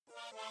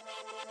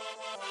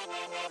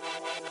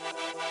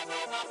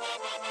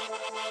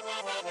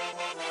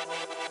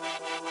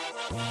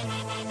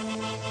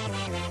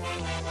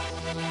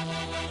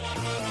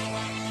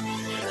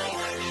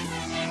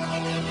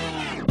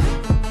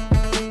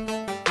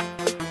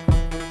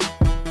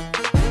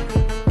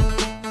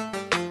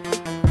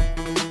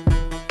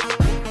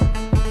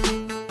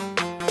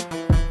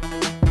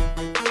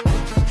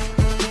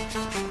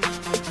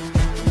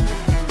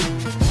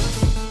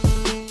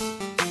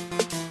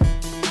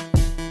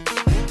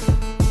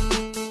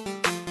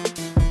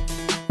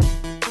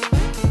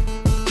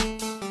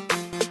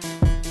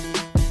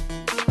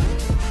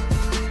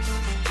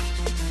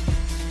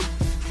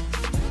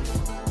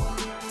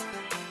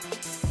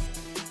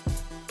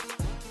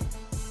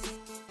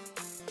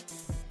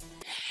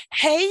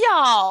Hey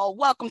y'all,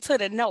 welcome to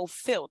the No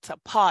Filter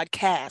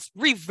Podcast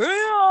revamped.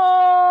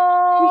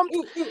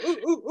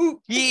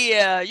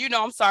 Yeah,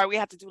 I'm sorry we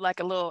have to do like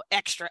a little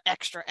extra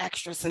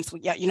since we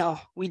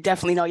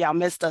definitely know y'all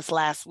missed us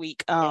last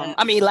week.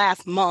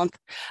 Last month,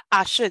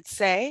 I should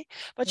say.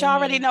 But y'all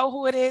already know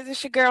who it is.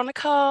 It's your girl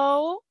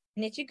Nicole.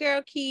 And it's your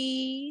girl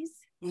Keys.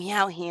 We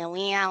out here.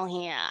 All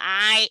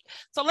right.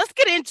 So let's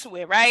get into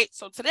it, right?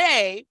 So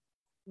today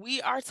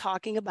we are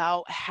talking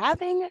about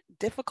having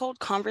difficult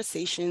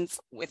conversations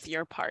with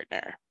your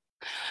partner.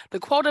 The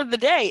quote of the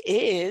day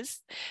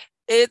is,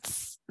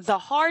 it's the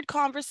hard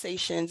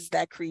conversations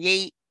that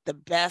create the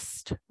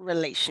best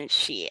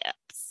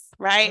relationships,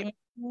 right?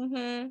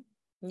 Mm-hmm.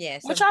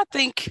 Yes. Which I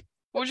think,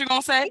 what you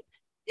going to say?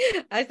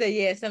 I said,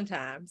 yeah,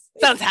 sometimes.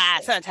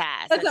 Sometimes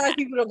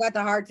people don't got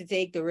the heart to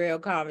take the real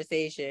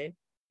conversation.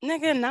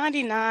 Nigga,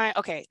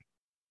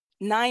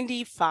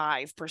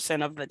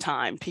 95% of the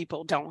time,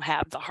 people don't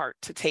have the heart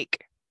to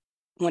take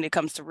when it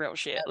comes to real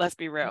shit. Let's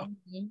be real.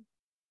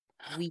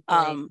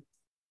 Weaklings.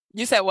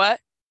 You said what?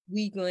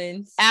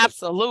 Weaklings.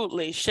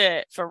 Absolutely,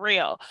 shit, for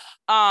real.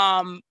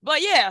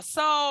 But yeah,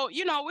 so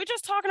we're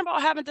just talking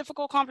about having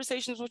difficult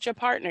conversations with your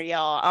partner,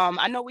 y'all.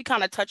 I know we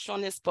kind of touched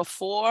on this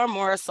before,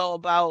 more so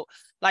about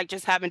like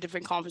just having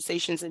different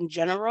conversations in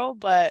general,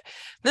 but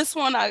this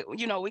one,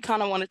 we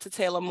kind of wanted to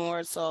tailor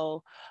more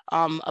so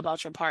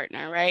about your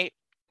partner, right?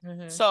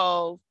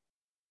 So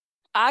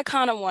I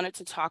wanted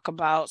to talk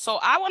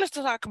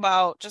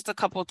about just a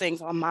couple of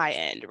things on my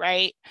end,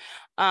 right?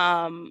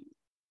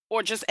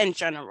 Or just in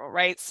general,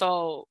 right?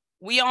 So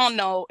we all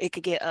know it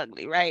could get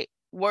ugly, right?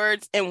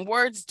 Words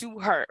do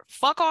hurt.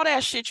 Fuck all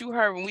that shit you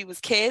heard when we was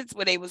kids,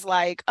 where they was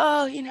like,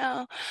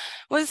 oh,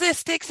 was this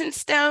sticks and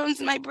stones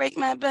might break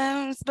my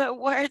bones, but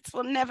words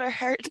will never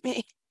hurt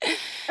me.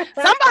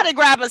 Somebody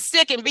grab a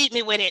stick and beat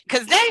me with it,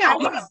 because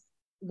damn.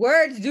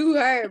 Words do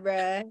hurt,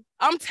 bruh.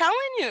 I'm telling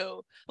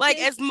you, like,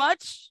 as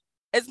much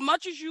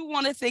as you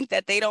want to think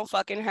that they don't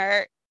fucking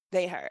hurt,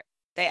 they hurt.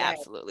 They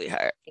absolutely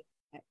hurt.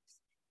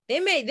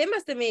 They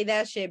must have made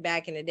that shit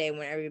back in the day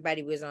when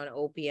everybody was on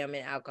opium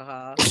and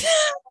alcohol.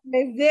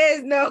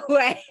 There's no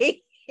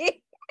way.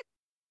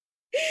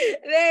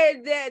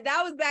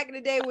 That was back in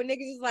the day when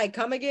niggas was like,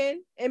 come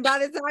again, and by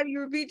the time you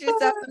repeat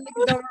yourself,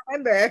 niggas don't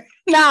remember.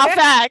 Nah,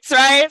 facts,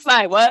 right? It's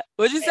like, what?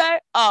 What'd you say?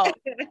 Oh,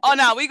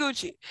 no, we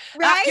Gucci,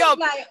 right?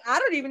 Like, I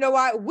don't even know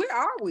why. Where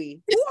are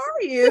we? Who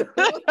are you?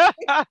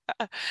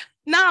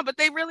 Nah, but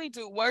they really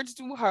do. Words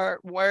do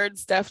hurt.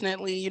 Words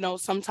definitely,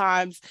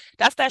 sometimes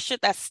that's that shit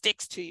that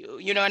sticks to you.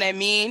 You know what I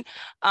mean?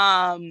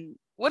 Isn't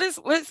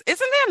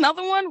there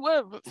another one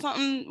where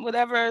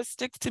whatever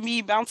sticks to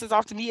me bounces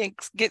off to me and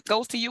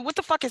goes to you? What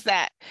the fuck is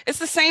that? It's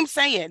the same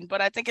saying,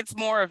 but I think it's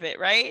more of it,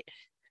 right?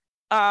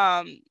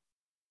 I'm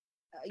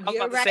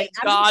about to say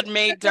God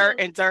made dirt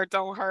and dirt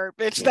don't hurt,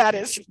 bitch. That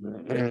is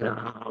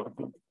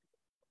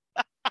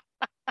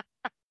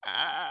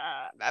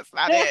that's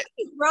not it.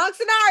 Wrong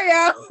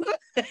scenario.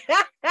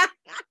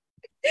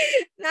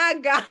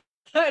 Not God.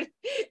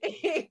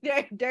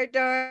 Dirt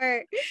don't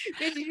hurt.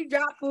 Bitch, you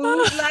drop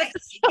food like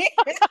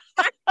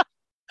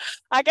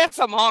I guess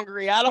I'm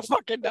hungry. I don't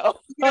fucking know.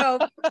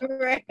 For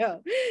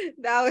real.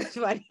 That was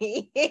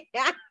funny.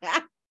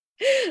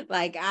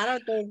 Like, I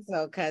don't think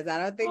so, because I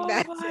don't think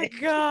that's my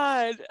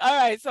God. All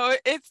right. So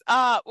it's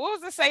what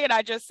was the saying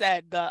I just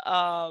said?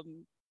 The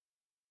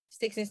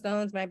sticks and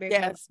stones might break.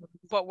 Yes,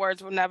 but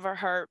words will never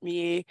hurt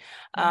me.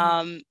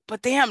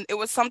 But damn, it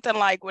was something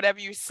like whatever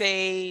you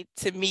say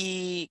to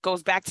me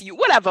goes back to you.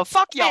 Whatever.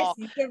 Fuck y'all.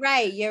 Yes,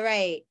 you're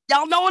right.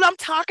 Y'all know what I'm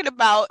talking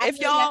about. If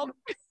y'all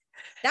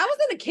that was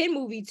in a kid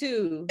movie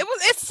too.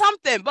 It's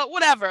something, but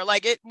whatever.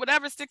 Like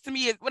whatever sticks to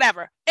me is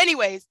whatever.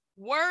 Anyways,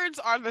 words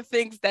are the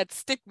things that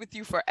stick with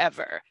you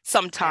forever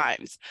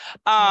sometimes.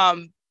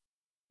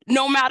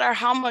 No matter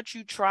how much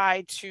you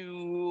try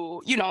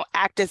to,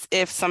 act as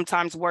if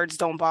sometimes words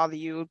don't bother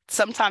you,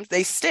 sometimes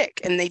they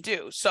stick, and they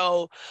do.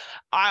 So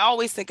I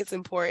always think it's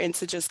important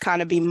to just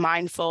kind of be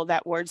mindful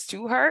that words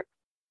do hurt.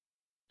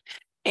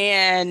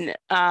 And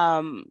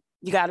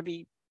you got to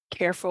be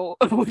careful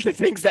with the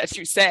things that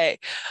you say.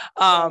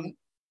 And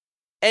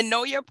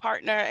know your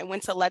partner and when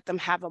to let them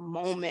have a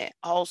moment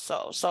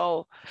also.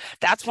 So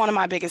that's one of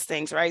my biggest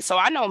things, right? So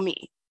I know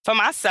me. For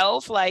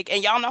myself, like,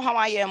 and y'all know how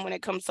I am when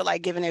it comes to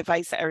like giving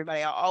advice to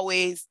everybody. I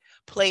always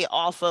play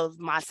off of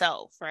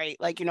myself, right?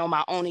 Like,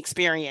 my own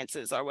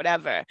experiences or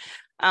whatever.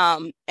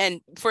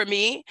 And for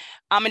me,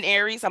 I'm an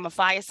Aries, I'm a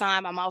fire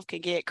sign. My mouth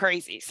can get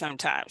crazy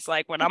sometimes.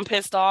 Like when I'm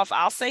pissed off,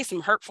 I'll say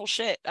some hurtful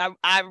shit.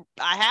 I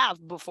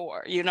have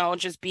before,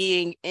 just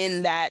being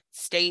in that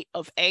state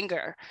of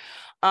anger.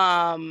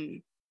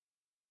 Um,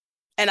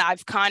 and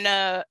I've kind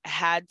of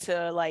had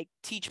to like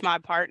teach my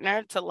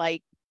partner to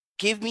like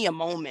give me a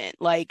moment.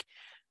 Like,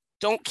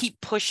 don't keep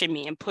pushing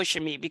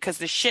me because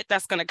the shit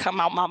that's going to come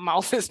out my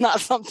mouth is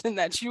not something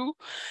that you're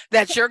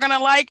going to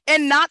like,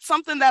 and not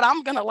something that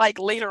I'm going to like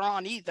later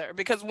on either.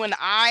 Because when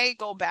I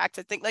go back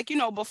to think, like,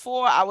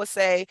 before I would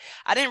say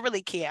I didn't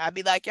really care. I'd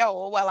be like,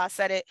 yo, well, I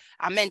said it,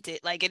 I meant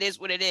it, like it is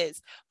what it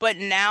is. But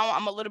now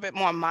I'm a little bit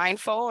more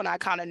mindful, and I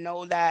kind of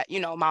know that,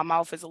 my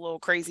mouth is a little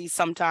crazy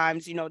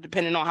sometimes,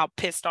 depending on how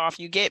pissed off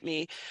you get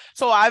me.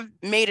 So I've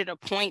made it a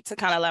point to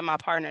kind of let my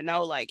partner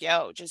know, like,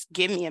 yo, just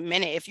give me a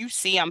minute. If you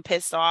see I'm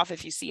pissed off,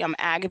 if you see I'm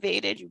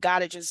aggravated, you got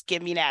to just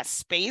give me that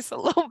space a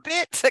little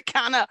bit to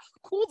kind of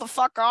cool the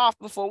fuck off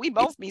before we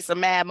both be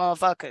some mad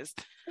motherfuckers.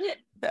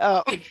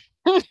 For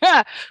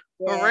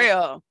Yeah.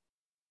 real.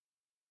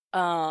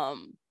 I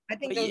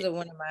think those are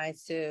one of mine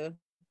too.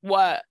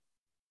 What?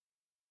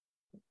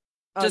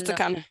 Oh, Just to no.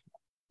 kind of.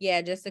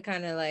 Yeah, just to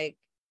kind of like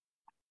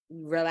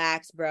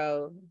relax,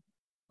 bro,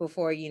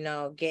 before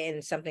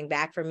getting something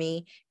back from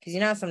me.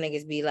 Because some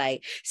niggas be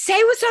like,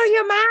 say what's on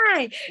your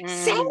mind.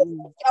 Say,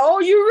 oh,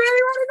 you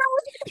really want to know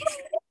what's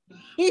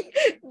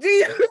do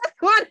you really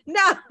want to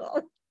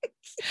know?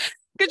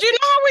 Because you know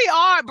how we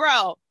are,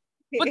 bro.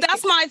 But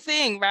that's my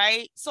thing,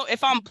 right? So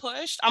if I'm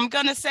pushed, I'm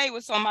going to say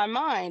what's on my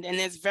mind. And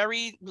it's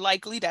very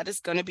likely that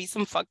it's going to be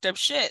some fucked up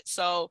shit.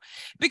 So,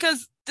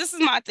 because this is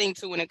my thing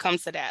too when it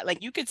comes to that.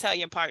 Like, you could tell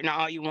your partner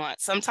all you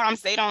want.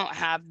 Sometimes they don't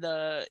have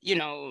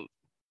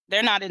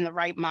they're not in the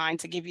right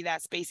mind to give you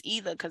that space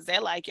either, because they're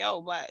like,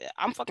 yo, but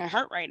I'm fucking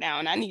hurt right now.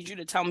 And I need you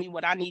to tell me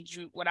what I need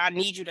you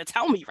to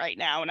tell me right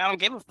now. And I don't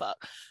give a fuck.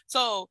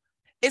 So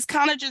it's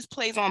kind of just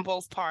plays on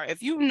both parts.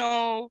 If you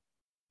know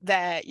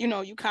that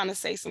you kind of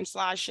say some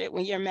sly shit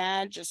when you're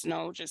mad, just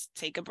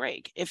take a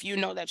break. If you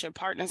know that your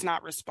partner's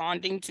not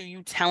responding to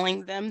you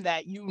telling them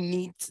that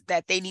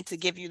they need to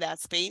give you that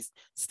space,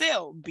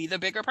 still be the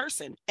bigger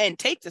person and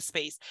take the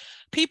space.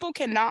 People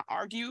cannot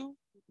argue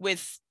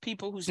with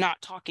people who's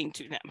not talking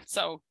to them.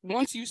 So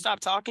once you stop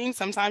talking,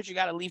 sometimes you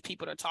got to leave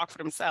people to talk for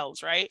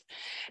themselves, right?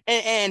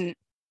 And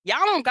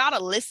y'all don't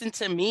gotta listen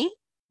to me,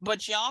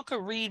 but y'all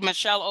could read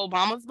Michelle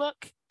Obama's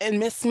book, and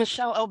Miss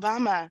Michelle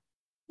Obama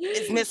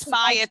is Miss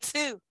Fire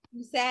too.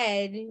 You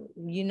said,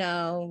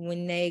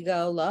 when they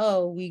go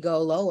low, we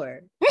go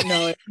lower.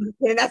 No,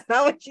 that's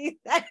not what you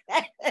said.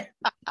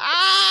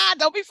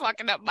 Don't be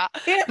fucking up my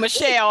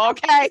Michelle,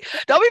 okay?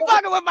 Don't be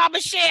fucking with my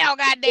Michelle,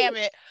 goddamn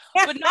it.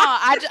 But no,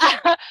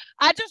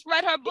 I just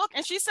read her book,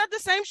 and she said the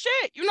same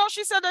shit.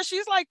 She said that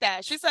she's like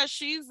that. She says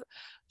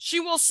she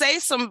will say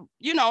some,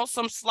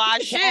 some sly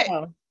shit.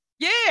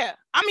 Yeah,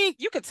 I mean,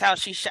 you could tell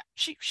she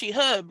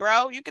hood,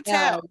 bro. You could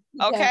tell,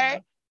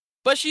 okay?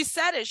 But she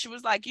said it. She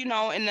was like, in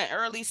the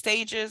early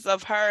stages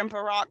of her and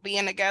Barack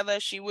being together,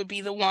 she would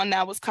be the one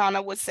that was kind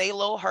of would say a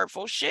little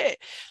hurtful shit.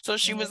 So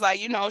she was like,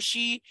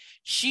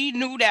 she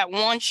knew that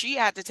one, she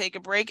had to take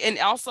a break. And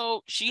also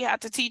she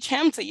had to teach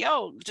him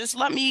to, just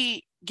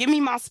give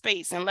me my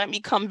space and let me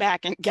come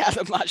back and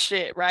gather my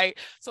shit, right?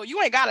 So you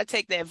ain't got to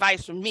take the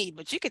advice from me,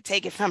 but you could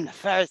take it from the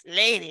first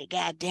lady,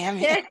 God damn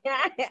it.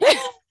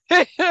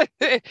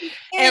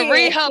 And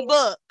read her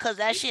book, because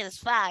that shit is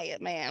fire,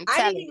 man.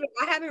 I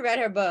haven't read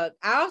her book.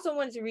 I also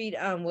wanted to read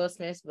Will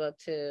Smith's book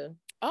too.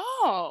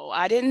 Oh,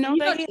 I didn't know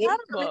that he had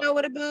a book. Out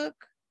with a book.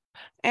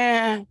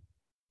 And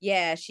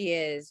yeah, she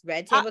is.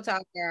 Red Table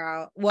Talk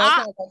girl. Well, it's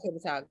not Red Table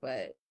Talk,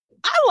 but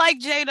I like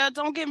Jada.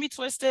 Don't get me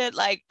twisted.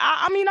 Like,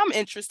 I mean, I'm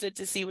interested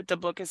to see what the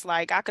book is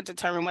like. I could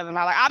determine whether or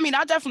not. I mean,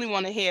 I definitely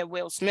want to hear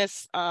Will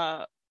Smith's.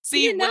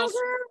 See,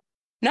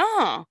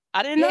 No,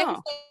 I didn't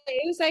know.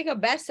 It was like a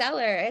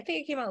bestseller. I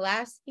think it came out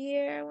last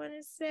year, I want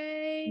to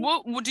say.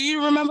 What do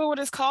you remember what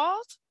it's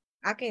called?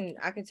 I can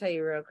tell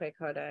you real quick.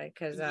 Hold on,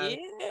 because that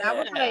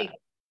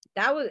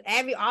was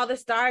all the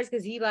stars,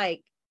 because he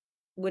like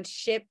would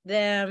ship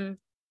them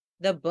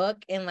the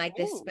book in like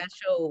this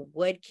special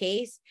wood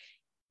case.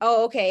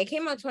 Oh, okay. It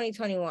came out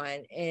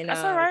 2021, and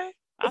that's all right.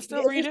 I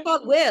still read it. It's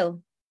called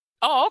Will.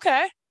 Oh,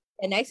 okay.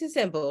 And nice and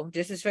simple,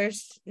 just his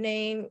first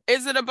name.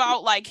 Is it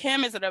about like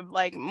him? Is it it's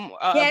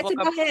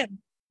about him?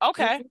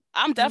 Okay,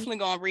 I'm definitely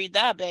gonna read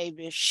that,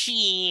 baby.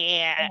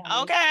 Shit.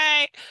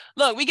 Okay.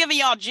 Look, we giving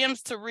y'all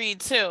gems to read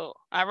too.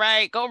 All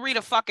right, go read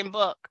a fucking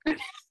book.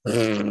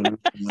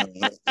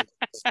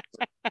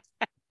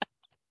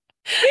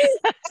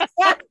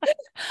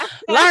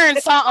 Learn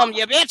something,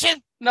 you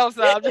bitches. No,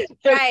 something.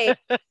 Right.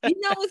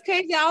 What's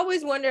crazy? I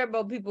always wonder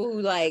about people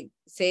who like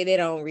say they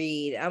don't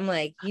read. I'm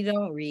like, you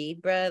don't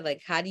read, bruh?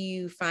 Like, how do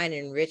you find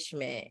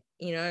enrichment?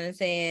 You know what I'm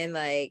saying?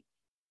 Like,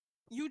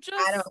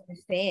 I don't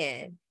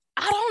understand.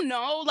 I don't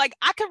know. Like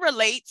I could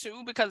relate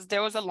too because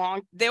there was a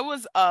long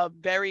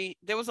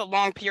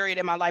period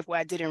in my life where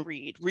I didn't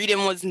read.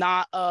 Reading was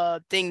not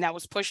a thing that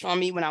was pushed on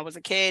me when I was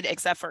a kid,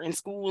 except for in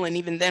school. And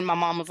even then my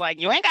mom was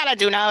like, you ain't gotta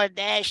do none of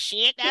that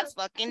shit. That's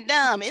fucking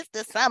dumb. It's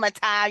the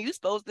summertime. You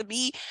supposed to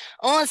be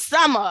on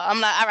summer.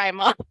 I'm like, all right,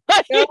 mom.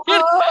 No,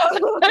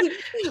 I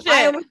Shit.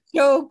 almost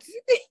choked.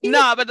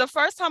 No, but the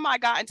first time I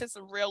got into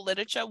some real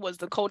literature was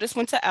The Coldest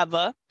Winter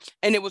Ever.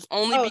 And it was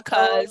only Oh, so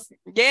because,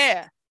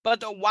 yeah.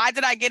 But why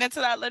did I get into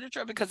that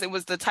literature? Because it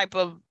was the type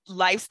of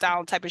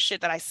lifestyle type of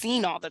shit that I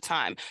seen all the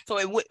time. So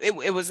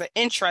it was an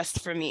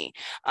interest for me.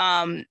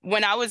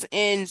 When I was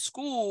in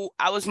school,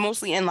 I was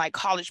mostly in like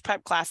college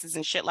prep classes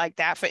and shit like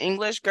that for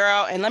English,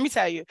 girl. And let me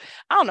tell you,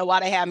 I don't know why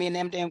they had me in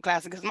them damn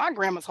classes because my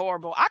grammar's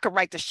horrible. I could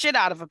write the shit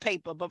out of a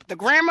paper, but the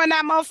grammar in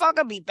that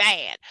motherfucker be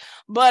bad.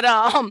 But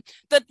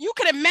you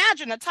could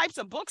imagine the types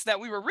of books that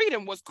we were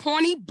reading was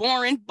corny,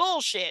 boring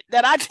bullshit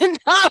that I did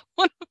not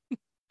want to.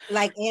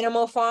 like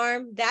Animal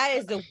Farm, that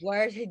is the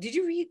worst. Did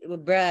you read,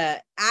 bruh?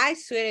 I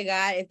swear to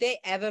God, if they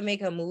ever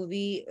make a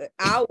movie,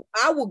 I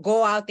will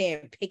go out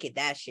there and picket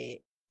that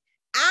shit.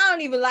 I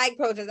don't even like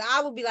protest.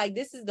 I would be like,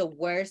 this is the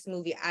worst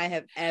movie I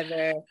have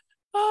ever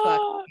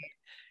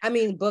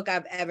book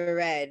I've ever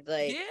read.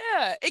 Like,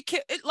 yeah,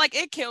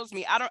 it kills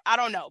me. I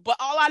don't know, but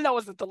all I know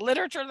is that the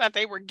literature that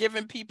they were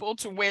giving people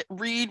to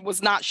read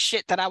was not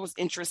shit that I was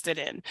interested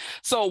in.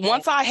 So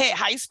once I hit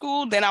high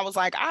school, then I was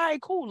like, all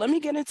right, cool, let me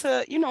get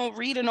into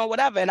reading or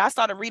whatever, and I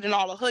started reading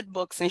all the hood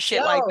books and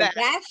shit like that.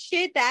 That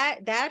shit,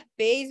 that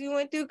phase we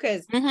went through,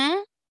 because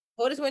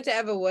Coldest Winter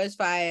Ever was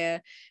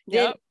fire.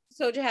 Then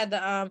Soldier had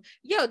the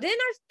didn't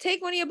I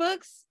take one of your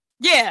books?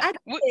 Yeah.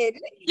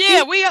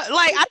 Yeah,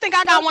 I think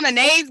I got one of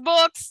Nave's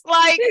books.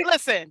 Like,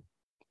 listen.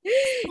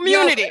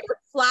 Community.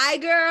 Fly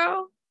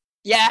Girl.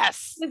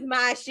 Yes. This is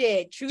my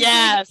shit. True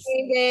yes. To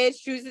the game,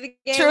 True to the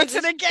game. True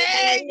to the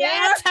game.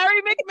 Yeah.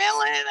 Terry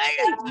McMillan.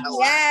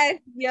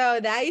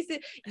 Yes. That used to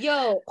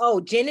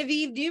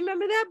Genevieve. Do you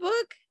remember that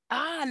book?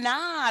 Nah,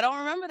 I don't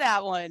remember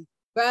that one.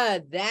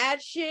 Bruh, that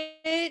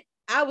shit.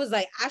 I was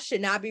like, I should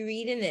not be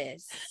reading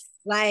this.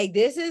 Like,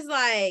 this is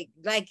like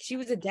she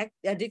was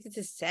addicted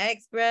to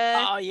sex,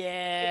 bruh. Oh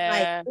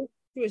yeah. Like,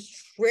 she was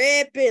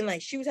tripping.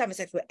 Like, she was having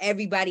sex with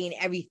everybody and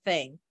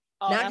everything.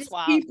 Oh, not that's just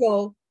wild.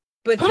 people,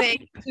 but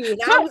things too.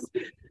 And I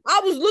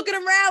was looking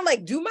around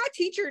like, do my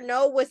teacher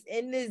know what's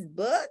in this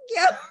book?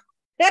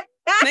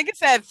 Nigga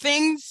said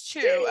things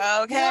too.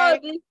 Okay,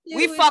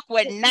 we fuck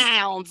with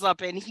nouns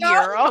up in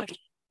here. Okay.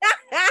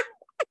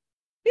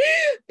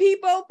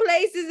 People,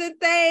 places, and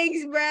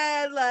things,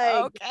 bruh.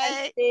 Like,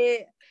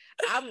 okay.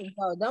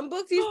 Them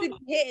books used to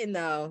be hitting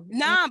though.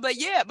 Nah, but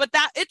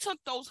it took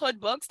those hood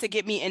books to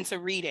get me into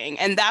reading,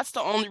 and that's the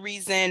only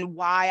reason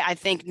why I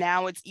think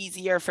now it's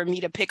easier for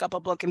me to pick up a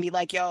book and be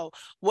like, yo,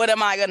 what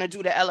am I gonna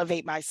do to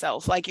elevate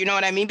myself? Like, you know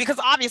what I mean? Because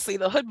obviously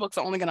the hood books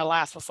are only gonna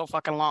last for so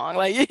fucking long.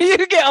 Like, you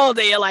get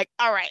older, you're like,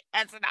 all right,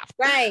 that's enough.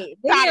 Right.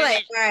 Then you're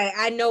like, all right,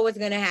 I know what's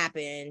gonna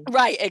happen.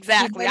 Right,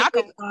 exactly.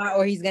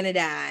 Or he's gonna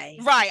die.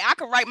 Right, I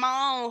could write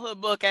my own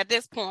hood book at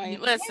this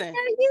point. Listen,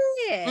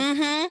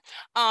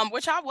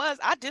 which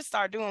I did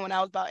start doing when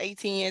I was about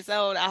 18 years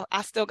old.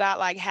 I still got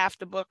like half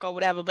the book or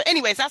whatever. But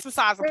anyways, that's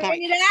besides the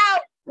point. Bring it out.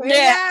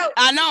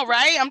 I know,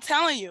 right? I'm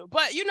telling you.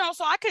 But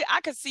so I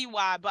could see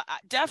why. But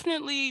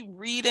definitely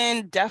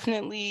reading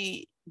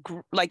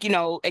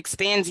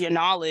expands your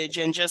knowledge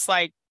and just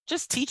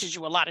teaches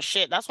you a lot of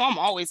shit. That's why I'm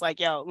always like,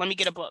 yo, let me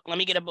get a book.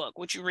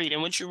 What you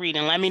reading?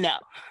 Let me know.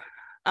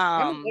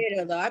 I'm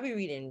weirdo though. I be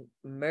reading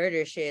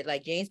murder shit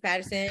like James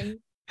Patterson.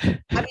 I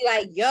be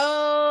like,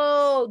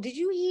 yo, did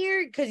you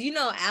hear? Because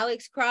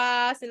Alex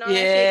Cross and all that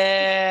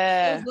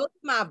shit. Those are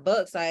my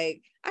books.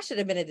 Like, I should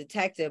have been a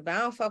detective, but I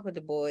don't fuck with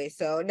the boys,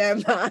 so never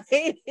mind. I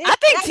think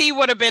T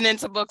would have been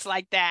into books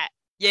like that.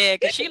 Yeah,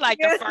 because she like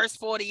the first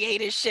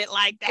 48 and shit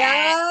like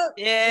that.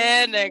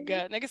 Yeah,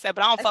 nigga said,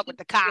 but I don't fuck with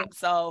the cops,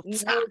 so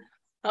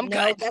I'm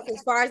good. That's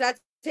as far as I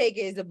take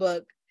it is a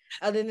book.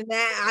 Other than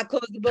that, I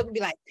close the book and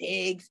be like,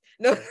 pigs.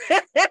 No.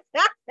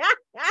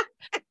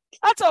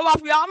 I told my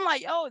y'all, I'm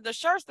like, yo, the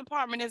sheriff's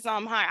department is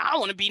high. I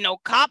don't want to be no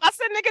cop. I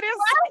said, nigga, there's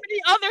so many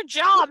other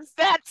jobs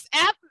that's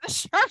after the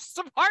sheriff's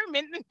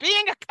department than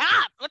being a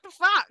cop. What the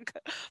fuck?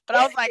 But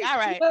I was like, all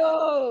right,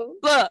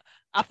 look,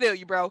 I feel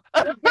you, bro.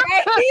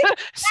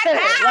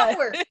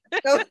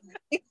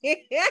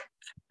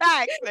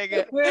 Thanks,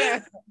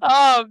 nigga.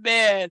 Oh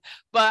man.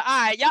 But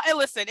all right, y'all.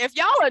 Listen, if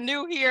y'all are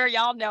new here,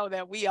 y'all know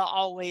that we are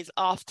always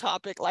off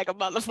topic like a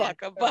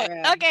motherfucker. But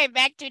okay,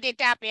 back to the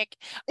topic.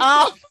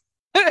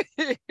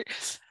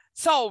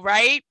 So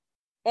right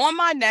on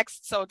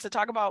to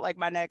talk about like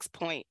my next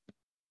point,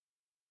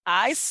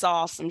 I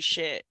saw some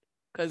shit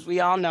because we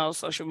all know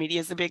social media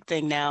is a big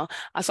thing now.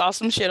 I saw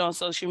some shit on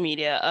social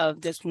media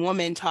of this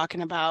woman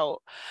talking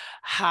about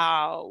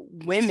how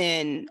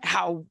Black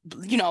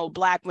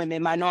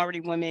women, minority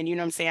women, you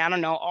know what I'm saying? I don't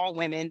know all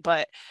women,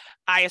 but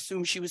I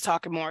assume she was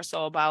talking more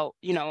so about,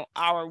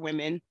 our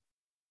women,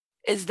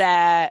 is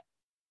that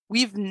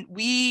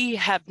we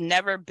have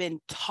never been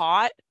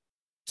taught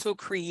to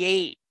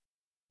create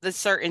the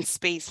certain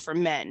space for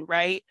men,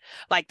 right?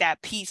 Like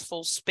that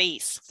peaceful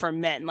space for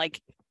men.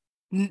 Like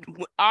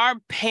our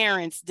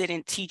parents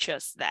didn't teach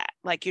us that.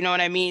 Like, you know what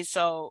I mean?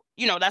 So,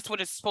 you know, that's what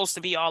it's supposed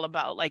to be all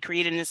about, like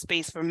creating this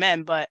space for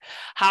men. But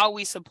how are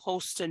we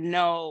supposed to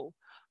know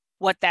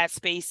what that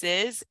space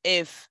is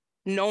if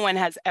no one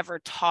has ever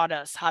taught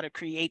us how to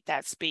create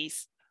that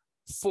space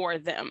for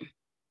them?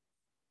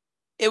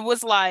 It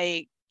was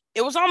like,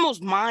 it was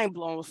almost mind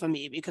blowing for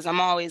me because I'm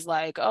always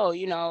like, oh,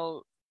 you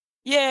know,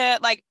 yeah,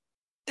 like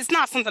it's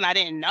not something I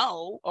didn't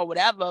know or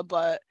whatever,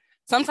 but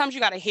sometimes you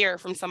got to hear it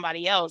from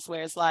somebody else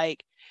where it's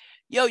like,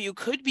 yo, you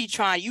could be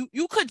trying,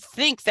 you could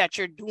think that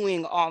you're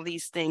doing all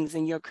these things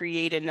and you're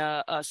creating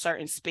a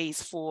certain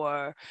space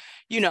for,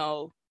 you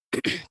know,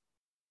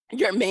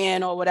 your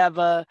man or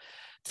whatever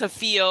to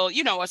feel,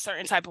 you know, a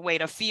certain type of way,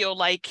 to feel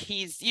like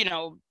he's, you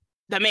know,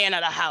 the man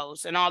of the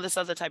house and all this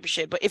other type of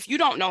shit. But if you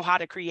don't know how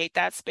to create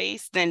that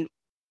space, then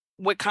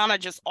we're kind of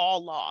just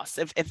all lost,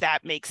 if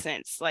that makes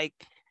sense. Like,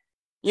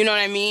 you know what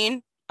I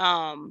mean?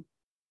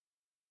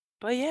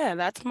 But yeah,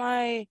 that's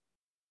how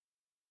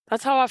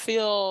I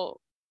feel.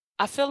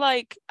 I feel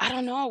like, I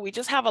don't know, we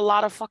just have a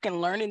lot of fucking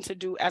learning to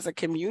do as a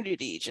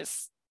community,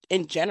 just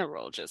in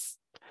general. Just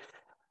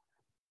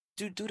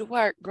do the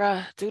work,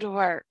 bruh. Do the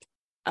work.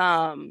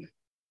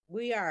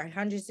 We are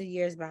hundreds of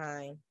years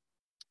behind.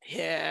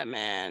 Yeah,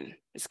 man.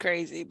 It's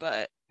crazy,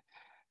 but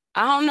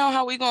I don't know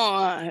how we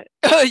going.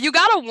 You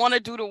gotta want to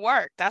do the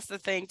work. That's the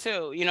thing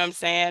too. You know what I'm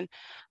saying?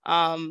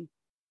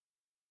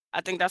 I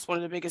think that's one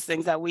of the biggest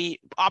things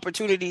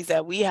opportunities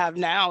that we have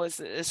now is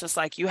it's just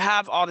like you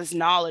have all this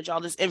knowledge,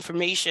 all this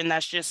information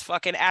that's just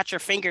fucking at your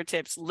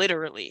fingertips,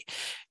 literally.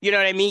 You know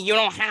what I mean? You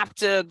don't have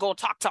to go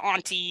talk to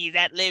auntie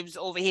that lives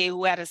over here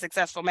who had a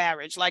successful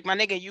marriage. Like, my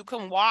nigga, you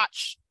can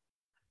watch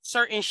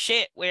certain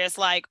shit where it's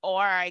like, oh, all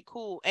right,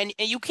 cool. And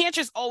you can't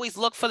just always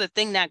look for the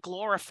thing that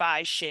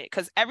glorifies shit,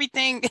 because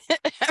everything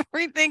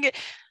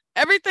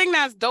everything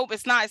that's dope,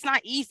 it's not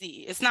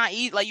easy. It's not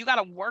easy. Like, you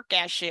got to work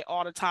at shit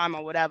all the time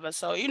or whatever.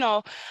 So, you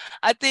know,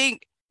 I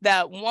think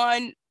that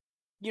one,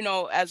 you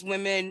know, as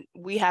women,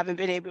 we haven't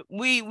been able,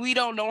 we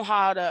don't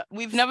know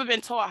we've never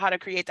been taught how to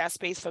create that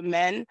space for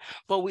men,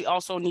 but we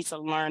also need to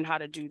learn how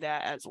to do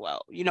that as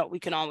well. You know, we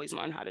can always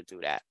learn how to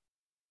do that.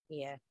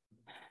 Yeah.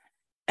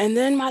 And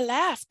then my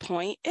last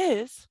point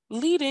is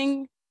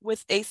leading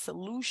with a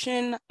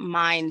solution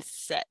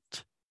mindset.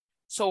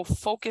 So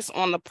focus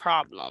on the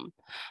problem.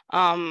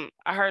 I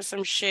heard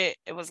some shit.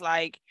 It was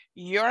like,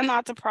 you're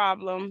not the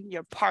problem.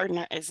 Your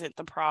partner isn't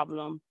the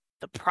problem.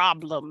 The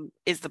problem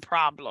is the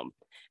problem.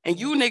 And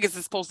you niggas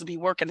are supposed to be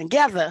working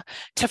together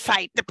to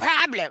fight the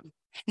problem,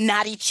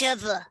 not each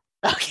other.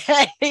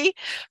 Okay.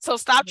 So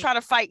stop trying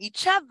to fight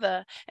each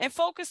other and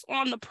focus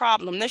on the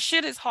problem. This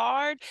shit is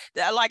hard.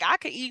 Like, I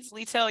could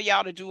easily tell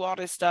y'all to do all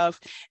this stuff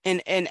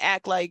and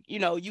act like, you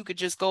know, you could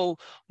just go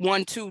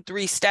 1, 2,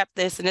 3 step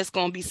this and it's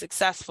gonna be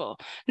successful.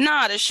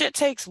 Nah, this shit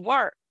takes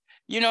work.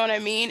 You know what I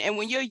mean? And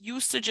when you're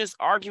used to just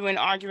arguing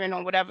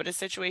on whatever the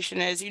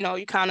situation is, you know,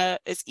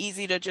 it's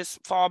easy to just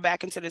fall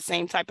back into the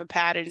same type of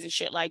patterns and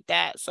shit like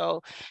that.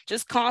 So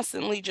just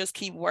constantly just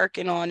keep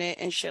working on it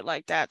and shit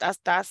like that.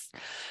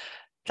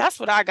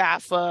 That's what I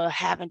got for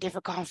having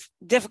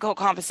difficult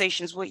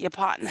conversations with your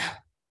partner.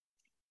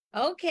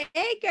 Okay,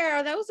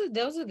 girl, those are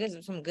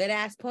good, some good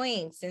ass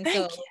points. And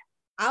Thank so you.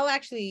 I'll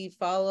actually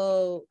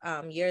follow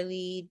your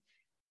lead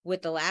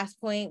with the last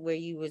point where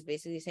you was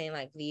basically saying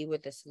like lead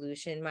with the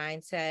solution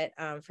mindset.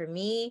 For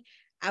me,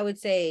 I would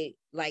say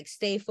like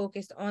stay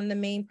focused on the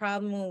main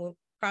problem,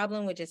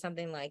 which is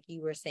something like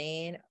you were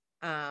saying.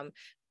 But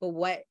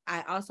what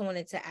I also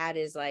wanted to add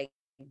is like,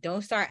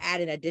 don't start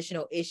adding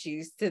additional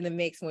issues to the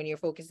mix when you're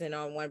focusing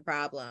on one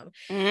problem.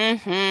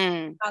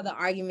 How the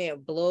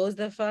argument blows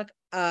the fuck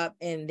up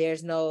and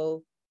there's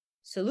no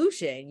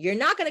solution. You're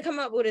not going to come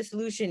up with a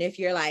solution if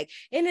you're like,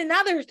 and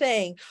another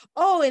thing,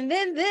 oh, and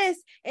then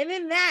this, and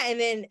then that. And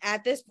then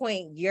at this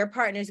point, your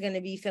partner's going to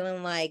be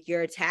feeling like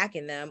you're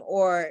attacking them,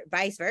 or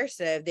vice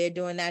versa. If they're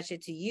doing that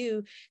shit to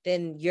you,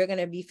 then you're going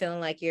to be feeling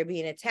like you're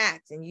being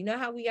attacked. And you know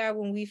how we are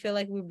when we feel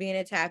like we're being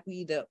attacked, we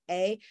either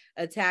A,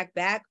 attack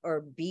back,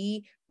 or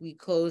B, we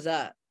close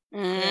up.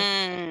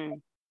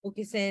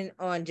 Focusing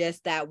on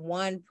just that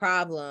one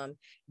problem.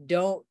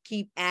 Don't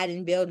keep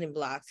adding building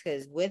blocks,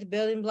 because with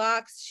building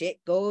blocks,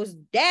 shit goes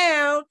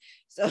down.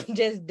 So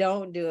just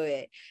don't do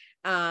it.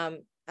 Go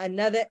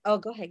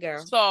ahead,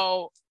 girl.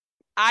 So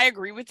I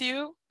agree with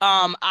you.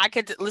 I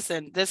could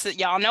listen. This is,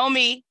 y'all know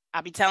me.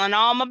 I be telling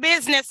all my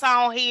business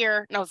on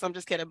here. No, so I'm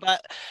just kidding.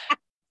 But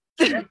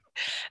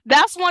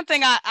that's one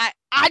thing I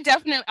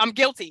definitely, I'm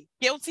guiltier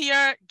than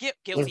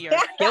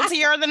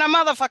a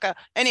motherfucker.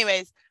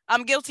 Anyways,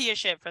 I'm guilty as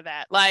shit for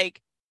that.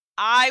 Like,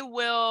 I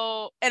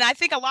will, and I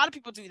think a lot of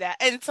people do that.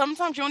 And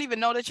sometimes you don't even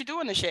know that you're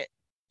doing the shit.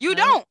 You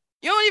don't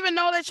even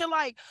know that you're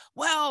like,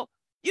 well,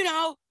 you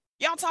know,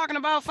 y'all talking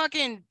about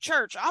fucking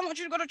church. I want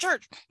you to go to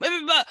church. But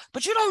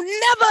you don't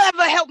never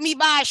ever help me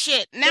buy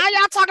shit. Now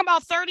y'all talking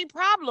about 30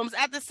 problems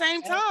at the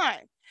same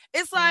time.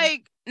 It's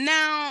like,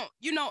 now,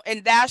 you know,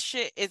 and that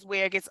shit is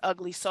where it gets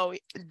ugly. So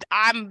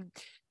I'm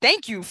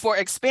thank you for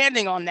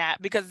expanding on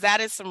that, because that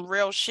is some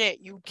real shit.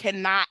 You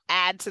cannot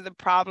add to the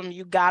problem.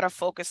 You got to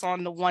focus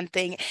on the one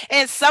thing.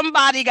 And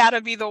somebody got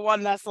to be the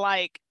one that's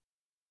like,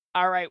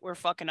 all right, we're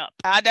fucking up.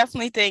 I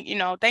definitely think,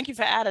 thank you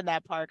for adding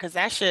that part, because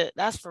that shit,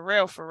 that's for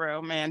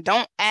real, man.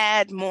 Don't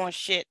add more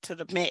shit to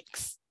the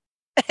mix.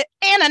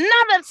 And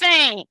another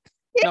thing.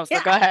 No, so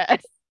go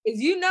ahead. Is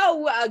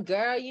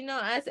girl,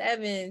 us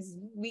Evans,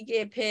 we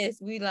get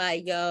pissed. We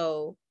like,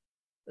 yo,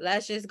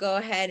 let's just go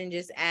ahead and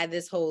just add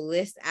this whole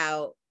list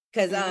out.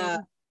 Cause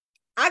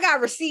I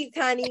got receipts,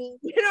 honey.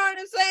 You know what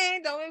I'm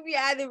saying? Don't make me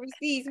add the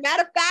receipts.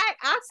 Matter of fact,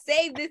 I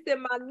saved this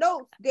in my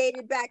notes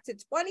dated back to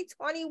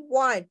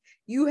 2021.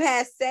 You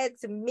had said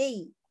to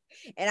me,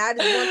 and I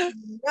just want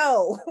you to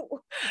know,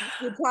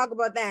 we talk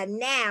about that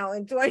now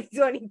in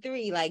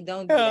 2023. Like,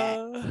 don't do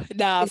that.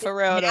 Nah, for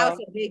real now though.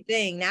 It's a big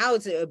thing. Now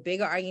it's a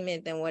bigger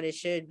argument than what it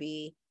should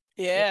be.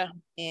 Yeah.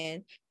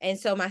 And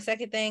so my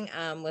second thing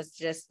was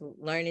just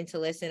learning to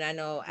listen. I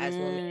know as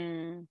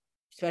women,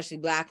 especially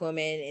Black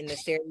women, in the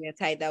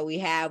stereotype that we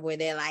have where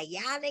they're like,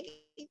 y'all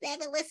niggas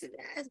never listen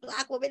to us.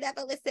 Black women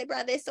never listen,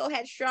 bro. They're so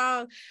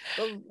headstrong.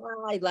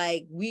 But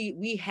like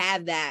we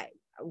have that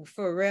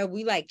for real.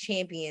 We like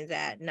champions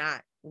at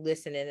not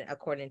listening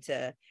according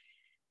to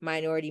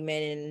minority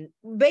men,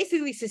 and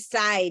basically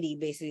society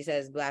basically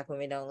says Black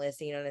women don't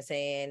listen, you know what I'm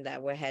saying,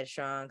 that we're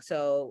headstrong.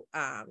 So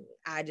I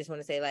just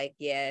want to say, like,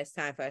 yeah, it's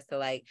time for us to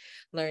like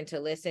learn to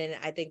listen.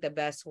 I think the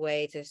best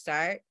way to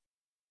start,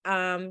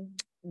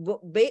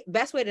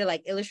 best way to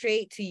like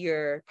illustrate to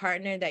your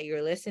partner that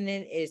you're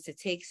listening is to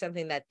take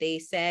something that they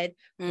said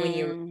when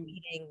you're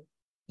reading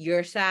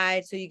your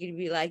side, so you can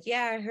be like,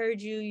 yeah, I heard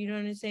you, you know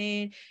what I'm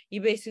saying, you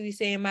basically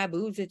saying my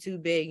boobs are too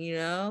big,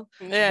 yeah,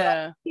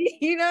 but,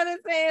 you know what I'm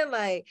saying,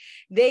 like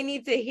they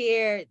need to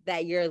hear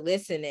that you're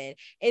listening.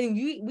 And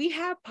we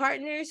have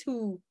partners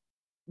who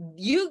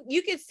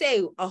you could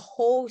say a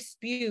whole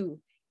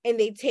spew and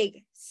they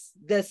take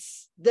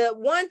the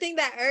one thing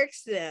that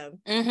irks them,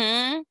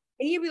 and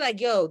you'd be like,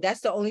 yo,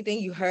 that's the only thing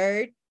you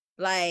heard,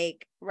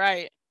 like,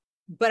 right,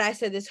 but I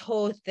said this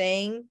whole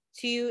thing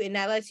to you, and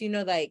that lets you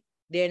know like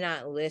they're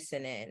not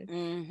listening.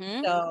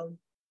 So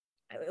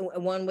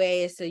one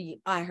way is to,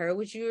 I heard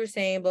what you were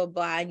saying, blah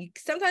blah. And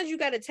sometimes you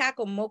got to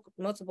tackle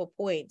multiple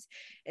points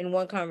in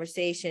one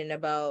conversation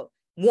about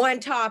one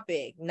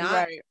topic,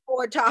 not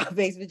 4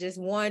 topics, but just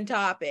one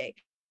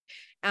topic.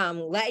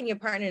 Letting your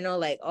partner know,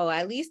 like, oh,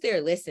 at least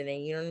they're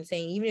listening. You know what I'm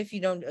saying? Even if you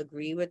don't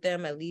agree with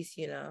them, at least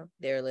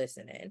they're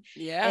listening.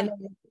 Yeah. And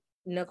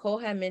Nicole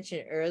had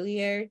mentioned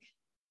earlier,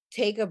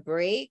 take a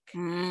break.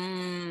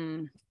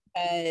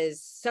 Because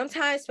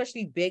sometimes,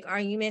 especially big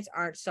arguments,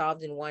 aren't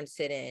solved in one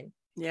sit-in.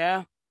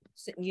 Yeah.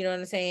 You know what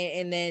I'm saying?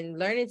 And then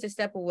learning to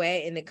step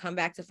away and then come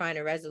back to find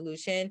a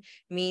resolution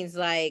means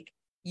like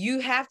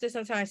you have to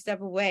sometimes step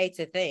away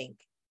to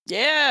think.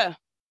 Yeah.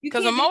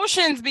 Because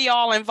emotions be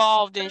all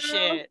involved in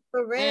shit.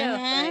 For real.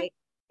 Like,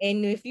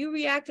 and if you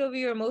react over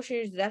your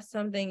emotions, that's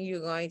something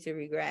you're going to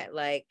regret.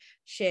 Like,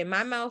 shit,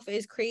 my mouth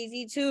is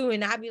crazy too.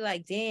 And I'd be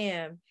like,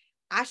 damn,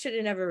 I should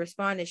have never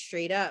responded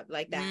straight up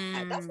like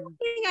that. That's one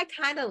thing I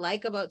kind of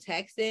like about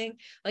texting.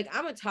 Like,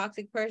 I'm a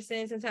toxic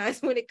person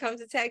sometimes when it comes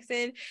to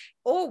texting,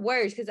 or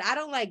worse, because I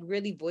don't like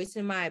really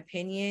voicing my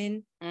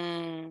opinion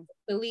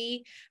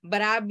fully.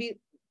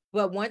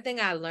 But one thing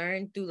I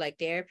learned through like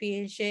therapy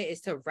and shit is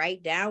to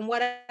write down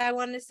what I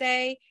want to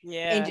say,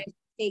 and just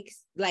take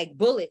like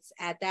bullets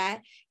at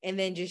that, and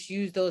then just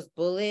use those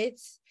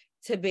bullets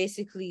to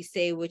basically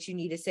say what you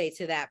need to say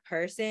to that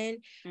person.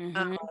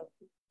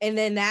 And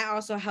then that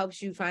also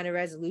helps you find a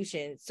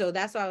resolution. So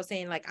that's why I was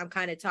saying, like, I'm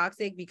kind of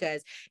toxic,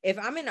 because if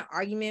I'm in an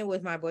argument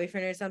with my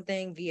boyfriend or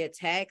something via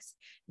text,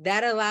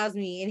 that allows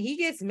me, and he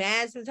gets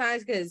mad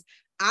sometimes because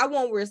I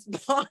won't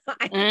respond.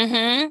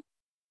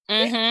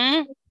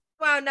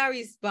 While I'm not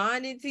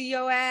responding to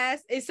your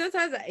ass. And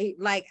sometimes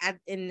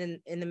in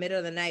the middle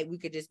of the night, we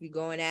could just be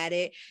going at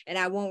it and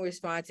I won't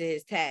respond to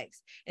his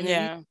text. And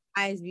then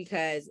it's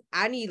because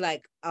I need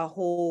like a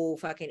whole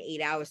fucking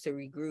 8 hours to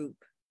regroup.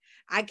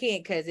 I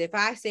can't, because if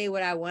I say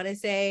what I want to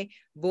say,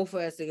 both of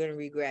us are gonna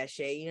regret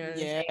shit. You know what I'm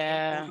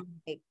saying?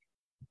 Like,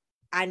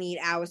 I need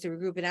hours to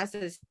regroup. And that's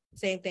the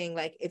same thing,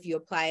 like if you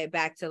apply it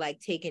back to like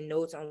taking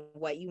notes on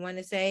what you want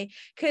to say.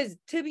 Because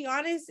to be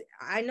honest,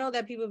 I know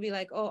that people be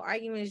like, oh,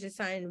 argument is just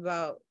something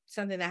about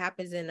something that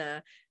happens in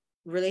a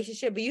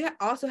relationship, but you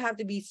also have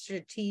to be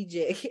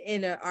strategic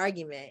in an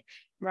argument.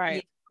 Right.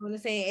 You know what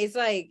I'm saying? It's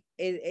like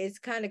it's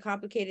kind of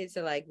complicated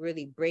to like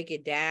really break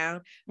it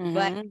down,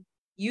 but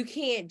you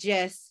can't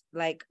just,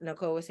 like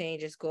Nicole was saying,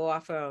 just go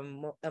off of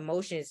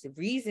emotions. The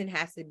reason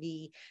has to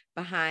be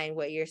behind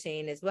what you're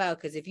saying as well.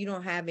 Because if you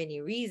don't have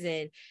any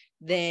reason,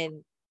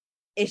 then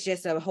it's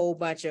just a whole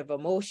bunch of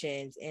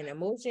emotions, and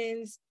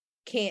emotions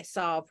can't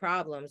solve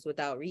problems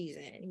without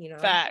reason,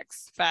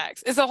 Facts.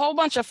 It's a whole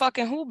bunch of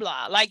fucking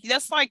hoopla. Like,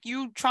 that's like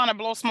you trying to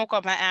blow smoke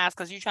up my ass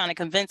because you're trying to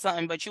convince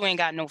something, but you ain't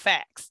got no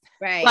facts.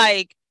 Right.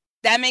 Like,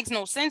 that makes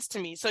no sense to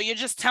me. So you're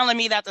just telling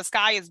me that the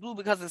sky is blue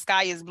because the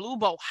sky is blue,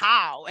 but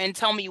how? And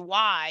tell me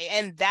why.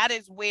 And that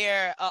is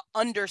where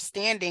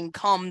understanding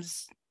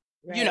comes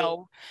you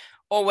know,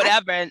 or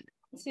whatever. And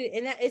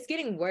it's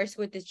getting worse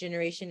with this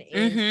generation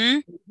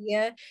in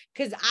media,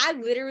 because I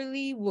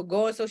literally will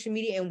go on social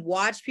media and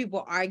watch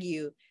people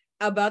argue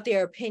about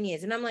their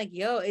opinions, and I'm like,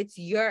 yo, it's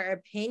your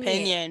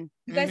opinion.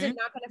 You guys are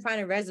not going to find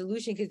a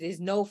resolution because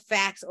there's no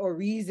facts or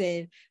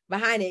reason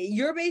behind it.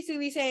 You're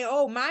basically saying,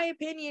 oh, my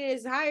opinion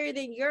is higher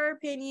than your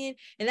opinion,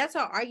 and that's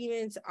how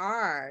arguments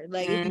are.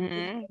 Like, if you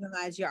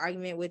analyze your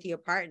argument with your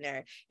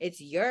partner, it's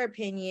your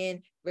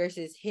opinion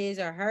versus his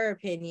or her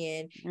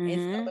opinion.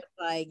 And so it's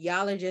like,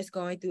 y'all are just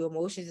going through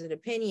emotions and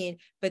opinion,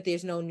 but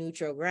there's no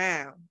neutral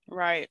ground.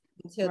 Right.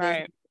 Until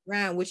there's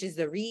ground, which is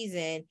the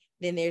reason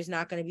then there's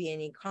not going to be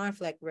any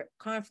conflict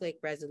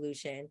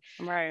resolution.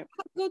 Right.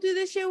 I go through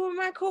this shit with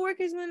my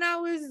coworkers when I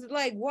was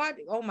like, what?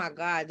 Oh my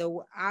God.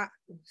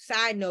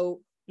 Side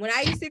note, when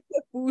I used to be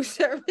a food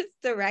service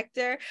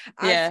director,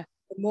 the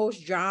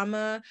most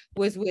drama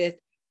was with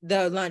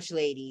the lunch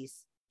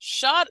ladies.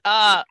 Shut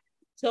up.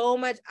 So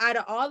much. Out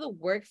of all the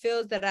work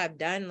fields that I've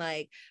done,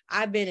 like,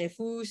 I've been in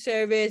food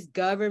service,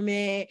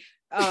 government,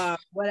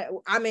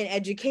 I'm in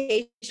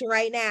education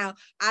right now.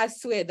 I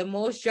swear the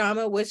most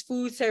drama was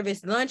food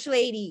service lunch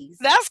ladies.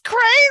 That's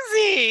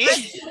crazy.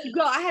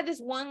 Girl, I had this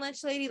one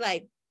lunch lady,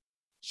 like,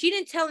 she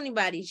didn't tell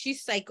anybody.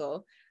 She's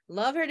psycho.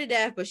 Love her to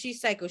death, but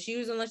she's psycho. She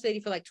was a lunch lady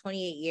for like 28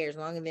 years,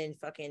 longer than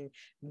fucking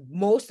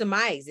most of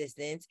my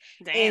existence.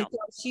 Damn. And so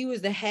she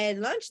was the head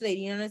lunch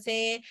lady, you know what I'm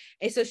saying?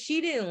 And so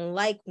she didn't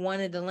like one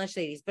of the lunch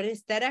ladies, but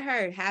instead of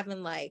her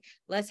having like,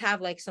 let's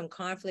have like some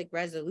conflict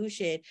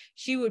resolution,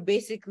 she would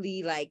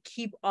basically like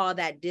keep all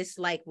that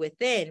dislike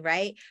within,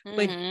 right?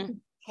 But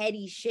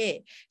petty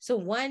shit. So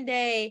one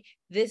day,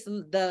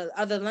 the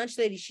other lunch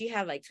lady, she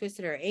had like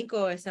twisted her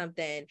ankle or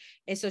something,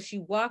 and so she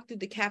walked through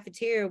the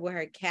cafeteria with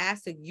her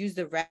cast to use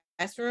the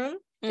restroom,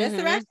 just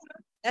the restroom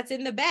that's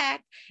in the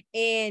back,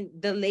 and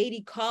the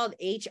lady called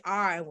HR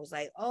and was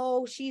like,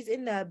 "Oh, she's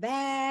in the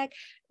back,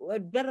 blah,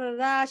 blah,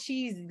 blah.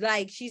 She's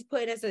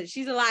putting us,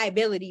 she's a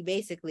liability,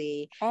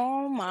 basically."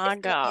 Oh my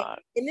God.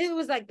 And it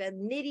was like the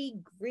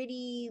nitty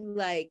gritty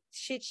like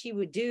shit she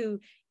would do,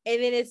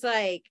 and then it's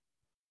like,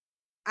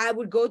 I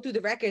would go through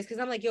the records because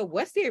I'm like, yo,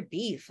 what's their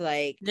beef?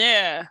 Like,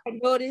 I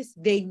noticed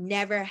they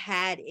never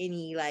had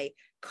any like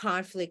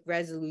conflict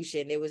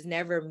resolution. There was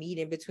never a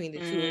meeting between the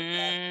two of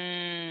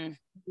them. It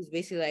was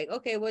basically like,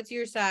 okay, what's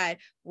your side?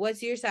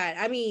 What's your side?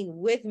 I mean,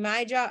 with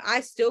my job, I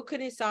still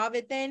couldn't solve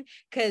it then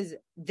because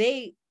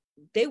they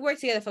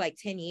worked together for like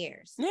 10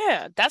 years.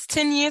 Yeah, that's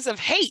 10 years of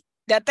hate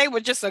that they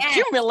were just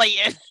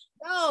accumulating.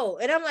 No,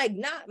 and I'm like,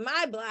 not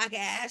my black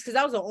ass, because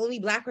I was the only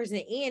black person,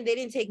 and they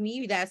didn't take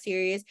me that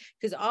serious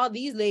because all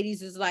these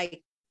ladies is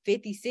like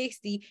 50,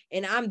 60,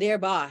 and I'm their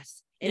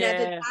boss. And at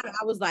the time,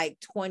 I was like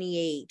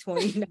 28,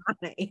 29.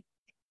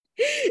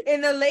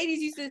 And the ladies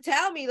used to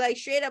tell me like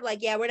straight up,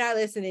 like, yeah, we're not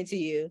listening to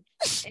you.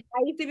 And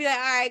I used to be like,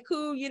 all right,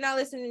 cool, you're not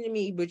listening to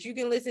me, but you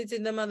can listen to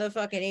the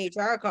motherfucking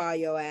HR call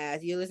your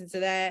ass. You listen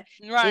to that,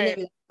 right?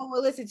 Like, oh,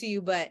 we'll listen to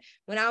you. But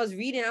when I was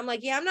reading, I'm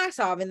like, yeah, I'm not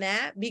solving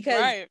that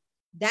because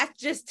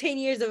that's just 10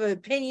 years of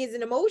opinions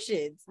and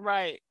emotions.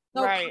 Right.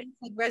 No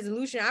conflict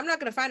resolution. I'm not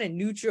going to find a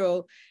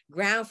neutral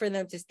ground for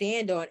them to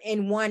stand on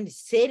in one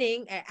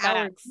sitting at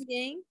our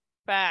meeting.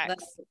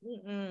 Facts.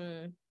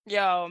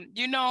 Yo,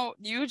 you know,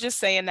 you just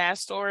saying that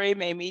story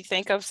made me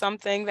think of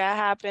something that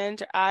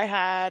happened. I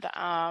had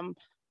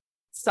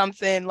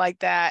something like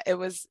that. It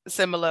was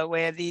similar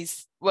where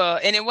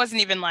and it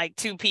wasn't even like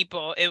two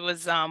people. It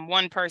was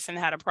one person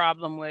had a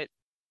problem with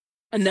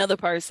another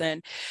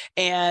person,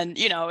 and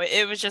you know,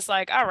 it was just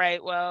like, all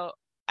right, well,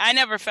 I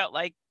never felt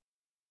like,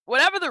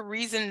 whatever the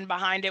reason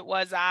behind it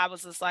was, I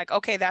was just like,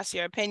 okay, that's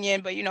your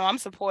opinion, but you know, I'm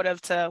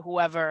supportive to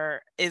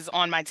whoever is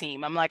on my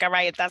team. I'm like, all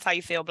right, if that's how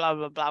you feel, blah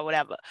blah blah,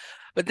 whatever.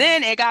 But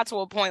then it got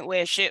to a point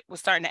where shit was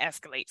starting to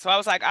escalate. So I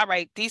was like, all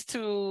right, these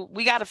two,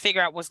 we got to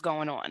figure out what's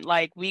going on.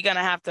 Like, we're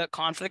gonna have to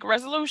conflict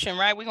resolution,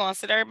 right? We're gonna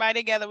sit everybody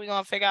together, we're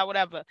gonna figure out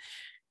whatever.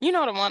 You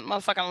know, the one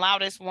motherfucking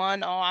loudest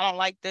one, oh, I don't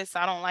like this,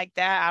 I don't like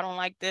that, I don't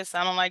like this,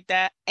 I don't like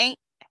that, ain't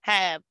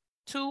have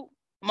two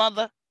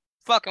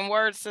motherfucking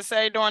words to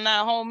say during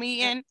that whole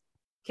meeting.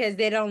 Because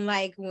they don't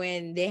like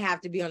when they have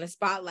to be on the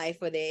spotlight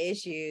for their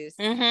issues.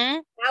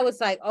 I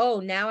was like, oh,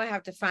 now I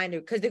have to find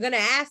it, because they're gonna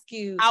ask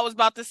you. I was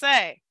about to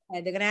say.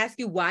 They're gonna ask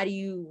you, why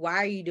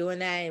are you doing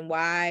that, and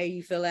why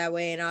you feel that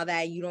way and all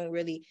that. You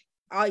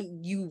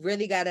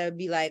really gotta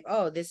be like,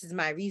 oh, this is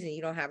my reason.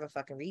 You don't have a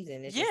fucking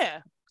reason. It's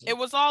it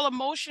was all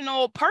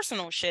emotional,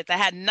 personal shit that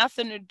had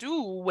nothing to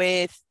do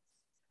with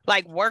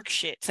like work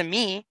shit to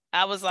me.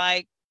 I was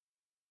like,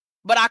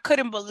 but I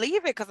couldn't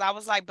believe it because I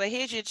was like, but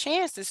here's your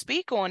chance to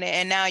speak on it,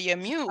 and now you're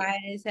mute. Quiet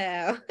as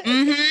hell.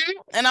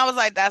 And I was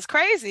like, that's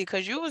crazy,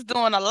 because you was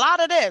doing a lot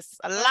of this,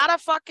 a lot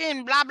of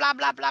fucking blah, blah,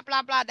 blah, blah,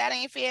 blah, blah. That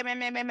ain't fair.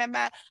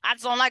 I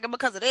just don't like it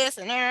because of this.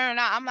 And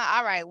I'm like,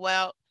 all right,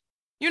 well,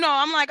 you know,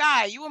 I'm like,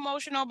 all right, you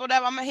emotional, but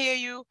whatever, I'm going to hear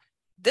you.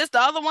 The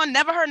other one,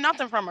 never heard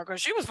nothing from her because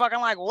she was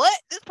fucking like, what?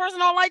 This person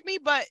don't like me?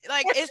 But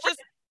like, it's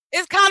just,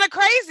 it's kind of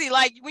crazy.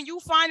 Like when you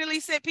finally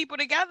sit people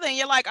together and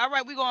you're like, all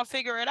right, we're going to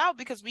figure it out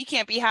because we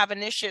can't be having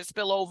this shit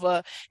spill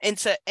over and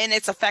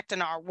it's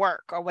affecting our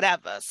work or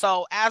whatever.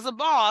 So as a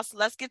boss,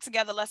 let's get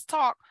together. Let's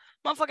talk.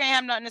 Motherfucker ain't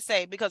have nothing to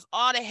say because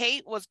all the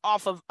hate was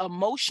off of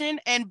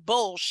emotion and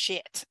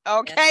bullshit.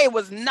 Okay. Yeah. It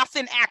was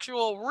nothing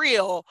actual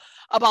real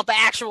about the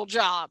actual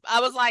job. I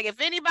was like,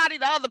 if anybody,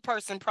 the other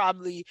person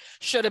probably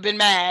should have been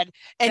mad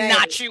and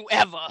not you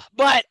ever.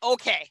 But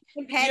okay.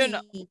 Petty. You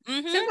know.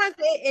 Sometimes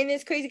and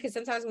it's crazy because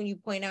sometimes when you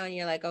point out and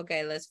you're like,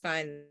 okay, let's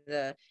find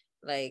the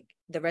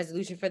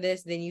resolution for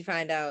this, then you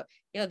find out,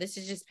 this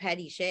is just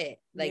petty shit.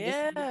 Like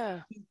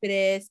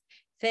this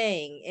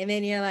thing. And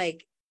then you're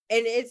like,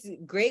 and it's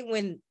great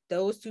when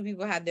those two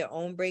people have their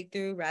own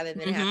breakthrough rather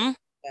than having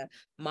a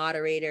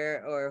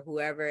moderator or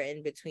whoever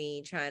in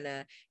between trying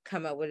to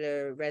come up with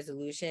a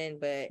resolution.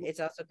 But it's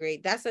also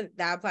great. That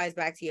applies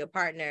back to your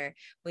partner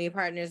when your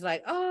partner's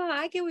like, oh,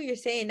 I get what you're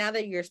saying now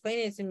that you're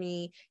explaining it to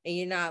me, and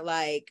you're not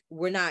like,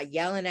 we're not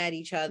yelling at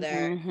each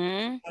other.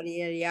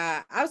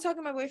 Yeah. I was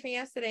talking to my boyfriend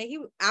yesterday.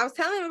 I was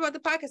telling him about the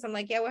podcast. I'm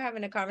like, yeah, we're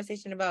having a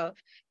conversation about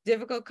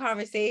difficult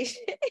conversations.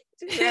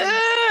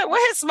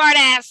 What his smart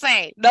ass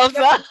say? No,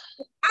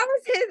 I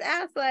was his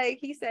ass. Like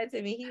he said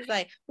to me, he's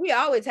like, we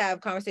always have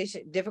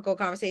difficult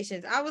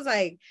conversations. I was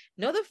like,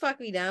 no, the fuck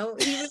we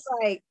don't. He was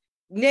like,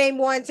 name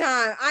one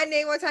time. I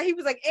named one time. He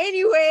was like,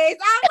 anyways.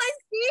 I was like,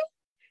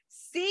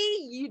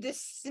 see, you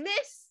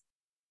dismiss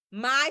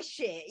my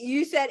shit.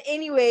 You said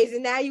anyways,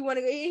 and now you want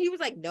to go. He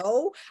was like,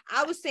 no,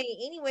 I was saying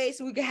anyways,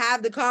 so we could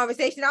have the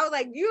conversation. I was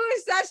like, you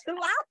are such a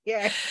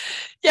liar.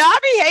 Yeah, I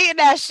be hating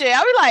that shit.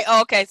 I be like,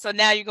 oh, okay, so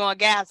now you're gonna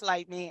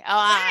gaslight me.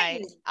 All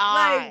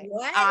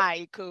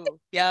right,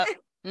 cool. Yep.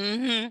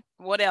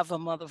 Whatever,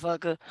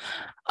 motherfucker.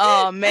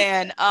 Oh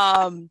man.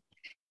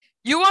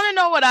 You want to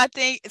know what I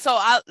think? So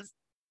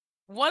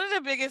one of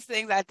the biggest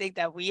things I think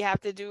that we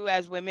have to do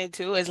as women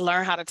too is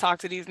learn how to talk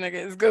to these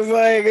niggas, because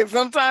like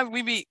sometimes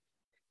we be,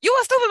 you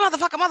a stupid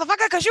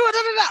motherfucker, because you a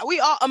da-da-da. We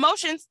all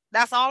emotions.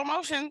 That's all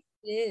emotion.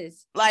 It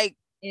is. Like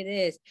it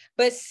is.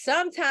 But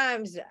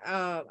sometimes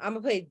I'm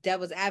gonna play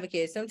devil's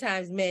advocate.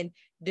 Sometimes men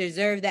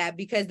deserve that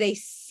because they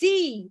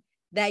see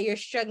that you're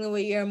struggling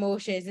with your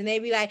emotions and they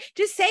be like,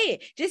 just say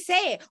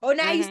it. Oh,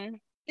 now you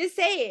just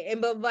say it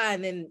and blah, blah,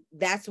 and then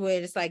that's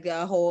when it's like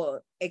a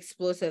whole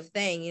explosive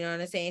thing. You know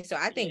what I'm saying? So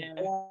I think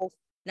both,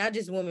 not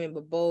just women,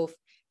 but both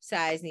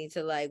sides need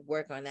to like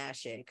work on that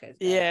shit. Cause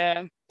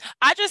I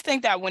just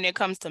think that when it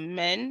comes to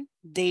men,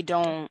 they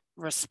don't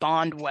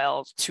respond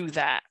well to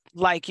that.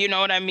 Like, you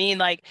know what I mean?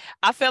 Like,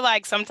 I feel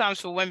like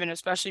sometimes for women,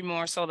 especially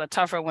more so the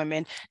tougher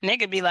women,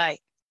 nigga be like,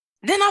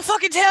 then I'll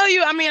fucking tell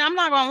you. I mean, I'm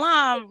not gonna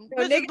lie,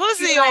 I'm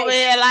pussy over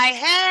here. Like,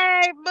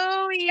 hey,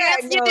 boo,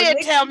 yes, you did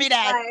tell me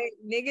that. Like,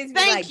 niggas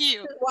Thank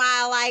you.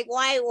 Why I like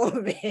white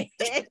women.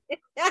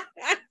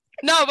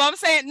 No, but I'm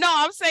saying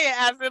as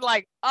in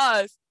like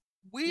us,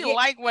 we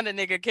like when a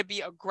nigga can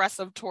be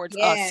aggressive towards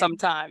us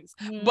sometimes,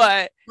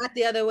 but not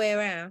the other way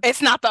around.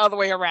 It's not the other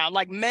way around.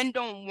 Like, men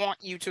don't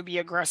want you to be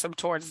aggressive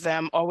towards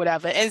them or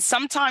whatever. And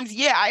sometimes,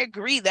 I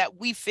agree that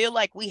we feel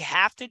like we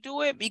have to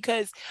do it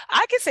because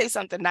I can say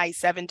something nice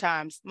 7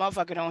 times.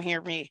 Motherfucker don't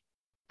hear me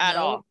at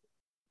all.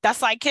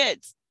 That's like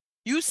kids.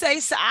 You say,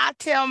 so I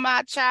tell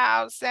my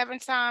child 7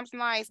 times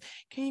nice,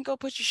 can you go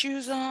put your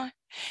shoes on?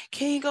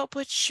 Can you go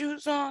put your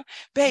shoes on?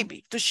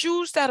 Baby, the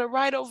shoes that are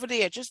right over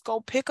there, just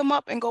go pick them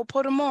up and go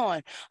put them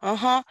on.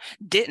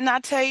 Didn't I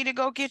tell you to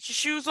go get your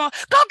shoes on?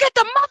 Go get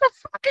the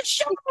motherfucking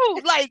shoes.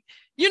 Like,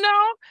 you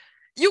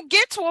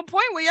get to a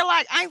point where you're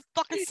like, I ain't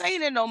fucking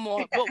saying it no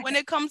more. But when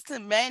it comes to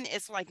men,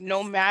 it's like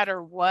no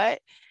matter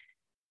what,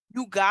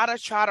 you gotta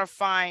try to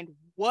find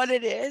what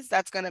it is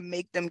that's gonna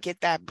make them get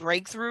that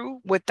breakthrough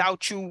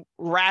without you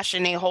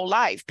rashing their whole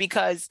life,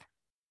 because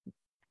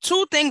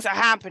 2 things are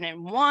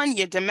happening. One,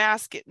 you're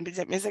demasculating.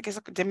 Is it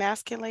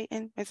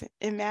demasculating? Is it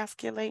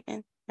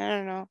emasculating? I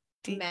don't know.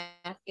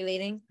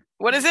 Emasculating.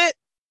 What is it?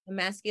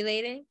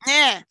 Emasculating.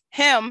 Yeah,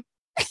 him.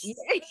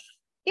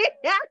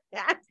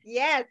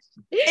 Yes.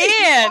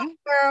 And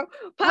girl,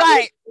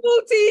 right.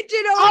 School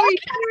teaching over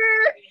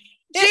here.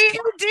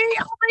 GUD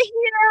over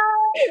here.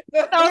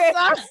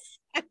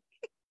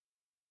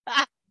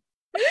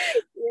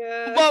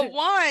 But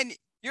one,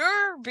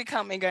 you're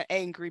becoming an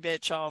angry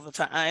bitch all the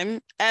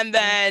time. And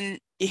then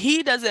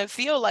he doesn't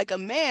feel like a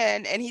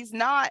man, and he's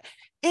not.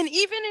 And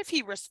even if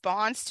he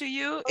responds to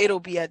you, it'll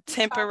be a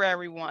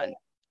temporary one.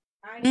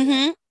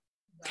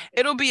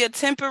 It'll be a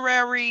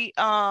temporary,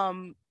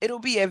 it'll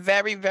be a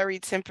very, very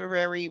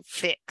temporary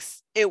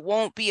fix. It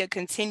won't be a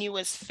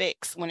continuous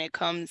fix when it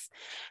comes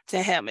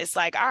to him. It's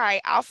like, all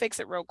right, I'll fix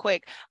it real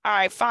quick. All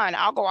right, fine.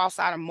 I'll go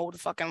outside and mow the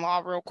fucking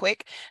lawn real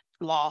quick.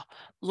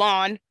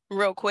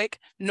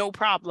 No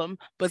problem.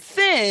 But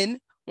then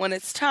when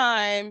it's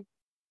time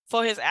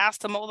for his ass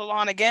to mow the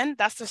lawn again,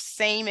 that's the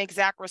same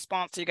exact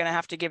response you're going to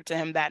have to give to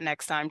him that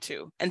next time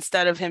too,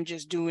 instead of him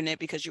just doing it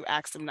because you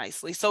asked him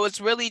nicely. So it's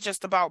really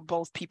just about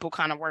both people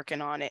kind of working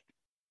on it.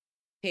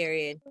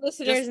 Period.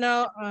 Listeners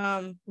know,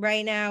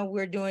 right now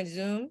we're doing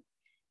Zoom.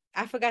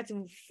 I forgot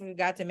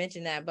to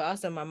mention that, but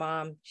also my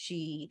mom,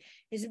 she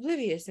is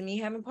oblivious to me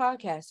having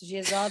podcasts. So she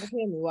has all the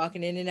family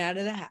walking in and out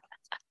of the house.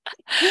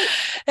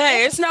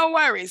 Hey, it's no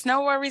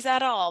worries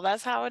at all.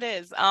 That's how it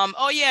is.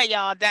 Oh yeah,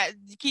 y'all. That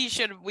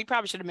we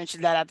probably should have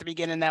mentioned that at the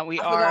beginning that I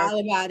forgot all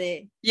about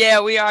it.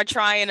 Yeah, we are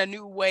trying a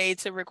new way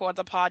to record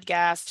the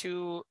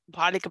podcast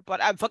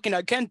but I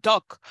can't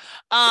duck.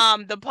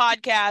 The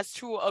podcast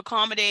to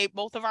accommodate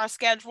both of our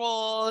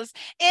schedules,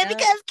 and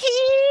because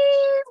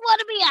Keys want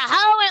to be a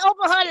hoe and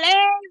open her legs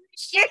and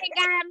shit, and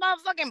got a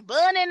motherfucking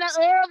bun in the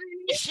oven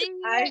and shit.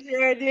 I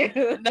sure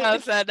do. No,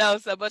 sir.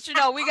 But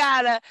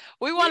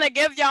we want to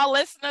give y'all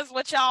listeners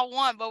what y'all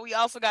want, but we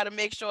also got to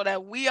make sure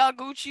that we are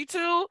Gucci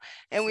too,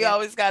 and we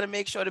always got to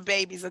make sure the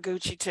babies are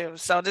Gucci too.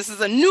 So this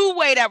is a new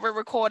way that we're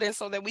recording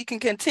so that we can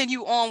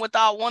continue on with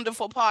our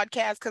wonderful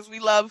podcast because we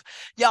love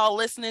y'all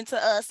listening to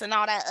us and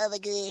all that other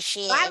good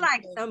shit. I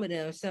like some of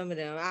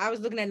them. I was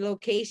looking at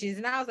locations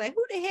and I was like,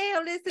 who the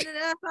hell listening to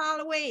us all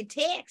the way in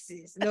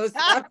Texas? No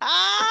stuff.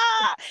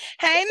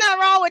 Hey, ain't nothing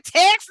wrong with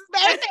Texas,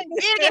 baby.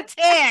 Big in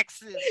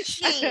Texas.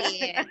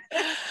 Shit.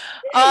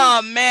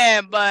 Oh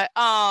man, but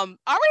are we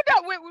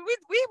done? We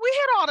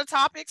hit all the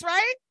topics,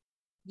 right?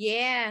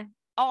 Yeah.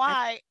 Oh, all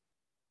right.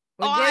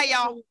 All right,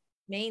 y'all.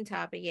 Main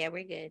topic. Yeah,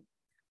 we're good.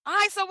 All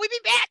right, so we be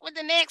back with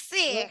the next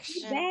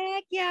section. We'll be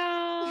back,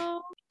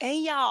 y'all. Hey,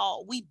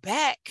 y'all, we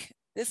back.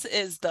 This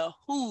is the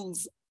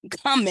Who's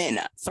Coming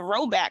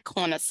throwback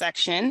corner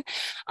section.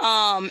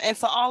 And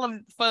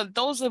for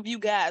those of you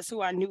guys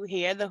who are new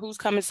here, the Who's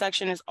Coming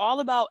section is all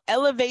about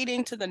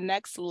elevating to the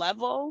next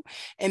level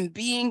and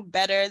being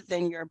better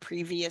than your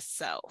previous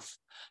self.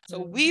 So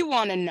we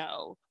want to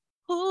know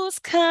who's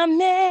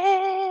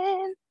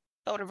coming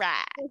for the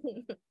ride.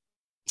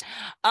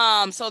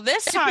 So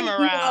this time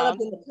around, all up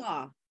in the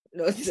car.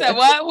 No, you said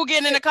what? Who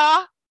getting in the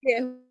car? Yeah,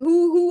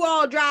 who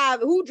all drive?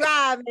 Who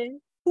driving?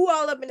 Who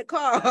all up in the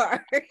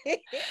car?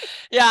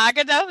 Yeah, I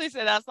could definitely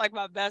say that's like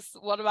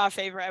one of my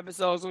favorite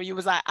episodes when you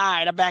was like, all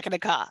right, I'm back in the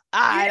car. All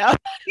right.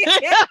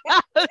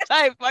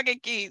 Like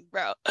fucking Keys,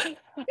 bro.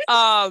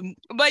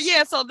 But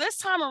yeah, so this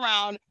time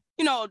around,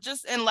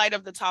 just in light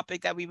of the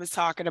topic that we was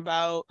talking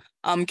about,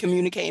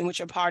 communicating with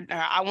your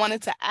partner, I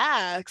wanted to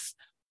ask,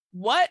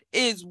 what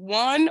is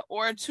one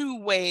or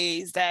two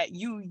ways that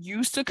you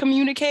used to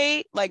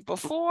communicate like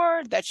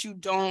before that you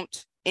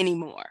don't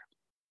anymore?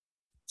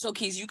 So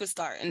Keys, you could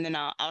start and then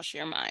I'll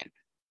share mine.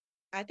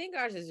 I think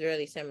ours is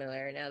really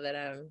similar now that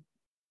I'm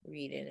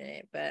reading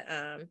it, but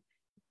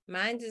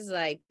mine's is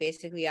like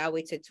basically I'll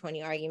wait till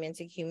 20 arguments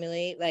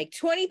accumulate. Like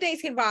 20 things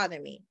can bother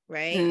me,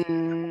 right?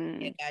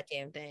 A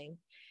goddamn thing.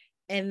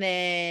 And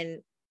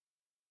then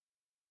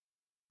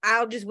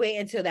I'll just wait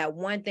until that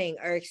one thing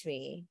irks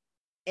me.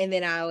 And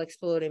then I'll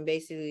explode and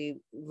basically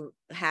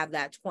have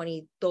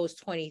those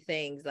 20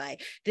 things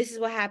like, this is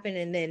what happened.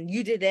 And then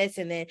you did this.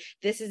 And then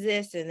this is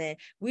this. And then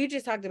we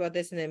just talked about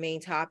this in the main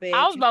topic.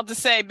 I was about to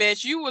say,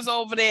 bitch, you was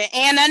over there.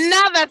 And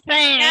another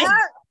thing.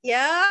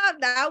 Yeah,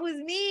 that was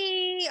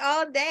me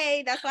all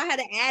day. That's why I had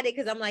to add it.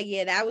 Cause I'm like,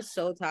 yeah, that was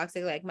so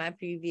toxic. Like my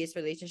previous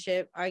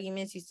relationship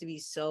arguments used to be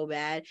so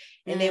bad.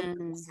 And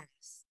then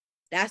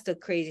that's the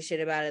crazy shit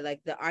about it.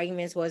 Like the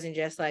arguments wasn't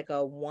just like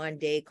a 1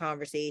 day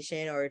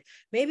conversation or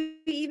maybe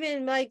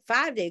even like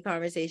 5 day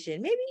conversation,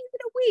 maybe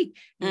even a week.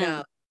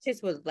 No,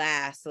 this would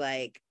last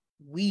like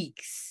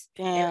weeks.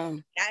 Damn.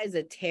 And that is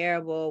a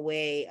terrible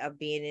way of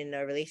being in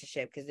a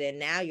relationship because then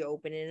now you're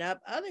opening up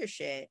other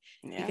shit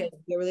because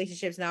your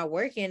relationship's not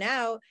working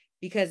out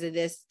because of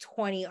this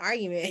 20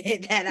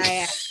 argument that I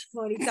had,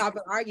 20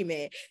 topic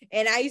argument.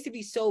 And I used to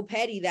be so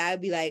petty that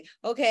I'd be like,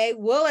 okay,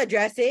 we'll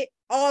address it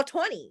all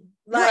 20.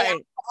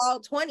 Like all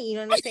 20, you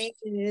know what I'm saying?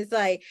 And it's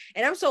like,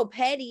 and I'm so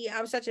petty.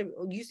 I'm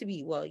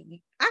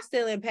I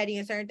still am petty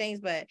in certain things,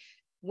 but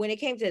when it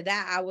came to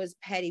that, I was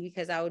petty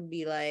because I would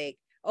be like,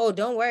 oh,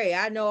 don't worry,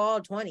 I know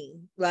all 20.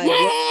 Like,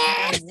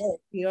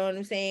 you know what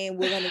I'm saying?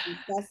 We're gonna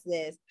discuss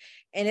this.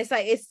 And it's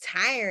like, it's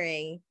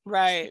tiring.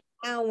 Right.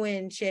 Now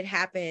when shit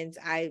happens,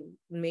 I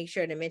make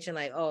sure to mention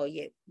like, oh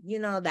yeah,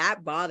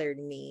 that bothered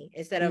me.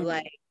 Instead of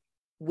like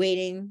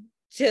waiting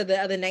till the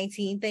other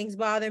 19 things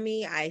bother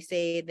me, I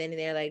say it then and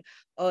they're like,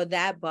 oh,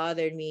 that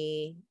bothered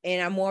me.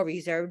 And I'm more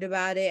reserved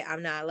about it.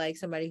 I'm not like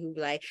somebody who'd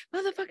be like,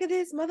 motherfucker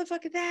this,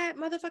 motherfucker that,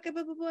 motherfucker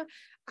blah, blah, blah.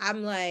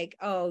 I'm like,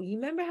 oh, you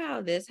remember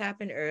how this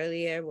happened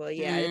earlier? Well,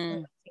 yeah, I just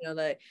want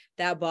like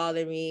that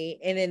bothered me.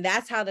 And then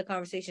that's how the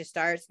conversation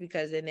starts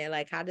because then they're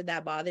like, how did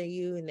that bother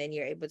you? And then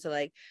you're able to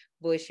like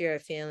voice your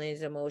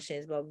feelings,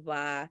 emotions, blah, blah,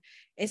 blah.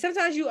 And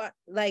sometimes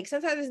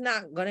sometimes it's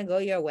not going to go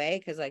your way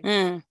because like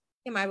in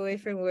my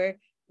boyfriend,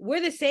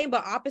 we're the same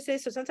but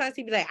opposite. So sometimes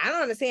he'd be like, I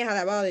don't understand how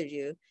that bothered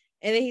you.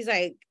 And then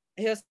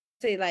he'll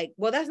say like,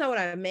 well, that's not what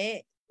I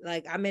meant.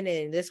 Like I meant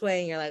it in this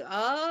way. And you're like,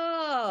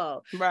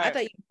 oh, right. I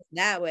thought you meant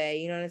that way.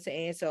 You know what I'm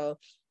saying? So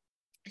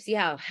see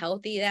how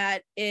healthy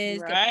that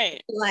is.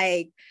 Right.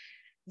 Like,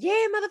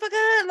 yeah,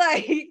 motherfucker.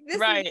 Like this is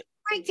 19.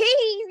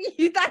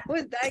 You thought it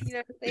was that, you know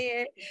what I'm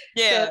saying?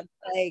 Yeah. So,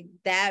 like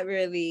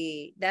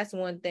that's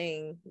one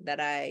thing that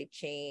I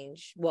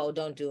change. Well,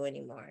 don't do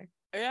anymore.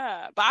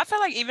 Yeah, but I feel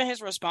like even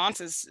his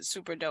response is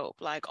super dope.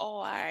 Like, oh,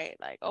 all right,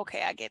 like,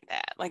 okay, I get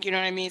that. Like, you know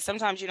what I mean?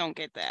 Sometimes you don't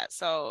get that.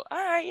 So, all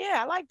right,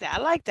 yeah, I like that.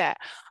 I like that.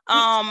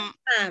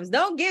 Sometimes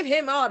don't give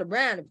him all the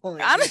brownie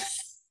points. I'm,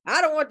 I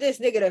don't want this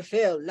nigga to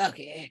feel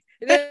lucky.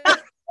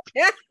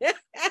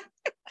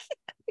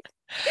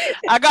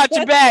 I got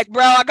your back,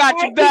 bro. I got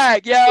your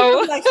back,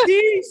 yo. Like,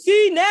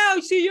 see now,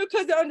 your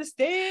cousin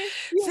understand.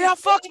 See, I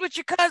fucks with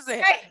your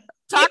cousin.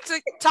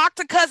 Talk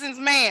to cousin's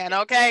man,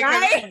 okay?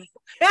 Right?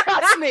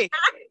 Trust me,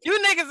 you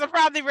niggas will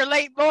probably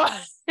relate more.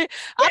 I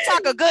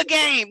talk a good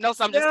game. No,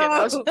 so I'm just kidding.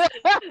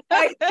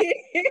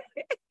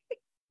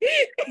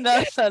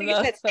 No.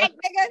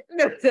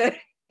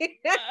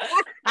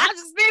 I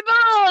just be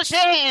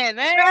bullshitting,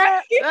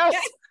 man.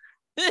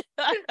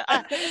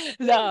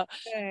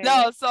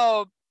 No.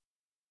 So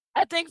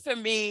I think for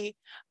me,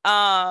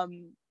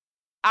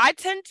 I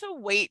tend to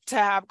wait to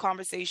have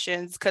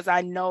conversations because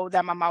I know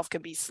that my mouth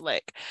can be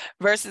slick.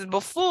 Versus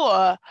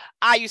before,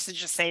 I used to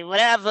just say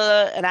whatever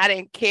and I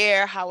didn't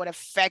care how it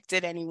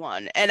affected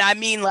anyone. And I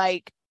mean,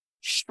 like,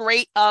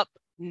 straight up,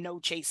 no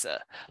chaser.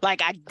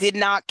 Like, I did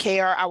not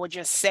care. I would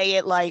just say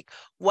it like,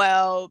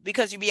 well,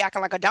 because you be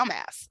acting like a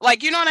dumbass.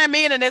 Like, you know what I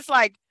mean? And it's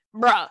like,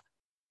 bruh,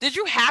 did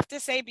you have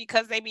to say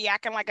because they be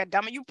acting like a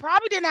dumbass? You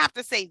probably didn't have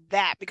to say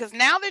that because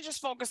now they're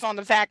just focused on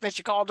the fact that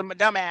you called them a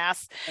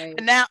dumbass. Right.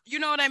 And now, you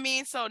know what I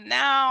mean? So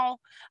now,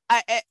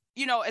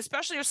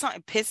 especially if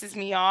something pisses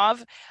me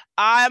off,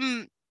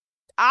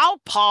 I'll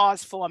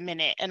pause for a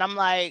minute and I'm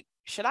like,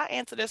 should I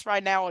answer this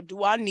right now? Or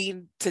do I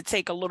need to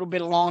take a little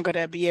bit longer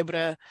to be able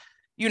to,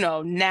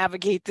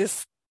 navigate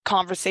this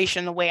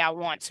conversation the way I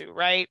want to,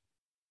 right?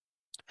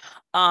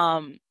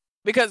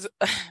 Because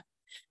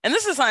and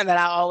this is something that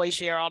I always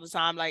share all the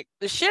time. Like,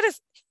 the shit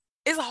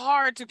it's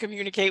hard to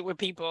communicate with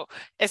people,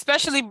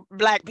 especially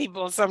Black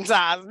people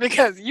sometimes,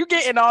 because you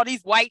get in all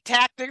these white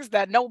tactics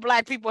that no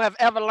Black people have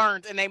ever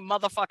learned in their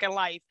motherfucking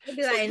life.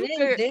 Be like, so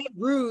and they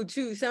rude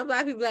too. Some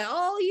Black people like,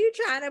 oh, you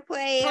trying to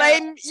play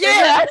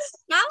yeah.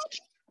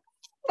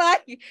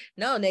 Like,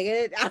 no,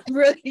 nigga, I'm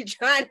really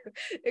trying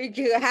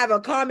to have a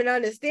common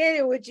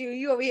understanding with you.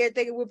 You over here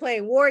thinking we're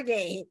playing war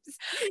games.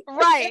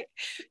 Right.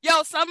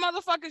 Yo, some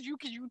motherfuckers you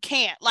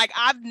can't. Like,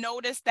 I've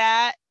noticed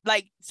that,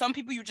 like, some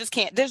people you just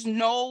can't. There's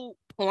no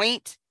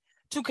point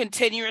to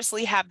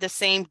continuously have the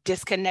same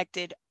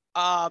disconnected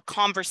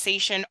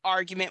conversation,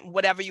 argument,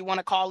 whatever you want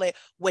to call it,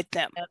 with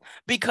them,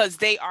 because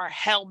they are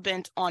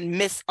hell-bent on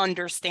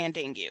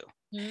misunderstanding you.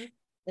 Mm-hmm.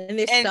 And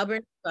they're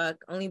stubborn fuck,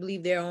 only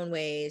believe their own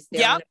ways.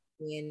 Yeah.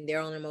 In their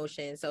own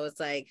emotions. So it's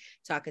like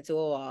talking to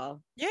a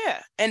wall.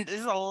 Yeah. And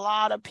there's a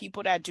lot of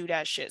people that do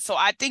that shit. So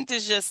I think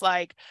there's just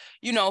like,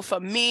 for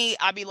me,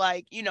 I'd be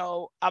like,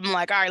 I'm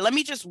like, all right, let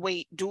me just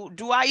wait.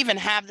 Do I even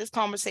have this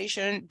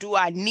conversation? Do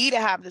I need to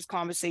have this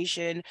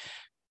conversation?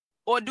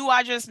 Or do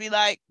I just be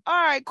like,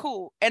 all right,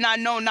 cool. And I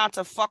know not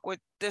to fuck with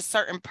this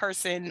certain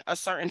person a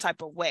certain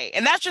type of way.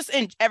 And that's just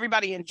in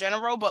everybody in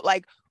general. But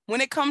like, when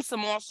it comes to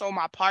more so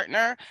my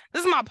partner,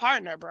 this is my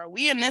partner, bro.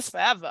 We in this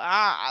forever.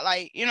 I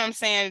like, you know what I'm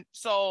saying?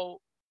 So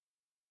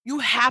you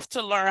have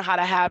to learn how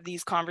to have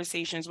these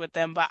conversations with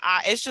them. But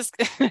it's just,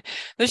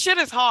 the shit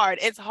is hard.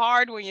 It's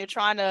hard when you're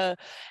trying to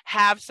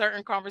have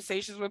certain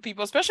conversations with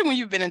people, especially when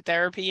you've been in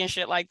therapy and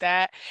shit like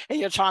that. And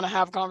you're trying to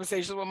have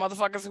conversations with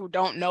motherfuckers who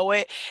don't know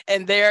it.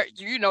 And they're,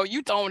 you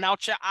throwing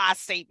out your I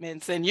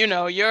statements and, you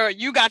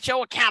got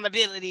your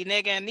accountability,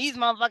 nigga. And these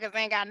motherfuckers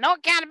ain't got no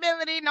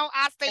accountability, no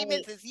I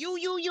statements. It's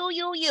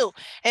you.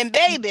 And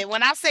baby,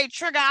 when I say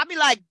trigger, I'll be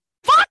like,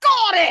 fuck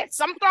all this.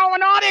 I'm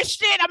throwing all this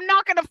shit. I'm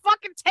knocking the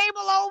fucking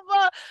table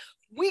over.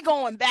 We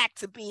going back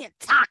to being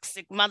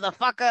toxic,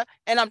 motherfucker.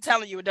 And I'm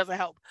telling you, it doesn't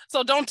help.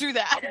 So don't do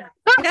that.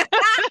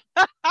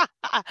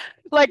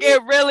 Like,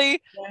 it really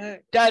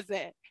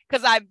doesn't.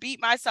 Because I beat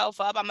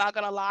myself up, I'm not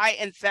gonna lie,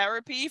 in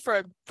therapy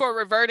for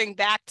reverting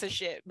back to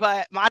shit.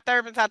 But my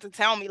therapist had to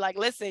tell me, like,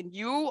 listen,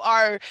 you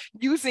are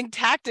using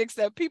tactics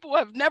that people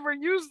have never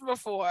used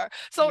before.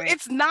 So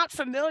It's not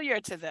familiar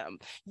to them.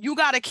 You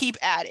got to keep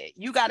at it.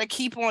 You got to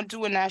keep on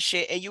doing that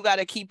shit. And you got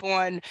to keep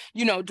on,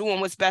 doing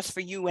what's best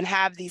for you and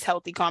have these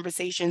healthy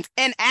conversations.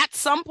 And at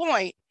some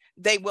point,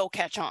 they will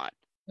catch on.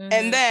 Mm-hmm.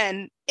 And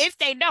then if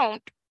they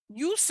don't,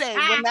 you say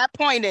when that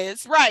point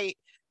is, right.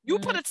 You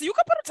can put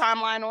a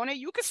timeline on it.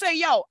 You could say,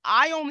 yo,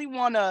 I only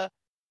want to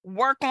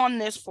work on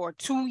this for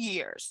 2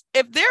 years.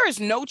 If there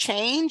is no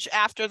change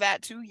after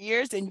that 2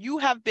 years and you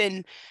have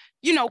been,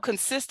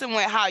 consistent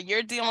with how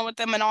you're dealing with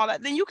them and all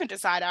that, then you can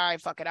decide, all right,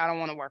 fuck it, I don't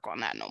want to work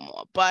on that no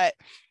more. But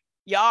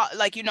y'all,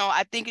 like,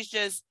 I think it's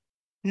just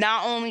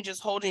not only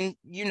just holding,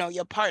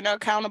 your partner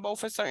accountable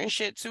for certain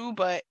shit too,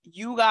 but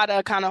you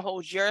gotta kind of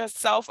hold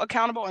yourself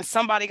accountable, and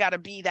somebody gotta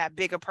be that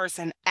bigger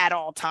person at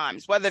all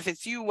times, whether if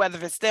it's you, whether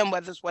if it's them,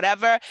 whether it's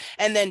whatever,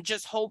 and then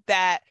just hope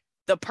that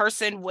the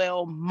person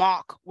will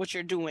mock what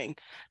you're doing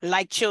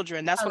like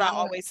children. That's what I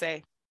always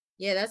say.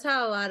 Yeah, that's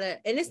how a lot of,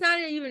 and it's not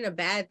even a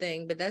bad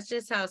thing, but that's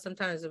just how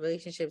sometimes the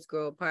relationships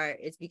grow apart.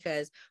 It's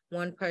because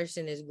one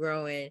person is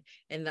growing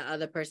and the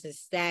other person is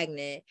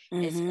stagnant.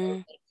 Mm-hmm. And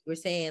so we're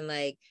saying,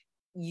 like,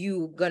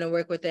 you gonna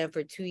work with them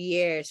for 2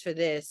 years for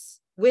this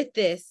with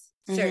this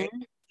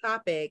certain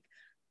topic,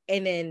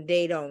 and then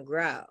they don't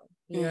grow.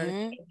 You know what I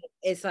mean?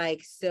 It's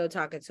like still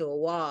talking to a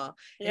wall.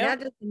 Yep. And that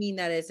doesn't mean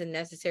that it's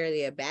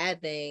necessarily a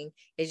bad thing.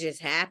 It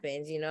just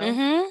happens, you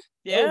know?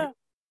 Yeah. Oh,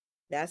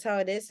 that's how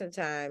it is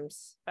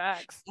sometimes.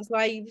 Facts. That's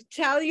why you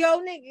tell yo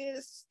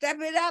niggas, step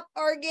it up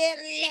or get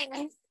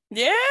less.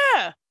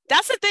 Yeah.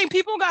 That's the thing.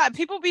 People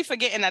be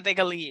forgetting that they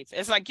can leave.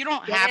 It's like, you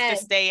don't have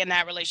to stay in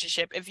that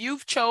relationship. If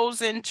you've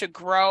chosen to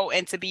grow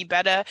and to be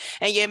better,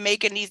 and you're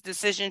making these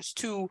decisions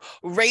to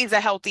raise a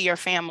healthier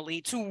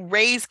family, to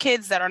raise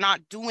kids that are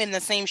not doing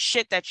the same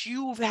shit that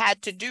you've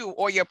had to do,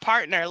 or your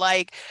partner.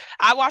 Like,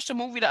 I watched a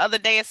movie the other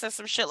day. It says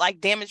some shit like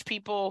damaged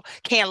people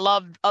can't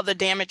love other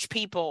damaged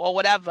people or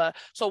whatever.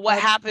 So what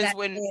happens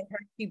when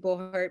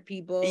hurt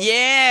people?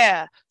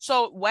 Yeah.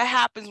 So what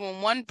happens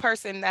when one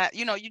person that,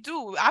 you know,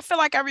 I feel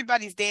like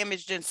everybody's damaged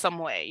in some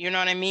way. You know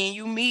what I mean?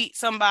 You meet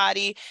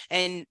somebody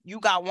and you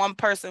got one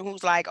person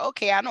who's like,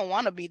 okay, I don't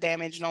want to be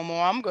damaged no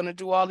more. I'm going to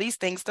do all these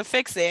things to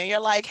fix it. And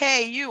you're like,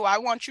 hey, I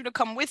want you to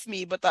come with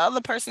me. But the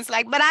other person's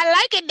like, but I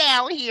like it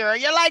down here.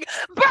 You're like,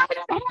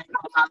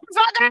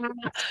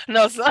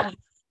 no, son.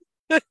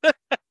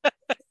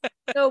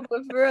 No,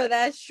 but for real,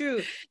 that's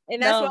true.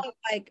 And that's why,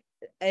 like,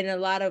 in a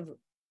lot of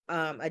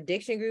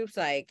addiction groups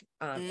like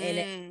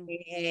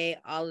NA,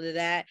 all of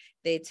that,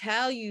 they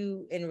tell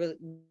you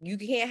you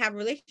can't have a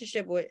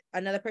relationship with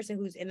another person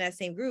who's in that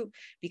same group,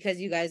 because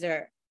you guys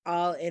are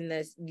all in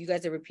this, you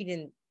guys are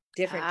repeating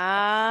different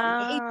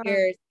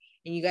behaviors,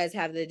 and you guys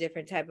have the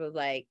different type of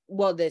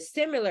the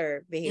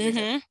similar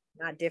behaviors,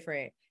 not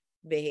different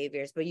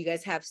behaviors, but you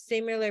guys have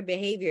similar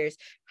behaviors.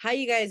 How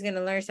you guys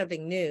gonna learn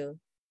something new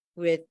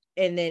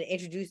and then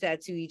introduce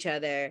that to each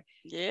other?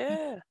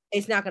 Yeah,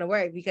 it's not going to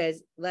work,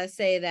 because let's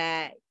say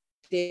that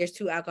there's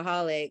 2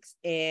 alcoholics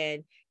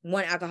and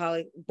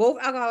both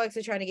alcoholics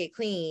are trying to get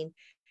clean.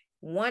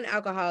 One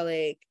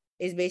alcoholic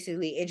is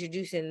basically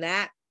introducing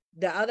the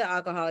other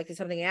alcoholic to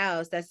something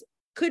else that's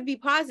could be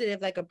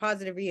positive, like a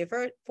positive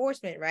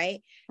reinforcement,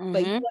 right?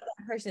 But you love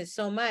that person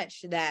so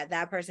much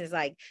that person is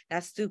like,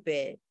 that's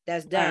stupid,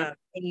 that's dumb,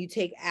 and you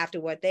take after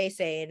what they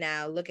say, and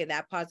now look at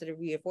that positive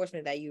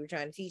reinforcement that you were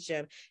trying to teach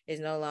them is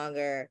no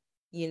longer,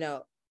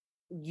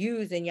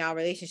 used in y'all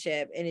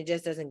relationship, and it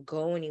just doesn't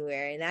go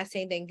anywhere. And that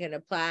same thing can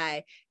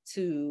apply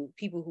to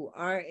people who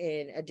aren't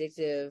in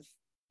addictive,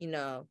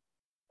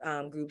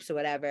 groups or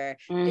whatever.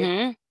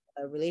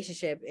 A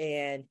relationship,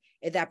 and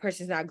if that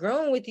person's not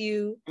growing with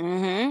you,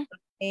 and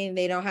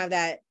they don't have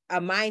a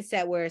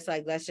mindset where it's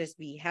like, let's just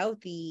be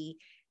healthy,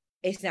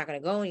 it's not going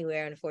to go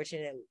anywhere.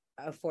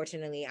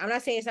 Unfortunately, I'm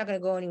not saying it's not going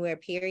to go anywhere,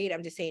 period.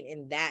 I'm just saying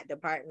in that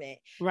department,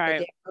 right? But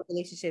there are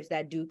relationships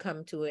that do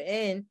come to an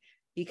end,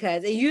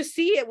 because you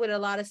see it with a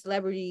lot of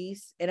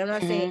celebrities, and I'm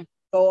not saying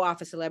go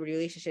off of celebrity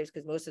relationships,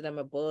 because most of them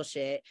are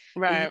bullshit,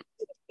 right?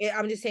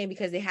 I'm just saying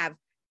because they have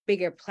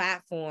bigger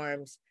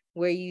platforms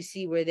where you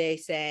see where they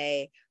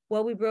say,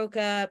 well, we broke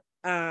up,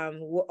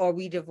 or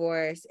we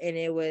divorced, and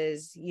it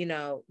was,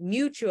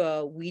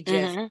 mutual, we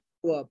just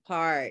grew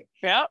apart.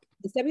 Yep.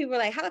 And some people are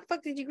like, how the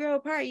fuck did you grow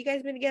apart? You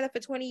guys been together for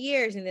 20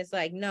 years. And it's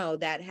like, no,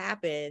 that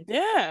happened.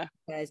 Yeah.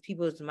 Because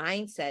people's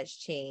mindsets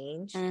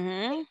change.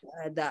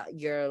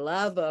 Your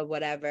lover,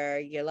 whatever,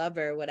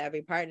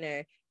 your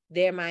partner,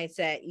 their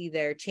mindset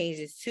either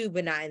changes too,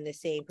 but not in the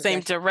same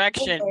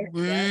direction.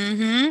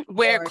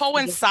 Where it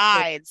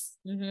coincides.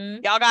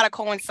 Y'all gotta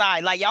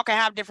coincide. Like, y'all can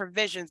have different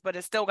visions, but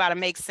it still gotta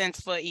make sense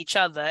for each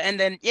other. And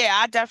then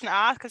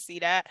I could see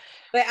that.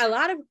 But a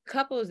lot of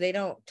couples, they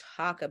don't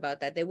talk about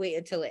that. They wait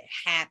until it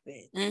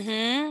happens. You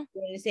know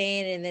what I'm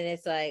saying? And then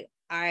it's like,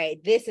 all right,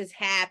 this has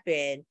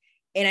happened,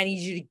 and I need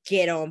you to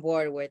get on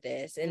board with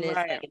this. And it's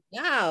like,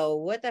 no,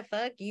 what the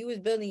fuck? You was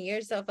building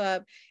yourself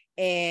up,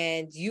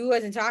 and you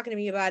wasn't talking to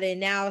me about it. And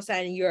now all of a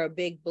sudden you're a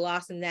big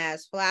blossom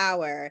ass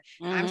flower.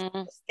 I'm still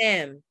a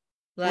stem.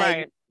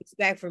 Like,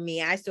 expect from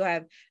me. I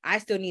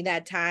still need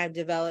that time,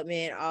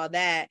 development, all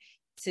that,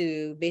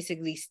 to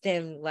basically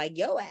stem like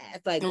yo ass,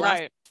 like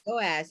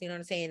your ass. You know what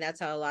I'm saying? That's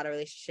how a lot of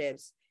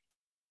relationships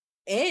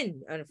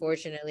end,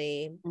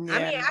 unfortunately. I mean,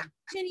 I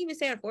shouldn't even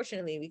say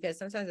unfortunately, because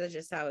sometimes that's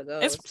just how it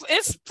goes.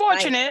 It's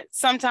fortunate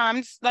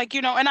sometimes,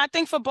 and I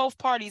think for both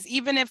parties,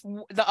 even if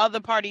the other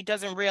party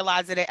doesn't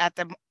realize it at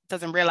the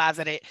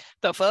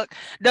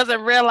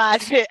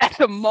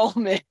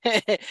moment.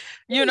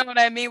 You know what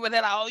I mean? Where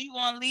they're like, oh, you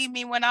want to leave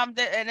me when I'm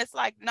there? And it's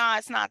like, nah,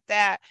 it's not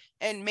that.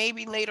 And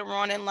maybe later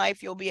on in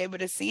life, you'll be able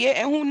to see it.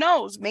 And who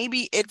knows?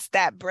 Maybe it's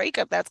that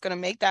breakup that's going to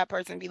make that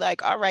person be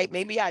like, all right,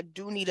 maybe I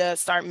do need to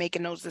start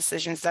making those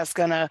decisions that's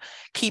going to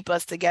keep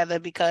us together.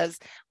 Because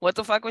what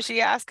the fuck was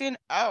she asking?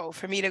 Oh,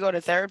 for me to go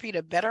to therapy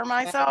to better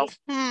myself?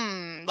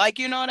 Like,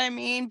 you know what I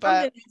mean?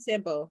 But something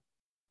simple.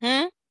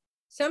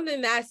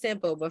 Something that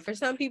simple, but for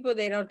some people,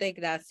 they don't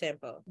think that's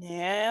simple.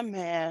 Yeah,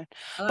 man.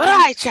 But all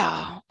right,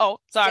 y'all. Oh,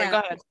 sorry, go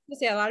ahead. I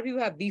say a lot of people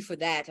have beef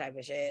with that type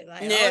of shit.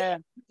 Like,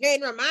 changing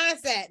my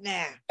mindset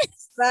now.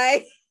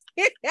 Like,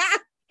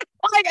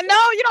 like,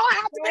 no, you don't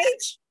have to.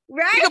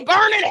 Right? You can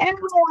burn it in hell,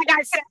 like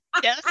I said.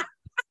 Yes.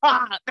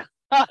 Fuck.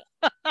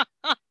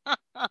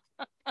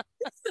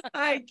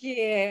 I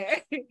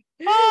can't.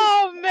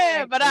 Oh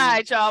man, but all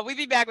right, y'all. We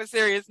be back with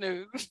serious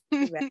news.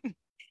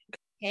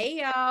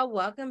 Hey y'all,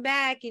 welcome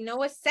back. You know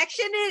what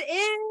section it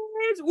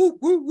is? Woo,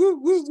 woo, woo,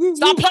 woo, woo,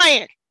 Stop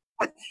playing.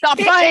 Stop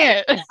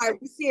playing. All right,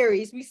 we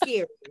serious. We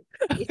serious.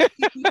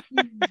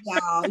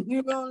 Y'all.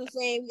 You know what I'm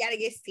saying? We gotta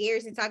get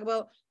serious and talk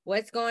about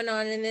what's going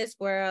on in this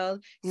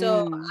world.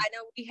 So I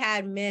know we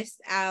had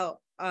missed out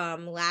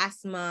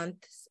last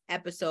month's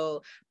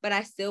episode, but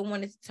I still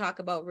wanted to talk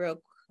about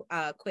real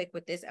quick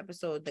with this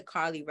episode, the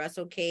Carly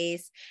Russell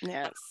case.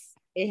 Yes.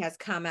 It has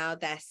come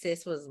out that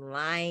sis was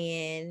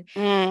lying.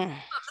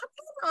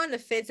 On the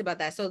fence about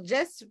that. So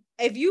just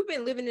if you've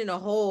been living in a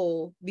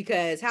hole,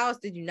 because how else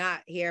did you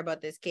not hear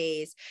about this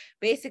case?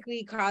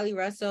 Basically, Carly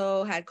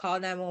Russell had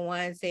called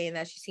 911 saying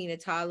that she seen a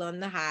toddler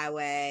on the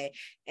highway,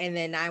 and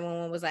then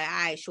 911 was like,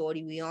 all right,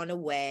 shorty, we on the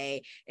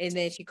way. And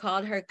then she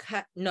called her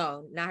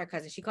no, not her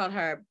cousin, she called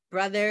her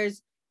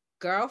brother's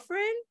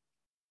girlfriend.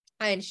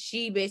 And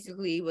she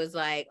basically was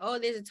like, oh,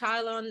 there's a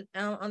toddler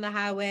on the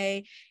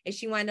highway. And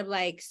she wound up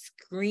like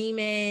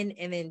screaming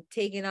and then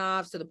taking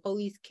off. So the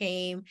police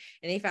came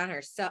and they found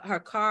her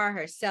car,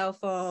 her cell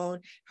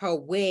phone, her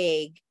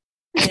wig.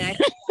 And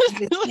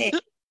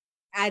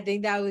I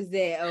think that was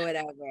it or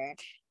whatever.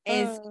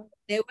 And so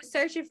they were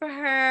searching for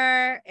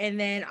her. And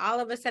then all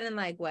of a sudden,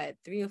 like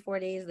 3 or 4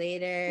 days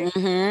later,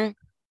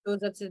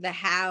 goes up to the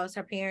house,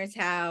 her parents'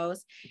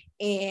 house.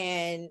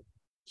 And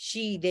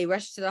they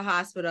rushed to the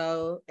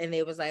hospital and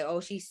they was like,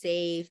 oh, she's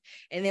safe.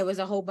 And there was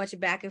a whole bunch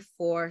of back and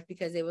forth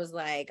because it was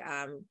like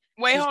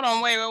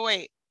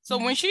wait. So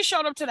when she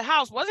showed up to the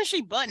house, wasn't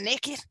she butt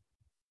naked?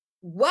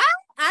 What?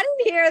 I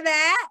didn't hear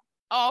that.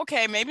 Oh,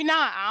 okay, maybe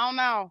not. I don't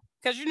know.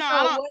 Because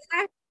I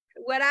don't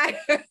what I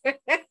heard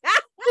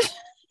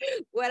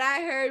what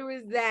I heard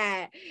was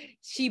that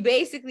she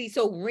basically,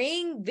 so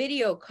Ring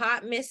video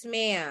caught Miss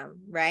Ma'am,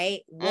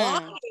 right?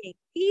 Walking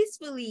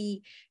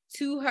peacefully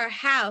to her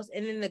house,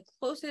 and then the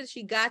closer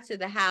she got to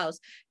the house,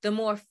 the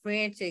more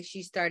frantic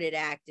she started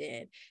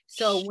acting.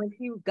 So when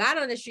she got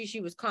on the street,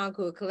 she was calm,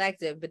 cool,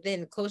 collective, but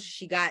then the closer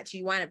she got,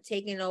 she wound up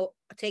taking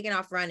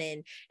off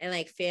running and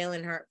like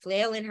flailing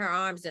her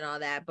arms and all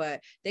that.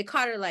 But they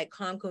caught her like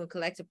calm, cool, and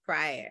collective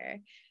prior.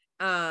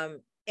 I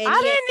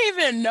didn't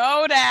even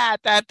know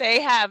that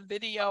they have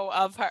video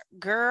of her,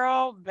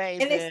 girl,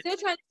 baby. And they're still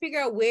trying to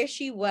figure out where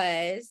she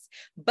was,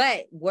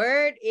 but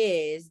word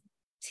is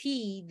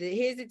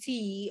here's the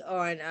tea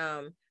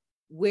on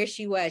where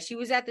she was. She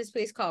was at this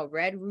place called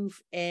Red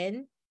Roof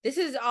Inn. This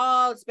is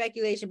all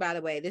speculation, by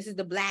the way. This is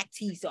the black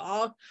tea. So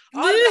all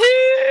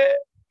and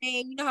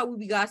you know how we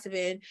be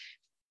gossiping.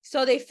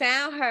 So they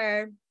found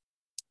her.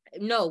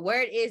 No,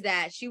 word is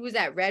that she was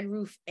at Red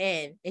Roof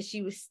Inn and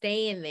she was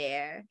staying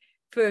there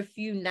for a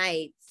few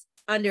nights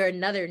under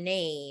another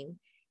name,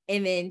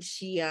 and then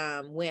she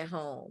went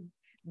home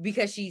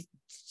because she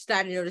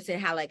started noticing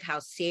how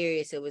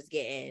serious it was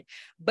getting.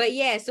 But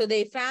yeah, so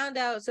they found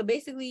out. So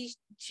basically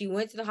she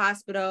went to the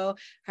hospital.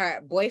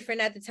 Her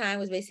boyfriend at the time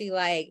was basically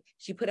like,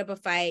 she put up a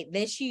fight.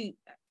 Then she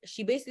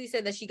basically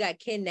said that she got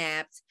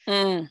kidnapped.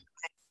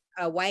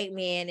 A white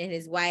man and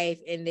his wife,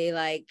 and they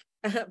like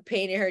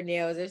painted her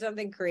nails or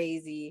something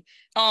crazy.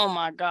 Oh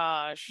my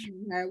gosh.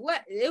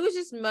 What? It was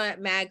just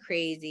mad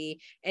crazy.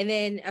 And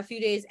then a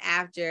few days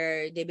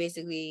after, they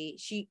basically,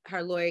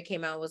 her lawyer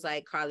came out and was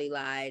like, Carly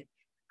lied.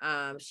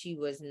 She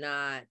was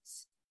not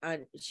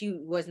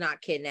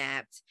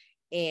kidnapped.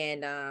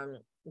 And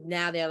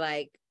now they're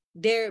like,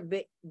 they're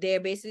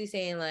basically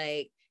saying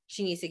like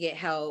she needs to get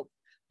help,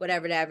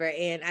 whatever.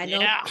 And I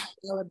know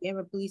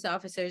Alabama police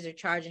officers are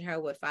charging her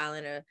with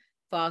filing a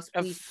false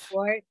police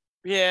report.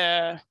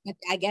 Yeah,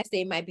 I guess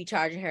they might be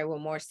charging her with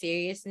more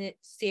serious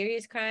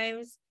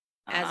crimes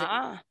as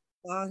it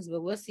belongs,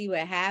 but we'll see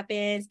what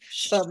happens.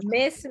 But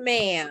Miss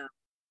Ma'am,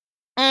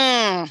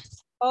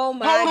 oh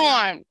my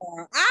God,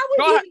 I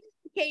was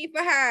advocating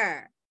for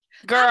her,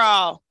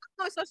 girl.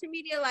 On social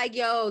media, like,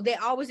 yo, they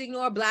always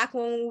ignore Black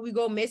women when we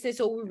go missing,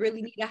 so we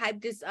really need to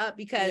hype this up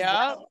because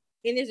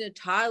and there's a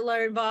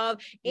toddler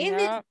involved in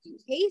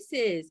these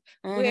cases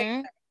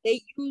where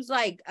they use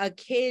like a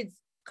kid's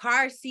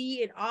car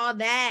seat and all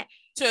that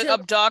to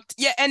abduct.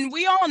 Yeah, and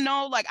we all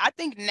know, like, I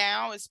think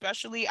now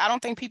especially, I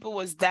don't think people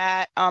was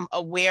that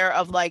aware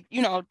of like,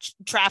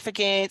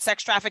 trafficking,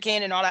 sex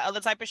trafficking and all that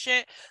other type of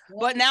shit.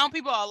 But now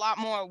people are a lot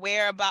more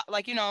aware about,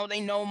 like,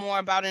 they know more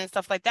about it and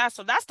stuff like that.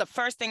 So that's the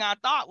first thing I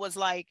thought was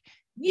like,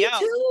 me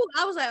too.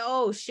 I was like,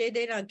 oh shit,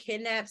 they done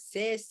kidnapped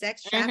sis,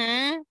 sex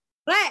trafficking.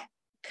 But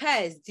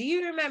cause do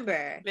you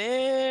remember?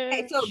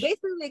 Okay, so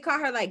basically they call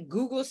her like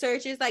Google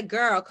searches, like,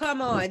 girl,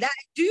 come on.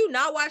 Do you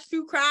not watch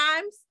true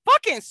crimes?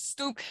 Fucking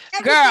stupid.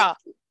 Girl.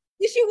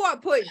 Did she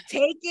want put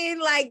Taken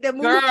like the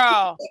movie?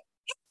 Girl.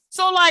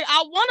 So like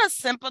I want to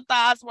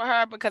sympathize with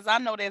her because I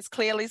know there's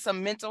clearly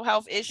some mental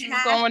health issues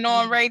going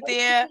on right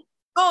there.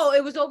 Oh,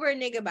 it was over a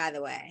nigga, by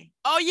the way.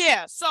 Oh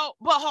yeah. So,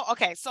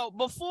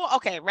 before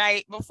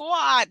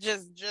I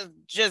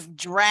just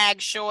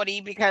drag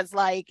Shorty because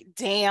like,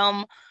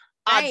 damn,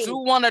 I do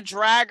want to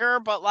drag her,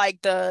 but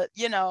like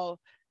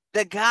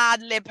the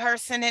godly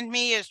person in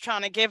me is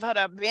trying to give her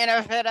the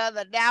benefit of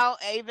the doubt,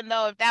 even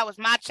though if that was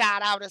my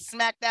child, I would have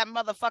smacked that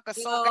motherfucker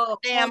so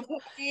goddamn.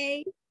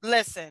 Okay.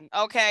 Listen,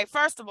 okay,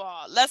 first of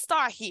all, let's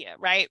start here,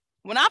 right?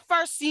 When I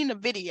first seen the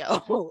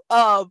video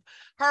of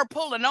her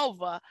pulling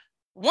over,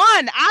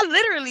 one, I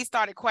literally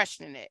started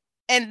questioning it.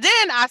 And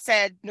then I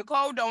said,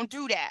 Nicole, don't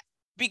do that,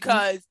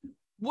 because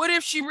what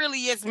if she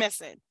really is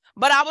missing?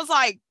 But I was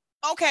like,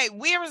 okay,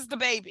 where is the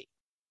baby?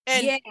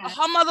 And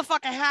her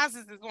motherfucking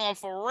houses is on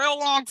for a real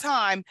long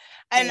time,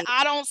 and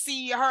I don't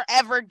see her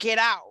ever get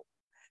out.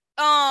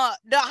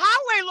 The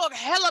highway looked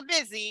hella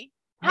busy.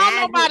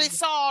 How nobody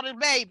saw the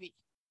baby?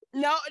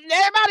 No,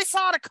 everybody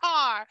saw the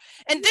car.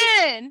 And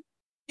then,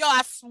 yo,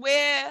 I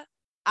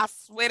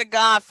swear to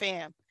God,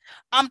 fam,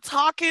 I'm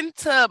talking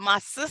to my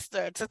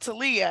sister, to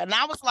Talia, and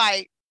I was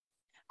like,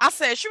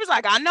 she was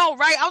like, I know,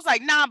 right? I was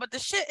like, nah, but the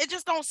shit, it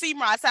just don't seem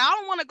right. I said, I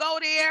don't want to go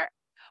there,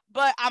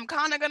 but I'm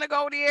kind of going to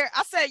go there.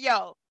 I said,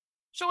 yo,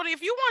 shorty,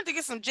 if you want to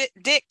get some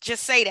dick,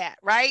 just say that,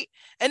 right?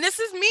 And this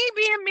is me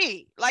being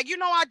me. Like,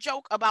 I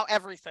joke about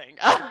everything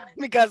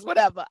because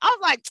whatever. I'm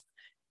like,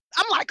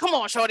 come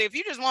on, shorty, if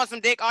you just want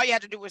some dick, all you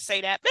have to do is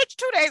say that. Bitch,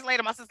 2 days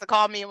later, my sister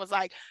called me and was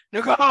like,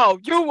 Nicole,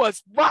 you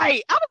was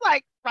right. I was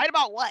like, right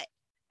about what?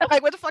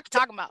 Like, what the fuck you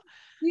talking about?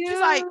 Yeah. She's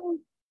like,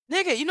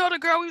 nigga, the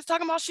girl we was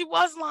talking about, she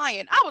was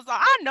lying. I was like,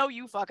 I know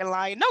you fucking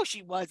lying. No,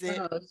 she wasn't.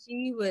 Oh,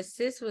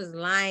 sis was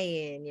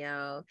lying,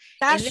 yo.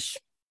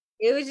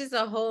 It was just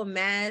a whole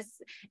mess.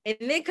 And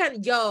then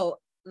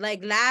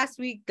like last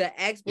week,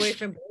 the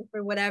ex-boyfriend,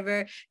 boyfriend,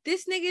 whatever,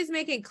 this nigga is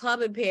making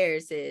club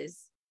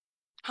appearances.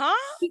 Huh?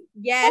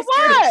 Yes.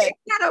 What?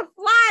 Got a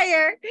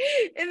flyer,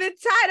 and the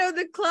title of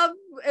the club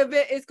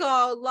event is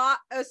called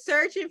 "A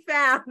Search and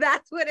Found."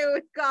 That's what it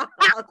was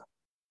called.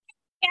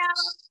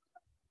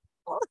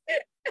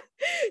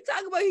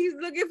 Talk about he's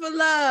looking for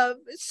love.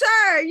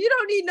 Sir, you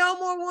don't need no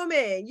more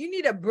woman. You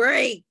need a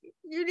break.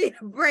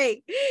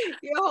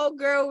 Your whole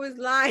girl was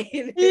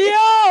lying.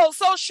 Yo,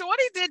 so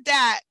Shorty did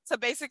that to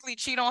basically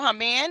cheat on her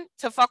man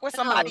to fuck with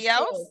somebody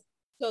else?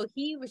 So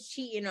he was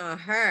cheating on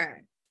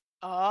her.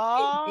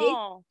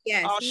 Oh.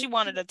 She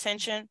wanted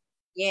attention.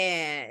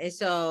 Yeah, and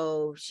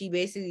so she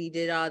basically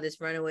did all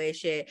this runaway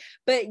shit.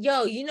 But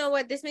yo, you know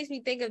what? This makes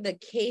me think of the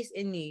case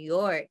in New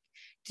York.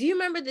 Do you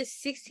remember the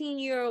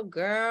 16-year-old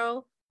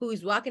girl who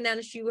was walking down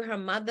the street with her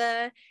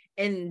mother,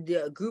 and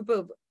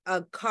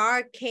a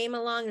car came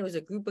along? It was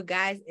a group of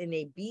guys, and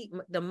they beat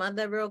the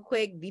mother real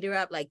quick, beat her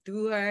up, like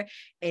threw her,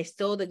 and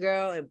stole the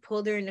girl and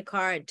pulled her in the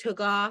car and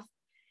took off.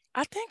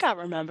 I think I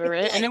remember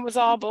it, and it was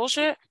all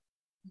bullshit.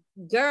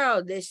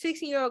 Girl, the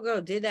 16-year-old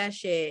girl did that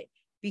shit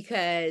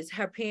because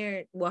her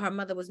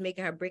mother was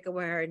making her break up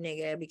with her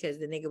nigga, because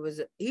the nigga was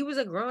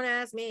a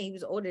grown-ass man. He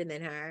was older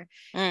than her.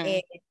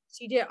 And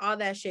she did all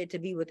that shit to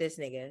be with this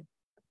nigga.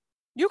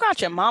 You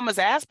got your mama's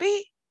ass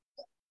beat?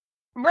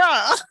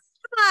 Bruh.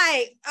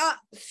 Like,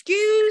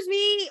 excuse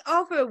me,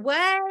 over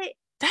what?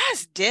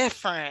 That's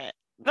different.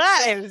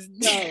 That is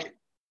different.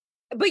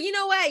 But you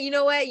know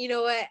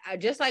what?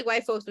 Just like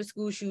white folks with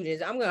school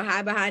shootings, I'm going to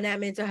hide behind that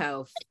mental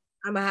health.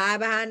 I'm going to hide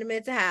behind the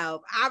mental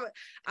health. I'm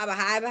going to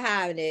hide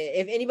behind it.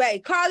 If anybody,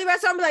 Carly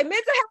Russell, I'm like,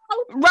 mental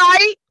health.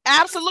 Right.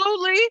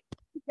 Absolutely.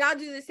 Y'all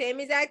do the same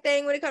exact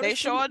thing when it comes to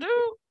sure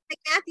do. Like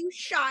Matthew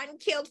shot and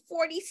killed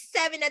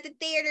 47 at the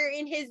theater,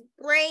 and his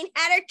brain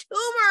had a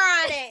tumor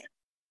on it.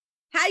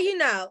 How you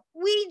know?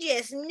 We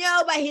just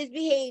know by his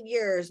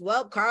behaviors.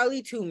 Well,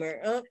 Carly tumor.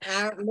 No,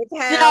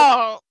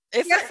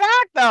 it's a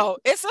fact though.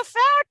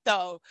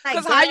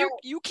 Because how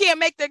you can't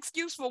make the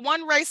excuse for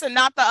one race and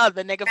not the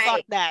other, nigga. Right.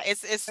 Fuck that.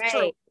 It's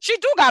true. She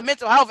do got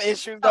mental health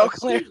issues though,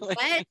 clearly.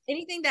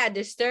 Anything that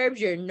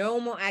disturbs your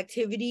normal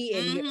activity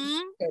and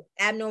your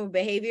abnormal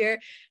behavior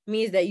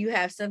means that you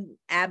have some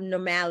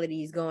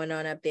abnormalities going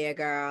on up there,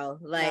 girl.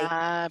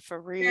 Like,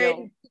 for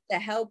real. The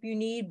help you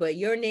need, but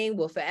your name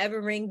will forever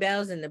ring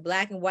bells in the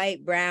black and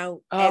white, brown.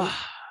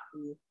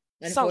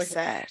 So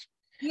sad.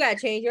 You gotta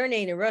change your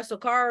name to Russell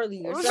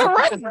Carly or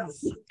something.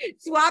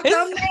 Swap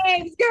them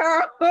names,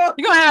 girl.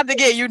 You're gonna have to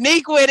get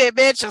unique with it,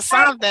 bitch, or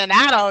something.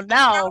 I don't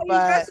know,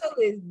 but Russell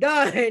is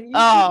done.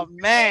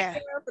 Man,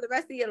 for the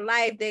rest of your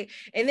life.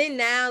 And then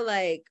now,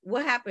 like,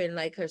 what happened?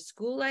 Like, her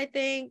school, I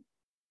think.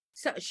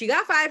 So she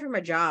got fired from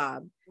her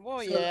job.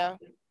 Well, yeah.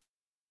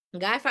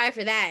 Got fired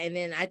for that, and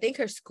then I think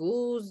her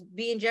school's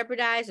being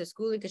jeopardized, or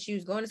schooling, because she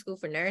was going to school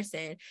for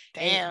nursing.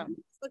 Damn,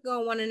 who's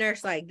gonna want a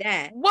nurse like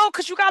that? Well,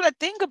 because you got to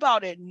think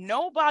about it.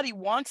 Nobody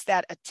wants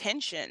that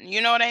attention.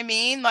 You know what I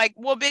mean? Like,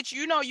 well, bitch,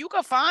 you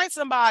can find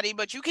somebody,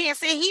 but you can't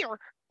sit here.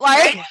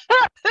 Like,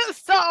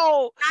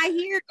 so I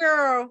hear,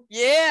 girl.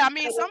 Yeah, I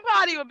mean,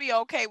 somebody would be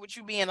okay with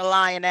you being a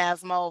lying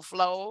ass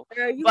moflo,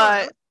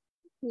 but.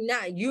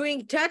 Nah, you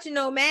ain't touching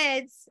no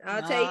meds.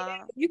 I'll tell you that.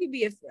 You could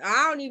be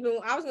I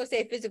was gonna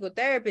say a physical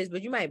therapist,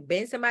 but you might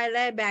bend somebody's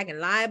leg back and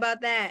lie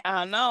about that.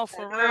 I know,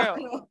 for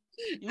real.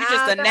 You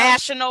just a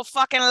national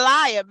fucking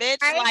liar,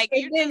 bitch. Right? Like,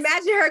 you just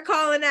imagine her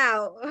calling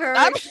out.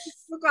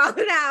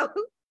 Calling out.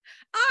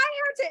 I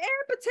had to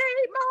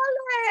amputate my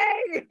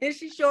leg. And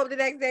she show up the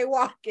next day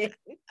walking.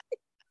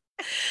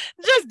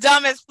 Just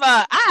dumb as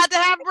fuck. I had to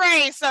have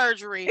brain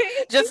surgery.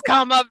 Just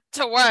come up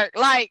to work.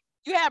 Like,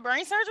 you had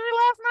brain surgery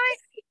last night?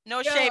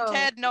 No shaved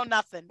head, no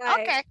nothing.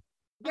 Like, okay.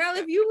 Girl,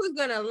 if you was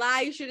gonna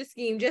lie, you should have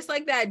schemed. Just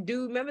like that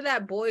dude. Remember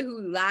that boy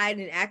who lied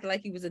and acted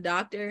like he was a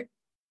doctor?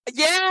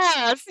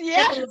 Yes.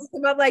 Looked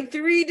him up like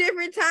 3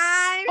 different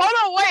times. Hold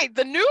on, wait.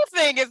 The new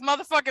thing is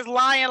motherfuckers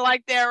lying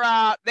like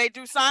they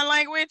do sign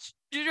language.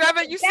 Did you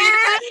ever see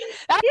that?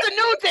 That's the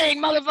new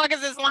thing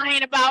motherfuckers is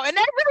lying about. And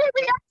they really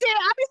be up there.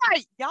 I be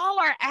like, y'all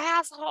are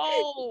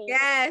assholes.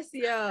 Yes,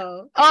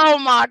 yo. Oh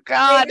my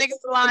God.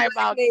 Niggas lying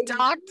about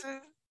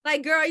doctors.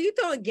 Like, girl, you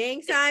throwing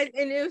gang signs.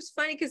 And it was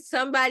funny because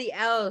somebody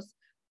else,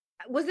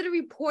 was it a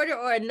reporter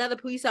or another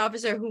police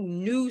officer who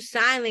knew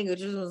sign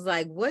language, was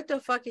like, what the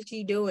fuck is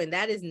she doing?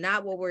 That is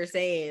not what we're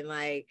saying.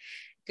 Like,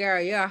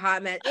 girl, you're a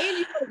hot mess. And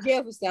you go to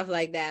jail for stuff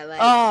like that. Like,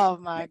 oh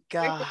my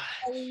God.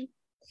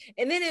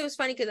 And then it was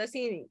funny because I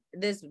seen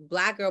this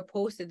black girl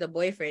posted the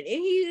boyfriend, and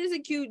he is a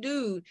cute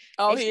dude.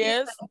 Oh, he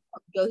is? Like,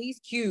 yo,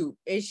 he's cute.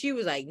 And she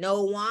was like,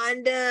 no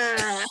wonder.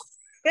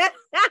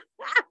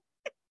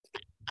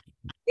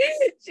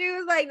 She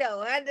was like, no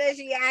wonder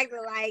she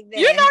acting like that.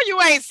 You know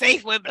you ain't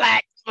safe with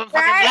black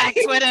Black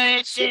Twitter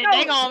and shit.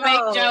 They gonna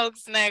make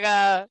jokes,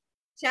 nigga.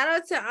 Shout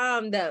out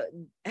to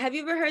have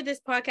you ever heard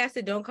this podcast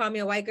that Don't Call Me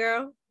a White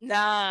Girl?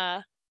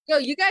 Nah. Yo,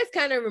 you guys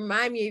kind of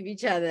remind me of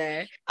each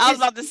other. I was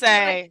about to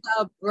say,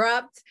 like,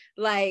 abrupt,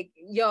 like,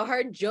 yo,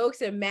 her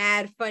jokes are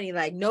mad funny,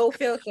 like no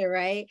filter,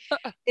 right?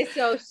 And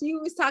so she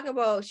was talking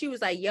about, she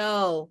was like,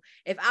 yo,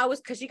 if I was,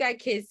 because she got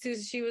kids too,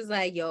 so she was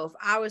like, yo, if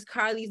I was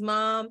Carly's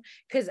mom,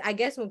 because I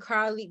guess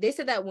they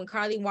said that when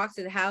Carly walked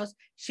to the house,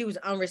 she was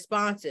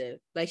unresponsive,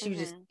 like she was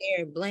just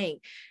staring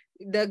blank.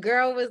 The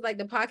girl was like,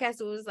 the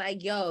podcaster was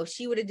like, yo,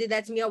 she would have did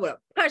that to me, I would have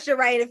punched her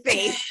right in the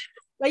face.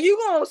 Like, you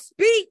gonna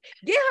speak,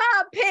 get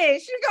her a pen,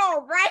 she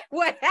gonna write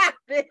what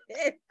happened.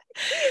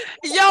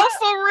 Yo,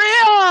 for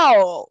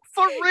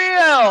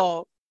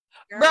real.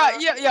 Bro,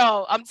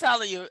 yo, I'm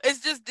telling you, it's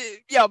just,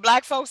 yo,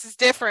 black folks is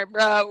different,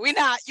 bro.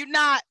 You're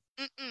not.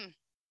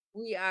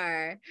 We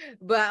are.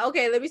 But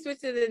okay, let me switch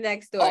to the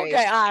next story.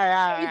 Okay, all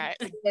right.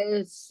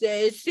 It's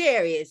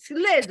serious.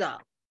 Lizzo,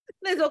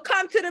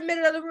 come to the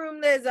middle of the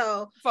room,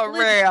 Lizzo. For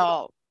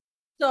real.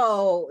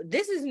 So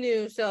this is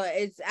new. So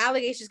it's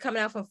allegations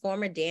coming out from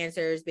former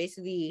dancers,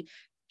 basically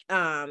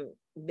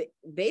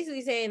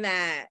saying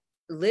that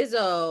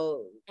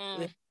Lizzo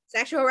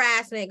sexual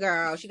harassment,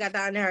 girl. She got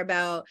that under her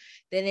belt.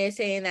 Then they're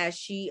saying that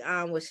she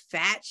was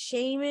fat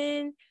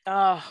shaming.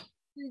 Oh,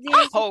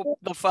 I hope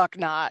the fuck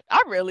not.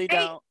 I really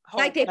don't.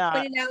 Like they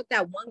pointed out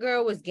that one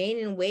girl was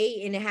gaining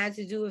weight and it had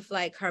to do with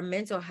like her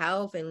mental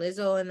health, and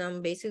Lizzo and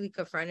them basically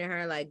confronting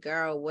her like,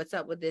 girl, what's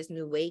up with this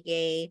new weight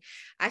gain?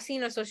 I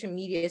seen on social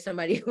media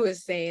somebody who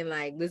was saying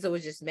like Lizzo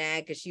was just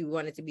mad because she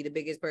wanted to be the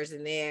biggest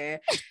person there.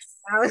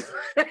 I was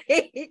like,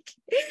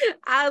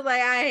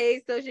 I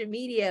hate social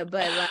media,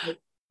 but like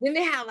then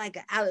they had like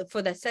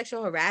for the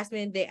sexual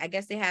harassment, I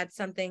guess they had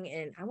something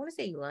in, I want to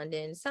say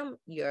London, some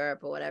Europe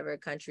or whatever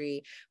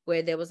country,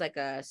 where there was like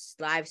a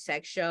live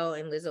sex show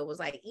and Lizzo was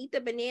like, eat the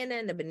banana,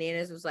 and the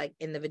bananas was like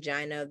in the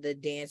vagina of the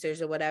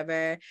dancers or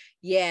whatever.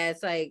 Yeah,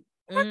 it's like,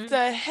 what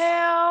the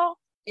hell?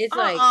 It's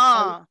like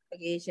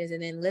allegations.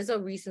 And then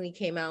Lizzo recently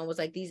came out and was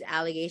like, these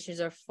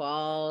allegations are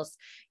false,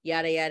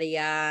 yada yada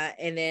yada.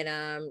 And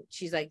then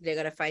she's like, they're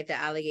gonna fight the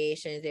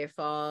allegations, they're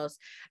false.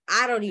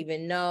 I don't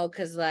even know,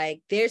 because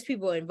like there's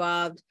people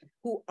involved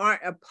who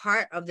aren't a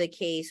part of the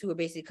case who are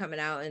basically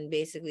coming out and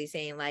basically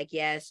saying like,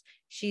 yes,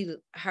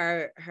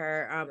 her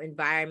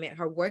environment,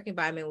 her work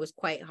environment was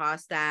quite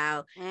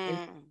hostile, and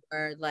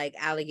her like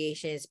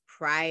allegations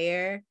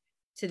prior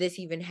to this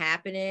even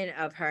happening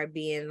of her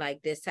being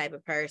like this type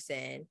of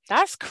person.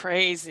 That's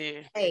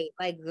crazy. Hey,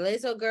 like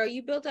Lizzo, girl,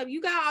 you built up,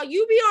 you be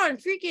on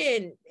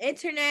freaking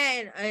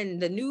internet and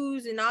the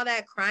news and all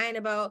that, crying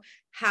about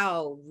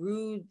how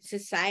rude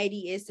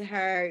society is to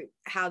her,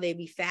 how they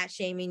be fat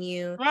shaming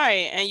you.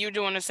 Right, and you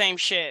doing the same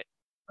shit.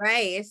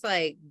 Right, it's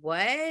like,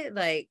 what?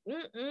 Like,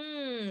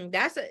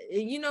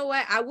 you know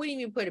what? I wouldn't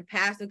even put it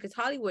past them, because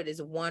Hollywood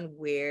is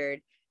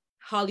Hollyweird,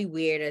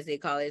 as they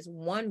call it, is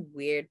one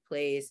weird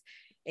place.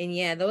 And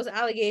yeah, those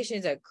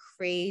allegations are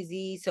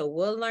crazy. So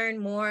we'll learn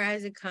more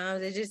as it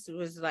comes. It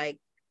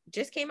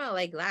just came out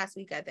like last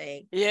week, I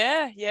think.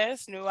 Yeah,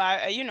 it's new.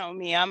 You know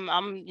me,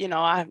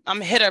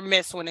 I'm hit or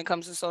miss when it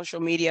comes to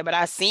social media, but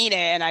I seen it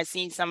and I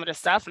seen some of the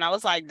stuff and I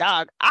was like,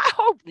 dog, I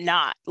hope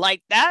not.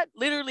 Like that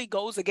literally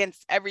goes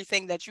against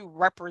everything that you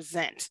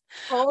represent.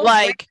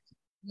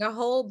 Your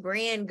whole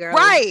brand, girl.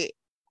 Right.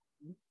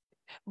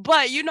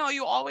 But,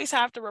 you always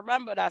have to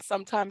remember that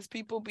sometimes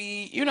people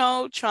be,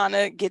 trying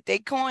to get their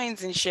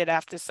coins and shit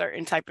after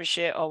certain type of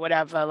shit or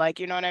whatever. Like,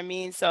 you know what I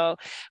mean? So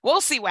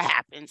we'll see what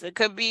happens. It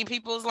could be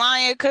people's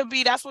lying. It could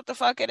be that's what the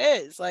fuck it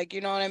is. Like,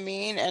 you know what I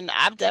mean? And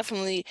I've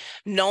definitely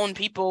known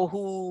people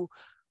who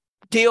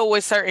deal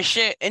with certain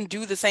shit and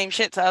do the same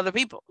shit to other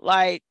people.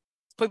 Like,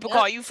 People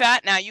call you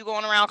fat. Now you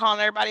going around calling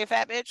everybody a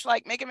fat bitch.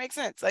 Like, make it make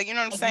sense. Like, you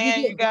know what I'm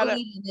saying? You gotta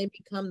bullied and they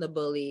become the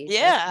bully.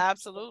 Yeah,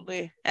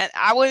 absolutely. And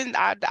I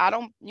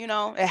don't,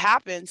 it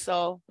happens.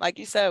 So like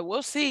you said,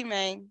 we'll see,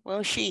 man.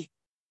 We'll see.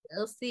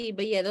 We'll see.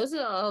 But yeah, those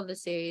are all the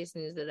serious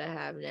news that I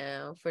have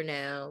now. For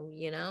now,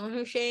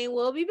 Shane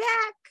will be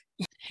back.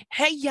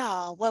 Hey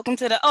y'all, welcome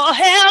to the oh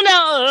hell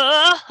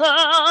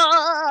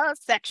no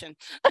section.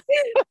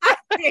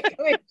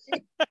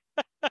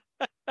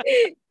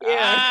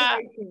 Yeah.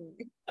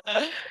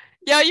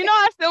 Yo,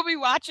 I still be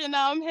watching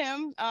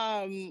him.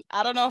 I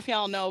don't know if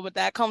y'all know, but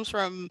that comes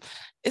from,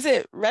 is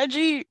it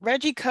Reggie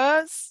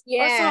Cuz?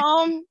 Yeah. Or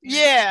something?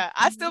 Yeah.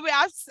 I still be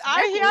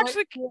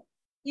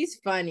he's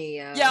funny,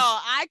 yo.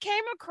 I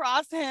came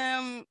across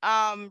him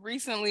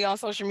recently on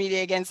social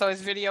media again, so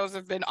his videos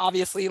have been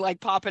obviously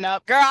like popping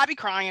up. Girl, I be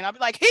crying. I'll be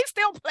like, he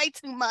still play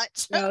too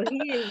much. No,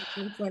 he is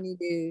a funny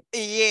dude.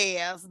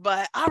 Yes,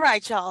 but all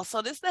right, y'all.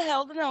 So this is the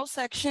Hell to No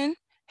section.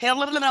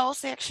 Hell to No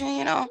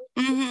section,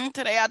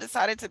 Today I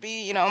decided to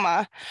be,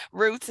 my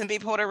roots and be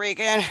Puerto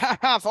Rican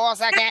for a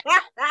second.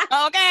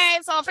 Okay,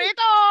 so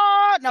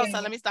Fico. No,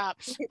 so let me stop.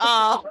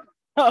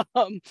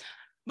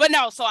 But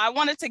no, so I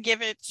wanted to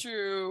give it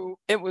to,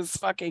 it was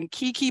fucking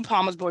Keke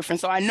Palmer's boyfriend.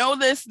 So I know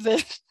this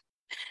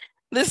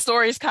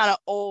story is kind of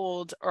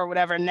old or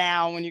whatever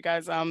now when you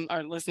guys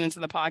are listening to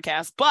the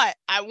podcast, but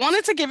I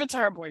wanted to give it to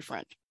her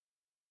boyfriend.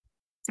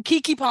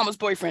 Keke Palmer's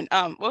boyfriend.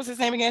 What was his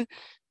name again?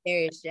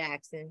 Darius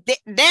Jackson.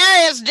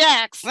 Darius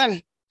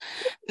Jackson.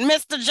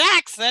 Mr.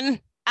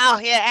 Jackson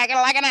out here acting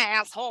like an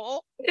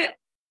asshole.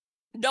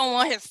 Don't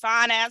want his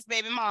fine ass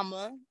baby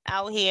mama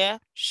out here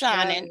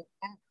shining.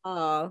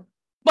 Oh.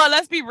 But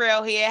let's be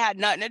real here. It had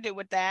nothing to do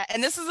with that.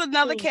 And this is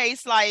another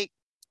case like,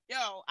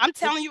 yo, I'm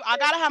telling you, I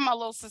got to have my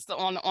little sister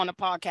on the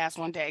podcast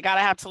one day. Got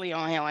to have Talia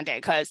on here one day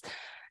because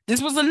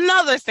this was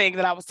another thing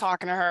that I was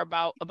talking to her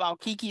about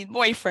Keke's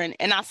boyfriend.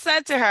 And I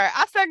said to her,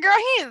 girl,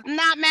 he is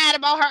not mad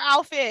about her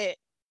outfit.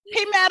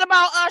 He mad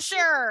about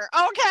Usher.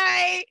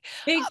 Okay.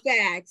 Big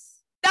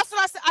facts. That's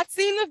what I said. I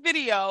seen the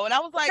video and I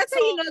was like, that's how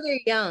you know they're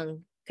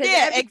young. Because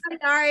everybody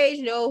our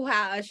age know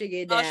how Usher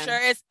get down. Usher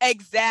is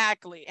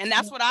exactly. And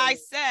that's what I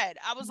said.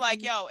 I was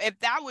like, yo, if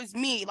that was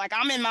me, like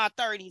I'm in my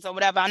 30s or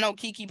whatever. I know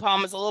Keke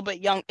Palmer's a little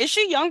bit young. Is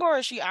she younger or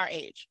is she our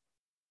age?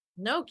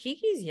 No,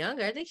 Keke's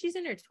younger. I think she's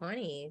in her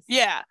 20s.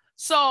 Yeah.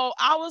 So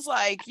I was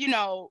like,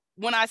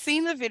 when I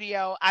seen the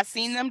video, I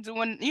seen them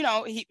doing,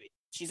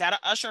 she's at an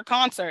Usher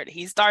concert.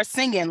 He starts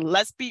singing,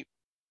 let's be,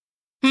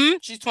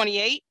 she's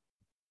 28?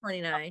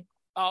 29.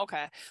 Oh,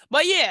 okay.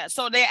 But yeah,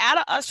 so they're at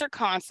an Usher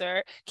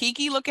concert,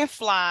 Keke looking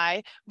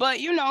fly, but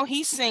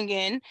he's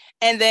singing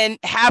and then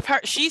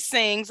she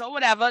sings or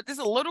whatever. There's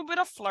a little bit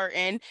of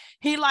flirting.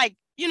 He like,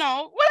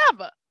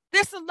 whatever.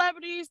 They're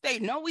celebrities. They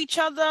know each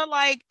other.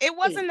 Like it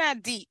wasn't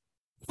that deep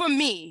for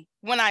me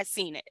when I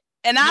seen it.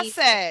 And I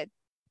said,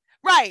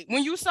 right,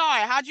 when you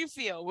saw it, how'd you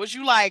feel? Was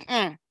you like,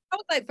 I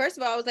was like, first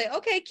of all, I was like,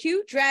 okay,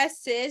 cute dress,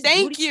 sis.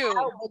 Thank you.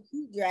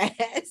 Cute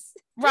dress.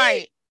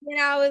 Right. And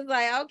I was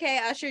like, okay,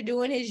 Usher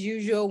doing his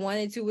usual 1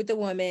 and 2 with the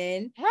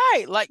woman.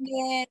 Right. Like,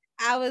 and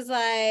I was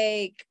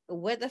like,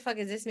 what the fuck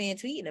is this man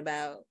tweeting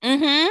about?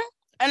 And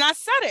I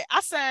said it.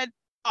 I said,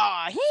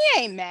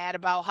 he ain't mad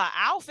about her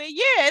outfit.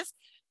 Yes.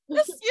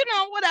 This,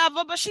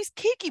 whatever, but she's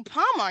Keke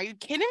Palmer. Are you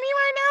kidding me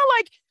right now?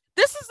 Like,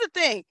 this is the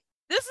thing.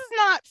 This is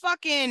not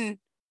fucking,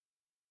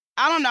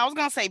 I don't know. I was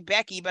going to say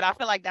Becky, but I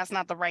feel like that's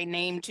not the right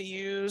name to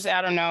use.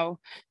 I don't know.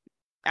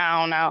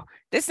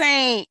 This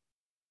ain't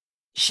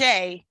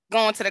Shay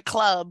going to the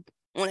club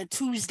on a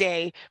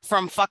Tuesday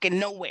from fucking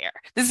nowhere.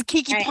 This is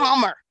Keke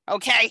Palmer,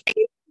 okay?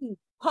 Keke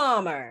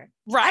Palmer.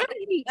 Right. I don't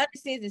think he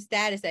understands the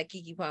status that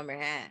Keke Palmer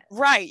has.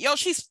 Right. Yo,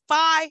 she's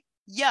fire.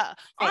 Yeah.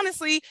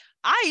 Honestly,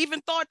 I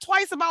even thought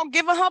twice about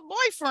giving her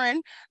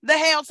boyfriend the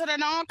hell to the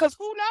no, because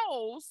who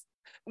knows?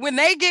 When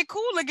they get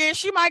cool again,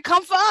 she might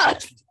come for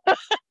us.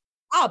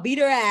 I'll beat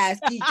her ass,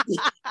 Keke.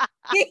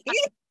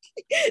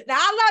 Now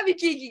I love you,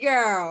 Keke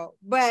girl,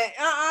 but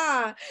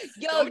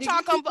yo, don't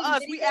talk for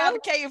us. We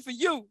advocating for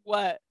you.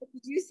 What?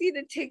 Did you see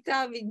the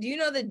TikTok? Do you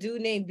know the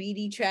dude named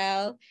BD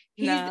Trail?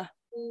 He's the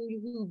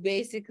dude who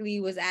basically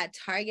was at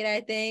Target,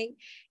 I think,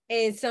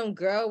 and some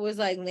girl was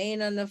like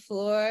laying on the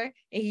floor,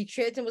 and he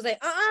tripped and was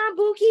like,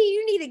 Bookie,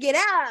 you need to get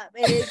up,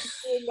 and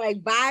it's like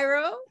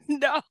viral.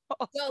 No.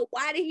 So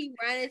why did he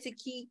run into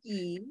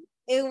Keke?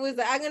 It was,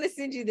 I'm gonna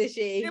send you this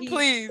shit.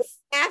 Please.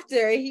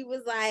 After he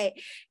was like,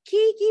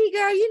 Keke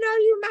girl,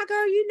 you my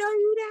girl,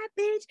 you that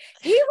bitch.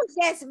 He was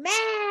just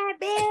mad,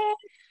 bitch.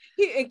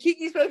 And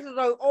Keke's face was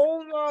like,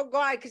 oh my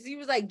God, because he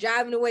was like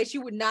driving away. She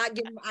would not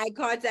give him eye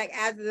contact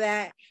after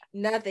that.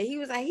 Nothing. He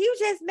was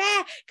just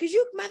mad because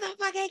you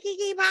motherfucking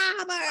Keke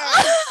Palmer.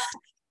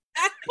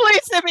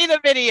 Please send me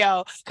the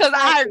video because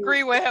I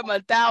agree with him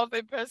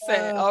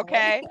 1,000%.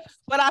 Okay.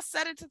 But I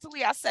said it to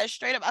Talia. I said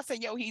straight up, I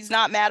said, yo, he's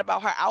not mad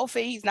about her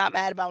outfit. He's not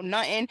mad about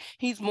nothing.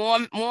 He's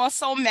more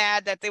so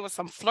mad that there was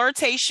some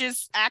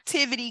flirtatious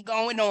activity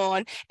going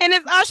on. And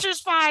it's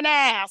Usher's fine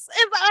ass.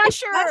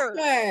 It's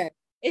Usher.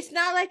 It's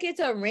not like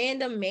it's a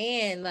random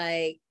man.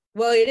 Like,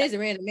 Well, it is a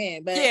random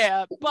man, but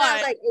yeah, it's but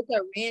not like it's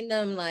a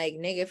random like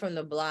nigga from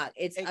the block.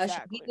 It's Usher.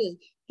 exactly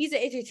He's an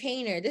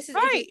entertainer. This is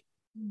right.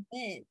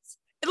 entertainment.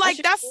 Like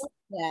Usher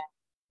that.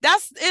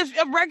 that's if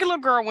a regular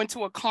girl went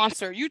to a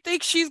concert, you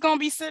think she's gonna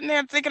be sitting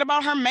there thinking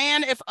about her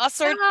man if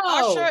Usher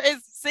No.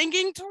 is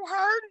singing to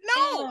her?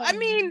 No, I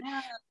mean,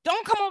 No.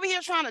 don't come over here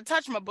trying to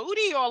touch my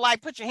booty or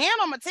like put your hand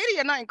on my titty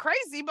or nothing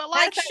crazy, but like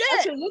Matter of fact, shit.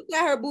 Usher looked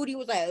at her booty,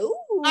 was like, ooh.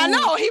 I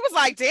know, he was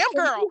like, damn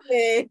girl.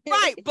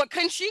 Right, but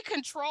can she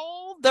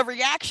control the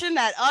reaction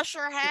that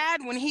Usher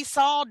had when he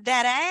saw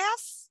that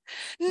ass?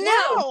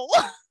 No.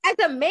 As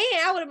a man,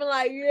 I would have been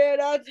like,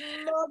 yeah,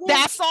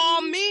 that's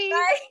all me.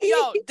 Right?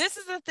 Yo, this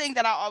is the thing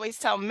that I always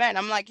tell men.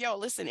 I'm like, yo,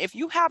 listen, if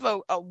you have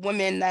a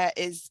woman that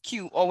is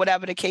cute or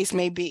whatever the case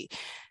may be,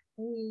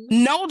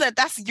 know that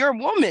that's your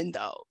woman,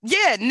 though.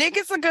 Yeah,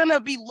 niggas are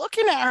gonna be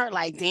looking at her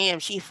like, damn,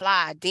 she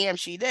fly, damn,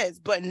 she this.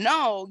 But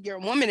no, your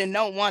woman, and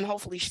no one,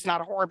 hopefully she's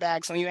not a whore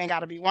bag, so you ain't got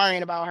to be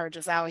worrying about her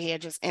just out here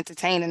just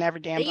entertaining every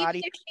damn body.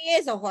 Even if she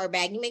is a whore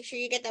bag, you make sure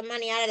you get the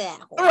money out of that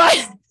whore.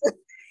 Right.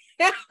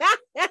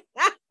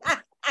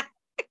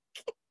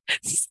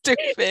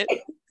 Stupid.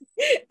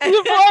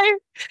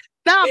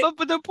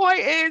 But the point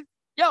is,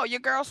 yo, your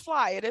girl's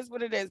fly. It is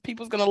what it is.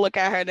 People's gonna look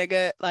at her,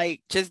 nigga,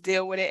 like just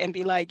deal with it and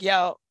be like,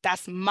 yo,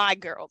 that's my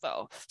girl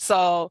though.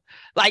 So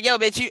like, yo,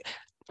 bitch,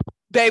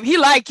 babe, he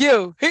like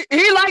you.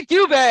 He like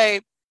you,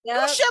 babe.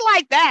 Yep. Do shit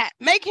like that.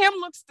 Make him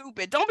look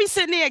stupid. Don't be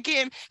sitting there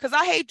again, because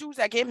I hate dudes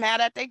that get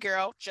mad at their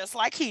girl just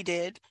like he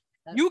did.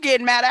 Yep. You get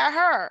mad at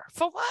her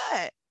for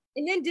what?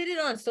 And then did it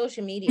on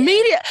social media.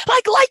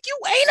 Like you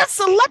ain't a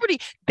celebrity.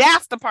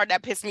 That's the part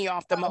that pissed me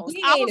off the most.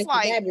 I was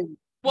like,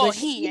 well,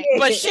 he ain't,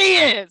 but she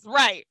is.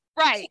 Right.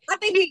 I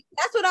think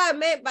that's what I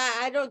meant by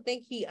I don't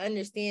think he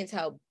understands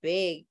how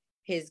big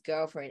his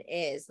girlfriend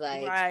is.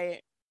 Like,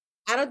 right.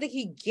 I don't think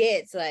he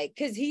gets, like,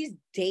 because he's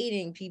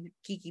dating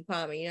Keke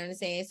Palmer, you know what I'm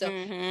saying? So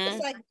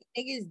it's like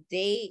niggas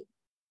date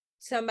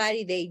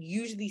somebody, they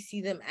usually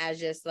see them as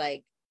just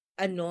like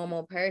a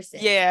normal person.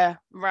 Yeah,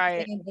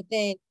 right. But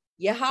then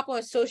you hop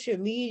on social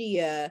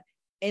media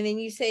and then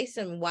you say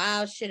some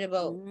wild shit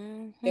about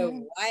your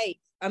wife,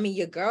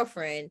 your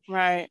girlfriend.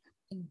 Right.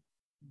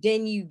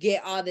 Then you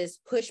get all this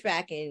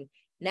pushback and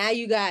now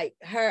you got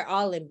her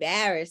all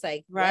embarrassed.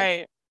 Like,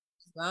 right.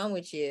 What's wrong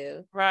with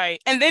you?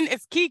 Right. And then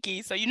it's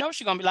Keke. So you know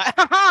she's gonna be like,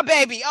 haha,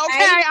 baby, okay,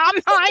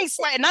 right? I ain't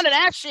sweating none of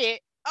that shit.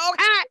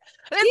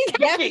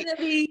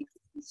 Okay.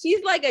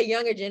 She's like a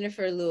younger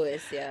Jennifer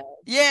Lewis, yeah.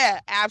 Yeah,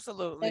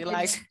 absolutely.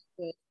 Like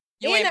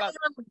you ain't about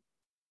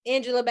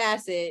Angela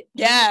Bassett.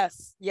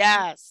 Yes,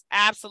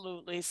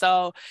 absolutely.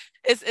 So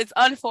it's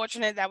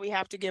unfortunate that we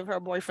have to give her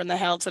boyfriend the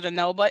hell to the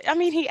no, but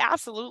he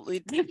absolutely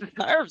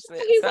deserves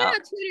it. He went on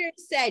Twitter and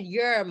said,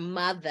 "You're a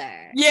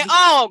mother." Yeah.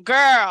 Oh,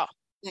 girl.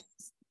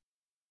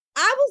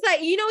 I was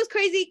like, you know, it's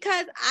crazy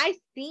because I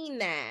seen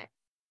that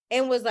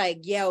and was like,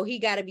 yo, he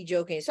got to be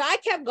joking. So I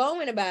kept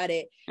going about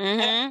it.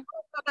 About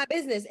my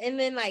business. And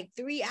then like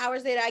 3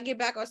 hours later, I get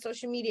back on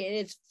social media and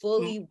it's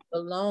fully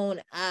blown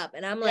up.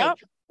 And I'm like,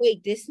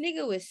 wait, this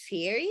nigga was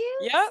serious?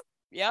 Yep.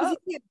 He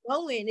kept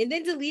going and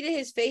then deleted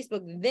his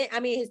Facebook,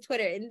 his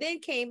Twitter, and then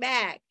came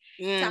back.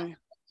 Yeah,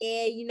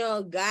 you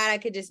know, God, I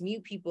could just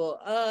mute people.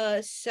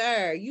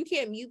 Sir, you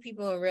can't mute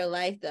people in real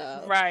life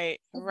though. Right.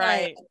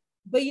 Like,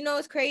 but you know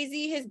what's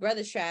crazy? His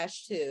brother's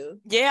trash too.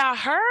 Yeah, I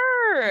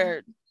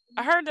heard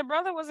the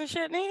brother wasn't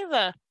shit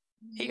neither.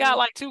 He got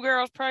like 2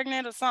 girls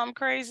pregnant or something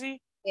crazy.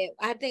 Yeah,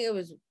 I think it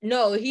was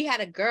he had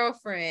a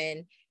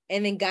girlfriend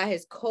and then got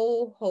his co-worker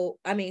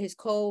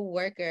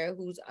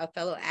who's a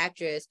fellow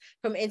actress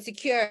from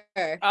Insecure.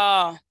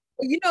 Oh.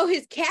 You know,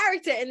 his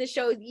character in the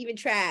show is even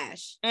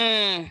trash.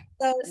 So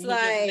it's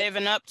like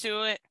living up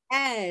to it.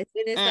 Yes.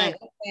 And it's like,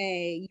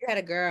 okay, you had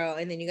a girl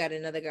and then you got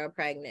another girl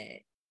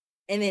pregnant.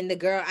 And then the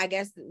girl, I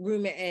guess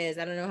rumor is,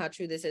 I don't know how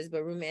true this is,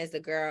 but rumor is the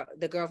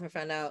girlfriend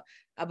found out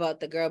about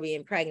the girl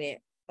being pregnant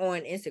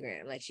on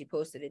Instagram. Like she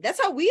posted it.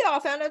 That's how we all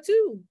found out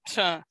too.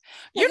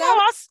 You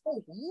know,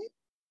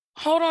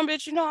 hold on,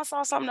 bitch. You know, I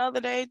saw something the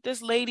other day.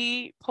 This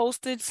lady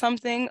posted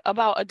something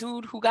about a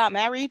dude who got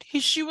married.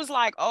 She was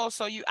like, oh,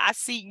 so I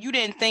see you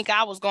didn't think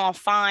I was going to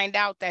find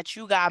out that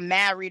you got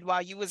married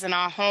while you was in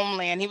our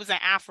homeland. He was in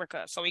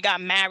Africa. So he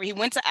got married. He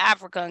went to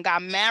Africa and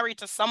got married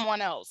to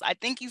someone else. I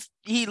think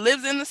he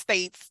lives in the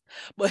States,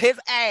 but his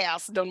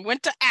ass done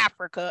went to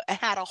Africa and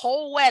had a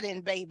whole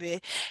wedding, baby.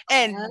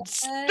 And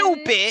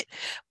stupid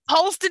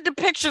posted the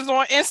pictures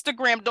on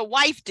Instagram. The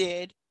wife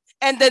did.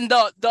 And then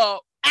the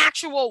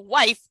actual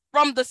wife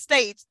from the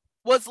States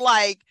was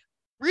like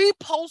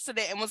reposted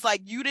it and was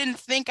like, you didn't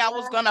think I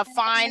was gonna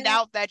find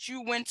out that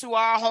you went to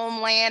our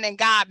homeland and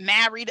got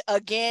married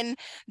again?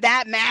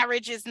 That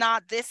marriage is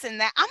not this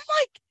and that. I'm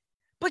like,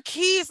 but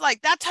Keys,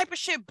 like that type of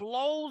shit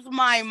blows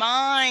my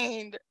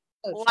mind.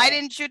 Why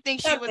didn't you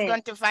think she was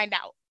going to find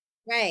out?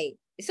 Right.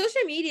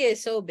 Social media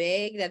is so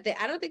big that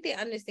I don't think they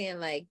understand,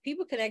 like,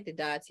 people connect the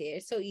dots here.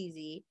 It's so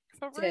easy.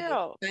 For to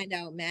real. find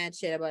out mad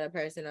shit about a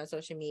person on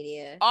social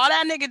media. All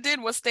that nigga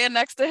did was stand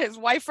next to his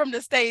wife from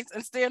the States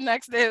and stand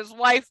next to his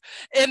wife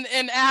in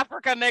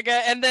Africa,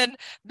 nigga. And then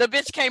the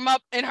bitch came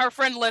up in her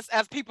friend list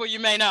as people you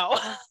may know.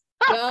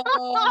 Yo,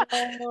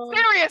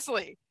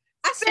 Seriously.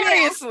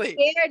 Seriously.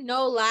 I swear,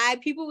 no lie.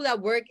 People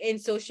that work in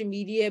social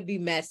media be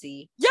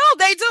messy. Yo,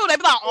 they do. They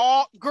be like,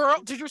 oh,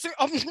 girl, did you see?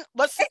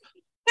 Let's see.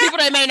 People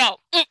they may know.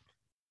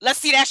 Let's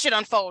see that shit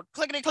unfold.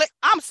 Clickety click.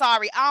 I'm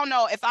sorry. I don't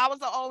know. If I was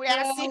an old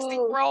ass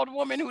 60-year-old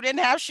woman who didn't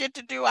have shit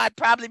to do, I'd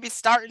probably be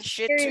starting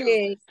shit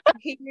too.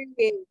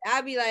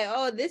 I'd be like,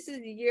 oh, this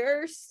is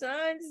your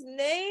son's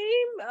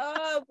name?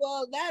 Oh,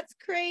 well, that's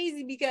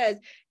crazy because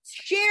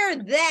share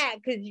that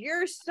because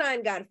your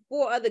son got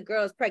 4 other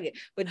girls pregnant.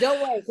 But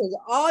don't worry, because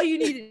all you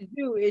need to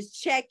do is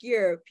check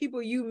your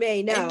people you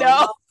may know.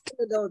 All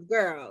of those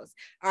girls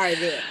are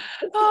there.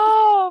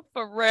 Oh,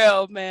 for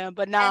real, man.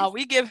 But nah,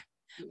 we give...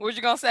 What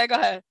you gonna say? Go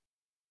ahead.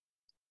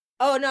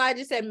 Oh no, I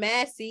just said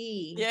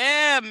messy.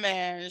 Yeah,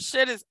 man.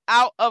 Shit is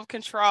out of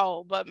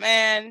control. But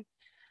man,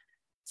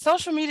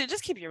 social media,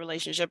 just keep your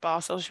relationship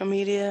off social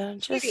media.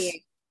 Just,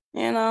 you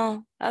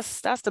know,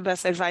 that's the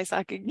best advice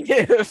I could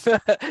give. That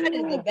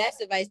is the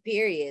best advice,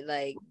 period.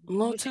 Like a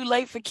little too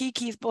late for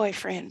Kiki's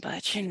boyfriend,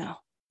 but you know.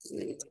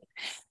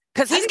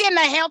 Cause he's getting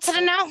the hell to the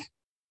no.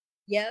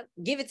 Yep,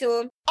 give it to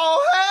him.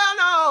 Oh hell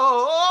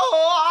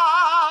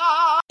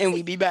no. And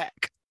we be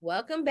back.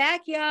 Welcome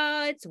back,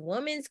 y'all. It's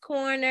Woman's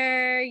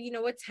Corner. You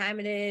know what time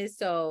it is.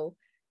 So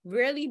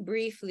really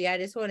briefly, I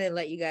just want to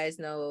let you guys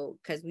know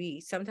because we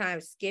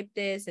sometimes skip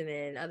this and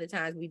then other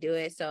times we do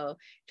it. So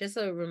just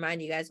to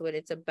remind you guys what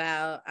it's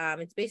about.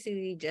 It's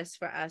basically just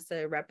for us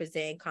to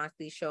represent and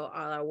constantly show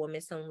all our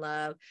women some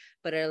love,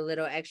 but a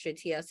little extra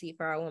TLC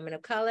for our women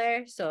of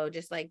color. So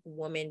just like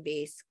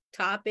woman-based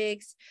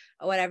topics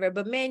or whatever.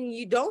 But men,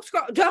 you don't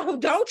scroll,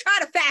 don't try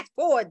to fast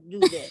forward to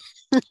do this.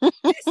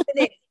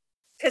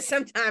 Because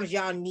sometimes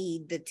y'all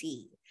need the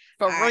tea.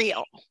 For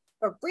real.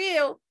 For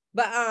real.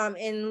 But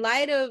in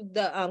light of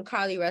the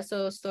Carly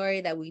Russell story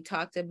that we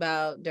talked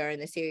about during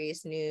the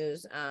serious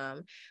news,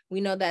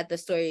 we know that the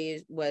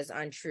story was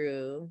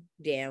untrue.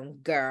 Damn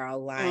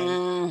girl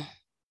lying.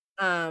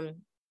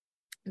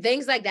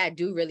 Things like that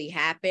do really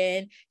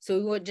happen. So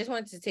we just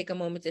wanted to take a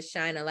moment to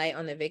shine a light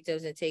on the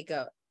victims and take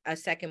a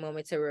second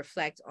moment to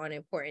reflect on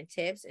important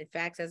tips and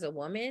facts as a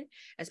woman,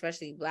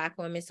 especially Black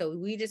women. So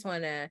we just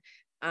want to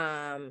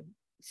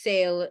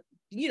say,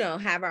 you know,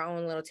 have our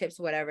own little tips,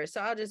 whatever.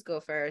 So I'll just go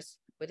first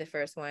with the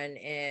first one,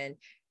 and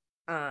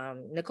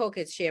Nicole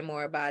could share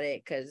more about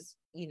it because,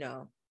 you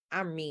know,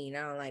 I'm mean.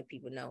 I don't like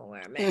people knowing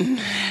where I'm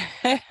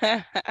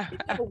at.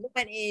 Number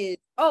one is,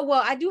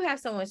 I do have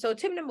someone. So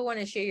tip number one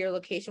is share your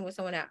location with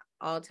someone at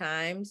all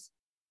times.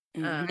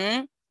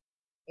 And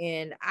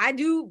I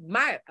do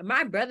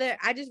my brother.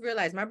 I just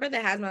realized my brother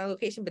has my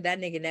location, but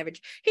that nigga never.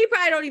 He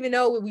probably don't even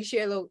know what we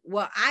share.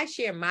 Well, I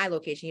share my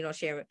location. You don't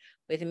share it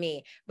with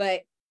me,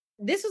 but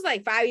this was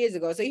like 5 years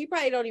ago, so he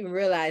probably don't even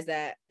realize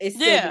that it's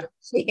still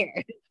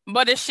shared.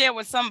 But it's shared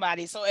with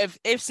somebody. So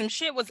if some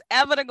shit was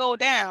ever to go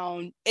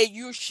down,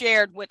 you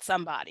shared with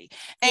somebody.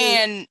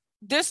 And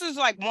this is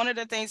like one of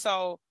the things.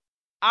 So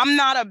I'm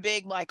not a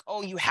big like,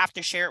 oh, you have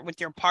to share it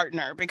with your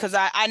partner, because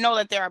I know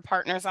that there are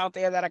partners out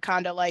there that are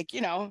kind of like,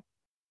 you know,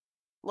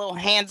 little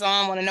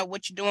hands-on, want to know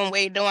what you're doing,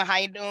 where you're doing, how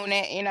you doing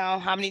it, you know,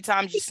 how many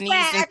times you sneezed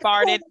and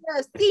farted.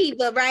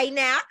 Right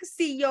now, I can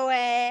see your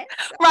ass.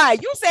 Right,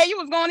 you said you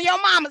was going to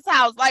your mama's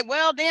house. Like,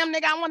 well, damn,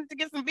 nigga, I wanted to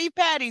get some beef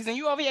patties, and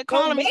you over here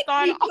calling me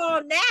starting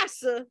on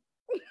NASA.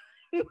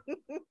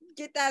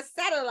 Get that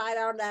satellite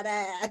on that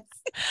ass.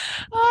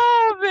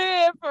 Oh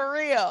man, for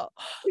real.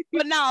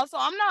 But no, so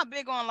I'm not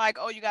big on like,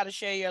 oh, you got to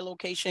share your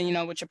location, you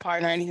know, with your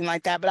partner or anything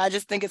like that. But I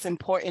just think it's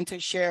important to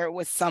share it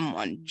with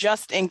someone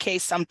just in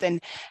case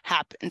something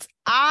happens.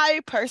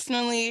 I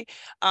personally,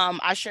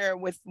 I share it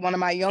with one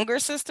of my younger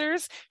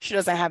sisters. She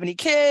doesn't have any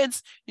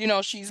kids. You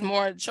know,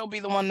 she'll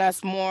be the one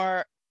that's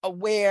more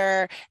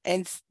aware,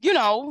 and you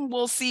know,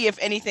 we'll see if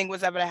anything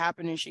was ever to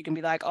happen and she can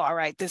be like, oh, all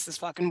right, this is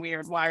fucking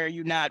weird, why are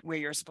you not where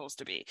you're supposed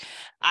to be?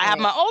 I have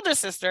my older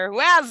sister who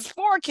has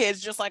 4 kids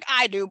just like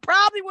I do.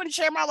 Probably wouldn't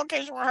share my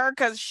location with her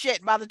because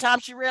shit, by the time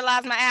she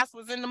realized my ass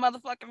was in the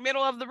motherfucking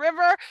middle of the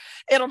river,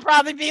 it'll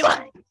probably be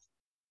like,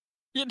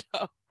 you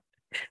know,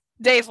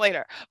 days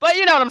later. But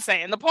you know what I'm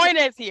saying. The point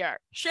is here,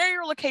 share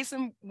your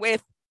location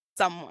with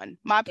someone.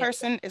 My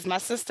person is my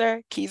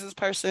sister. Keys'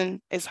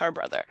 person is her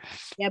brother.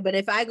 Yeah, but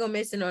if I go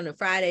missing on a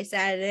Friday,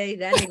 Saturday,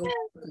 that nigga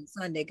on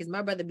Sunday, because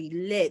my brother be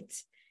lit.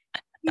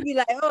 He'd be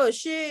like, oh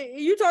shit,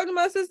 you talking to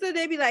my sister?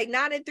 They be like,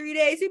 not in 3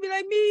 days. He'd be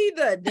like, me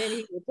either. Then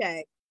he would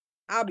tag.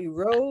 I'll be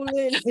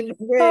rolling in the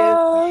red.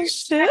 Oh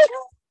shit.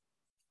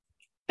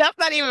 That's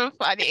not even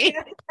funny.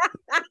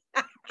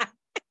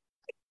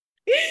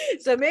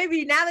 So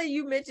maybe now that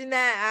you mentioned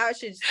that, I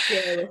should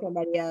share with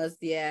somebody else.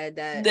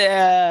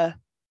 Yeah,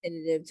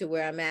 to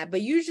where I'm at.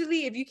 But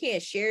usually if you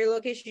can't share your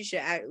location, you should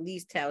at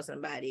least tell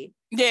somebody.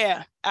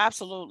 Yeah,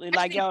 absolutely.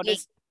 Like, yo,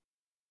 this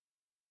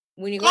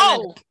when you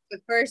go to the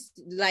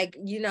first, like,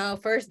 you know,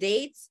 first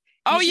dates,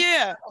 Oh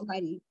yeah.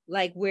 Somebody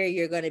like where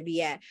you're gonna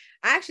be at.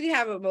 I actually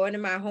have one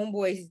of my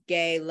homeboys,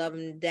 gay, love him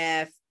to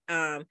death.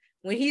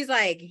 When he's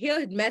like,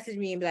 he'll message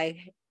me and be like,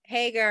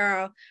 "Hey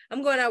girl,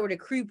 I'm going out with a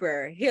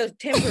creeper." He'll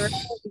temporarily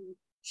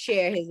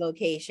share his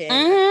location.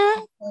 Mm-hmm. You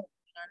know what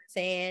I'm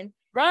saying?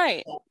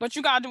 Right. But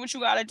you gotta do what you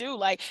gotta do.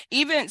 Like,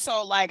 even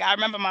so, like, I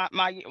remember my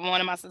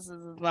one of my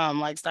sisters was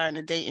like starting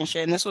to date and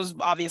shit. And this was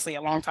obviously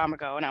a long time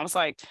ago. And I was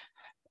like,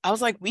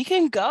 we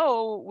can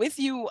go with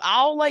you.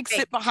 I'll like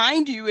sit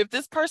behind you if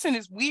this person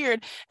is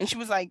weird. And she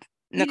was like,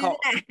 Nicole,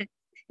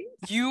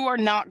 you are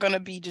not gonna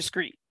be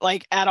discreet,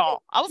 like, at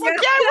all. I was like,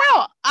 yeah, I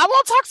will. I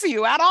won't talk to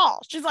you at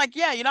all. She's like,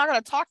 yeah, you're not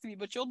gonna talk to me,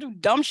 but you'll do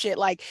dumb shit,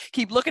 like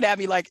keep looking at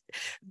me like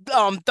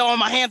throwing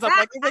my hands up,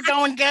 like, is it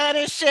going good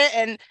and shit?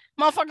 And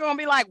motherfucker gonna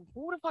be like,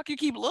 who the fuck you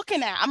keep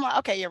looking at? I'm like,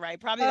 okay, you're right.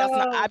 Probably that's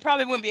not, I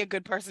probably wouldn't be a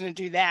good person to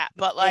do that.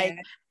 But like,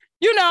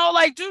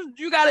 like,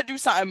 you gotta do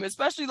something,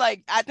 especially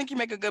like, I think you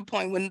make a good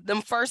point when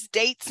them first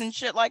dates and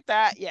shit like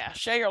that. Yeah,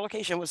 share your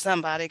location with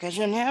somebody because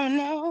you never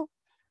know.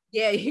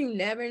 Yeah, you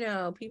never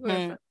know. People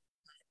are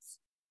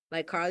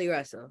like Carly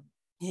Russell.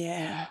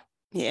 Yeah,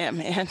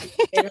 man.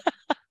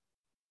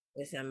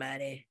 With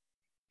somebody.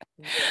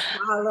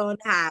 All on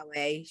the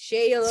highway.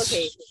 Share your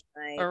location.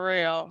 Like, for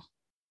real.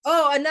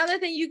 Oh, another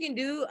thing you can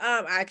do,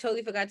 I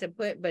totally forgot to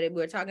put, but we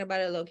were talking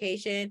about a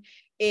location,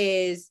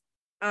 is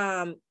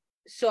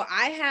so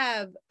I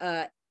have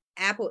a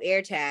Apple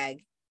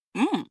AirTag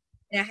and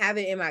I have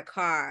it in my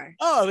car.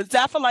 Oh, is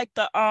that for like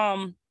the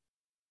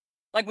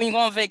like when you go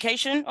on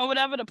vacation or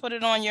whatever, to put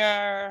it on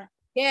your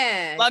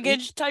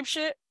luggage type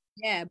shit?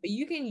 Yeah, but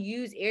you can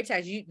use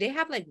AirTags. They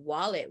have like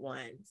wallet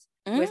ones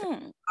with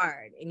a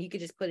card, and you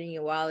could just put in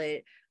your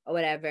wallet or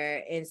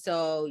whatever. And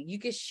so you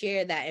could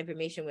share that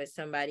information with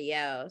somebody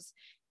else.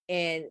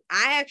 And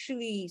I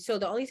actually, so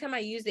the only time I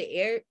use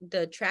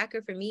the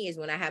tracker for me is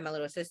when I have my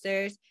little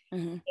sisters.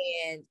 And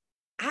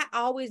I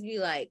always be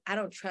like, I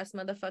don't trust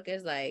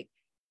motherfuckers. Like,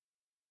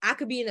 I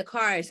could be in the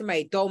car and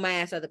somebody throw my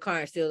ass out of the car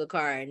and steal the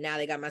car, and now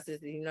they got my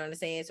sister, you know what I'm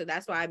saying? So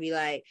that's why I be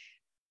like,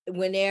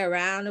 when they're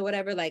around or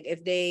whatever, like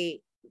if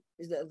they,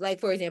 like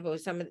for example,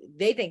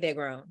 they think they're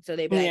grown, so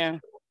they be like,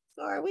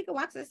 or we can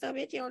watch this stuff,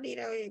 bitch. You don't need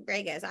a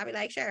break us. I'll be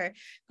like, sure,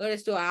 go to the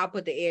store. I'll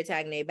put the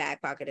AirTag in their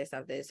back pocket or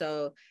something.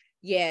 So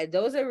yeah,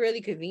 those are really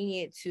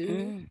convenient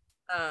too.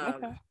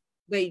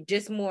 But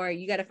just more,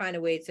 you got to find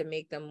a way to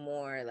make them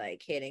more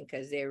like hidden,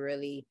 because they're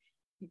really,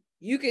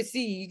 you can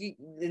see,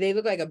 they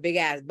look like a big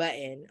ass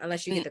button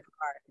unless you get the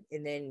card,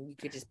 and then you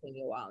could just put in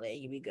your wallet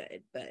and you'd be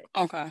good. But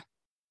okay,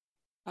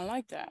 I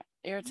like that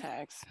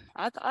AirTags.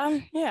 I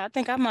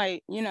think I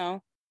might, yeah,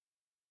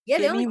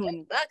 they only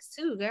 $20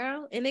 too,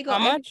 girl, and they go how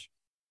much?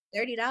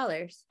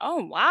 $30.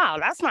 Oh wow,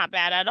 that's not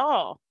bad at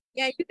all.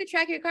 Yeah, you could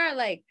track your car.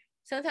 Like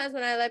sometimes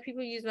when I let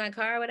people use my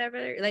car or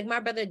whatever, like my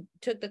brother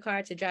took the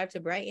car to drive to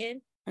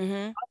Brighton,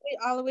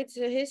 all the way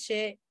to his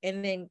shit,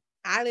 and then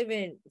I live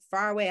in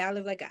far away. I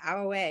live like an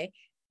hour away,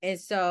 and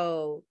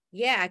so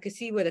yeah, I could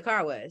see where the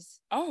car was.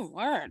 Oh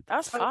word,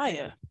 that's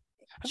fire.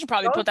 I should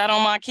probably put that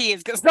on my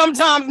kids, because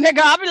sometimes, nigga,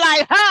 I'll be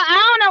like,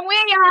 I don't know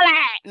where y'all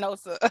at. No,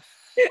 sir.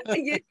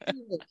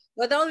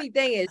 But the only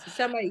thing is, if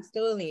somebody's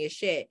stealing your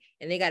shit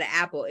and they got an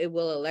Apple, it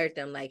will alert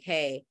them like,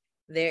 hey,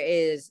 there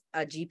is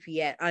a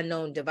GPS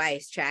unknown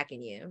device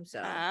tracking you. So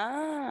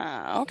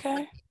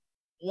okay.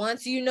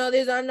 Once you know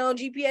there's unknown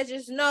GPS,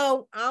 just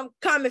know I'm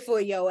coming for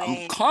your ass.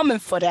 I'm coming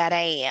for that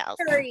ass.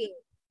 Period.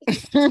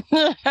 Did you want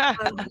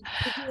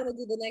to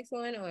do the next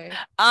one, or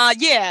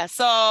yeah,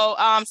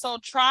 so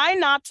try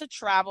not to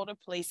travel to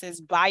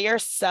places by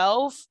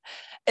yourself,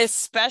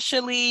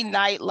 especially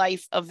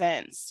nightlife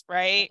events,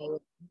 right?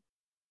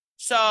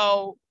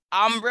 So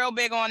I'm real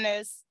big on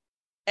this,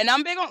 and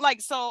I'm big on,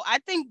 like, so I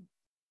think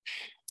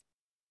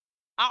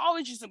I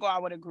always used to go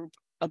out with a group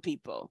of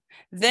people.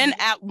 Then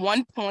at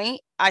one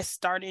point I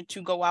started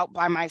to go out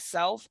by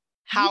myself.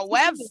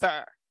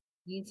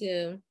 Me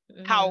too.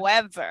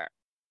 However,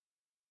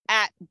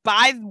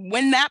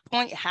 when that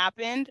point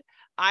happened,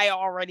 I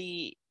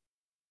already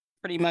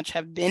pretty much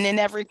have been in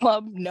every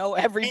club, know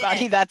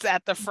everybody that's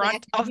at the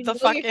front of the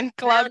fucking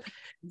club.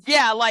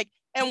 Yeah, like,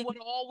 and would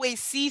always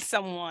see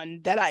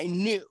someone that I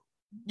knew.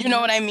 You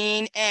know what I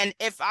mean? And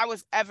if I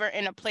was ever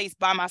in a place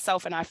by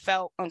myself and I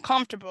felt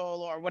uncomfortable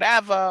or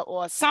whatever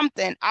or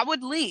something, I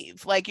would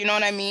leave. Like, you know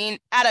what I mean?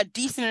 At a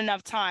decent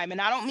enough time.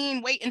 And I don't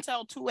mean wait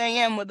until 2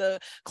 a.m. where the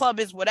club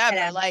is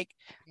whatever. Like,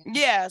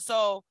 yeah.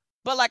 So,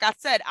 but like I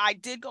said, I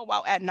did go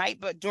out at night,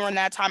 but during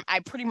that time,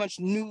 I pretty much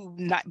knew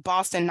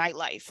Boston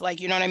nightlife.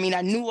 Like, you know what I mean?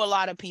 I knew a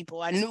lot of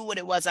people. I knew what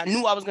it was. I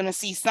knew I was going to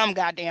see some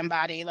goddamn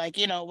body, like,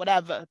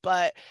 whatever.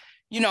 But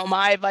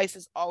my advice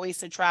is always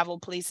to travel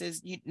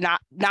places not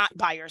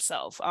by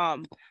yourself.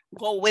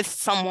 Go with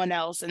someone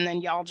else, and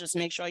then y'all just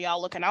make sure y'all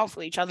looking out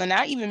for each other. And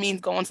that even means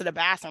going to the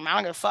bathroom. I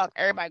don't give a fuck.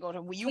 Everybody go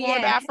to. Will you go to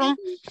the bathroom?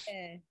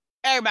 Yeah.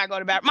 Everybody go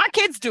to the bathroom. My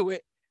kids do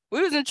it. We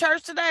was in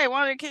church today.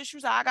 One of the kids, she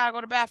was like, I gotta go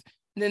to the bathroom.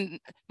 And then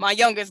my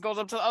youngest goes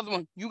up to the other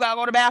one. You gotta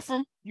go to the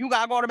bathroom. You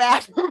gotta go to the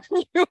bathroom.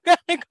 You gotta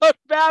go to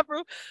the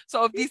bathroom.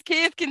 So if these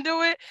kids can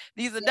do it,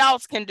 these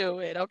adults can do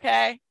it.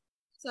 Okay.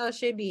 So it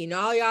should be. And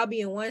all y'all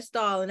be in one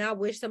stall, and I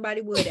wish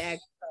somebody would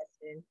ask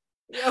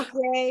a question.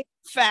 Okay.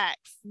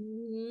 Facts.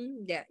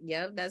 Mm-hmm. Yeah,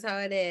 yep, that's how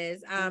it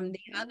is. The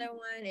other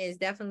one is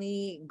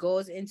definitely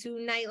goes into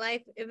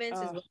nightlife events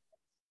as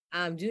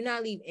well. Do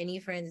not leave any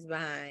friends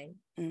behind.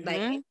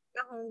 Like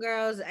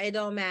homegirls, it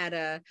don't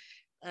matter.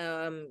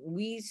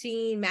 We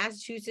seen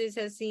Massachusetts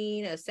has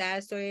seen a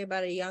sad story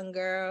about a young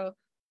girl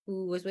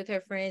who was with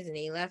her friends and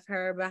they left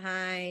her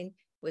behind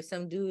with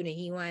some dude and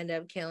he wound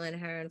up killing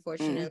her,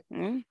 unfortunately.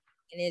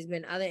 And there's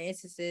been other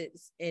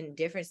instances in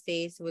different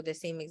states with the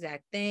same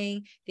exact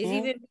thing. There's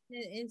even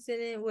been an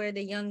incident where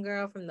the young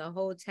girl from the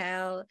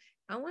hotel,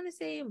 I want to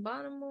say in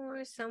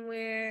Baltimore,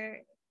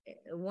 somewhere,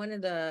 one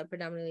of the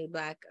predominantly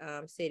Black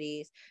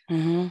cities. I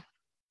want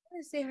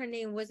to say her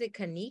name, was it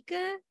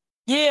Kanika?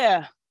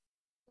 Yeah.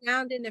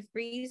 Found in the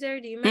freezer.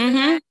 Do you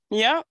remember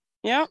that?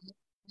 Yep.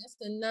 That's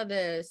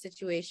another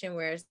situation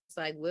where it's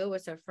like Will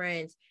was her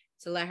friends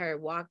to let her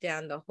walk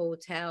down the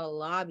hotel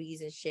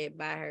lobbies and shit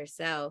by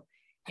herself.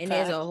 And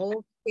there's a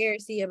whole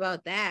conspiracy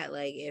about that.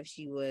 Like if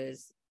she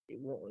was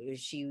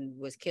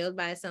killed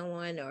by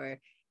someone or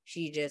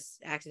she just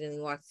accidentally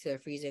walked to a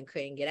freezer and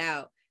couldn't get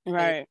out.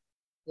 Right.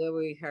 Where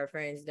were her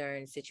friends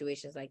during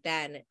situations like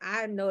that? And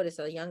I noticed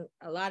a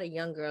lot of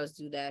young girls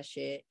do that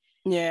shit.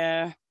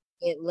 Yeah.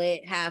 Get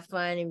lit, have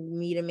fun, and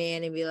meet a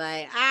man and be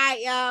like, all right,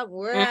 y'all,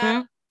 we're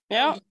out.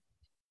 Yep.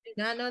 Do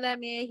not know that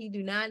man. He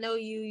do not know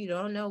you. You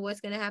don't know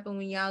what's gonna happen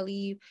when y'all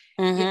leave.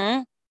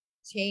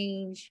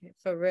 Change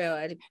for real.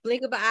 At a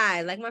blink of an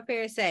eye, like my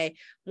parents say,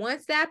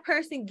 once that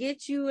person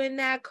gets you in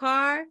that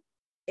car,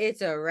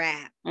 it's a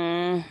wrap.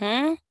 It's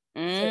a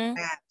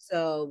wrap.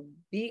 So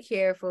be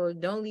careful.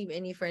 Don't leave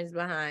any friends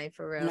behind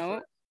for real.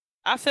 No.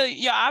 I feel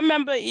I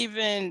remember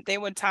even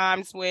there were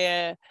times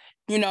where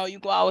you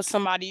go out with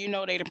somebody,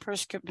 they the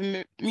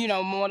prescription,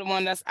 more than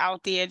one that's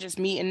out there just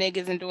meeting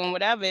niggas and doing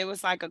whatever. It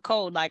was like a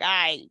code, like, all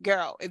right,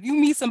 girl, if you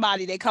meet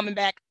somebody, they coming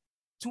back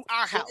to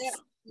our house.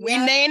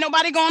 There ain't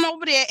nobody going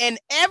over there, and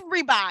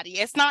everybody,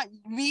 it's not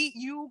me,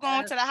 you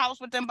going to the house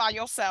with them by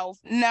yourself.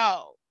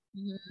 No,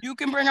 you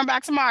can bring them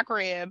back to my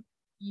crib,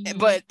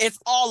 but it's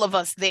all of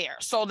us there,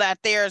 so that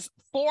there's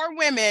 4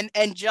 women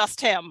and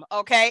just him,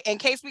 okay? In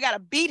case we gotta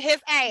beat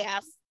his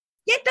ass.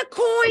 Get the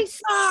coin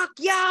sock,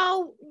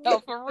 yo.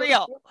 Oh, for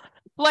real.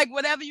 Like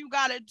whatever you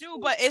gotta do,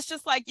 but it's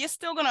just like you're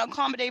still gonna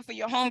accommodate for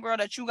your homegirl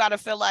that you gotta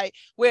feel like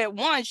where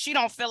one, she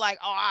don't feel like,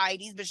 oh, all right,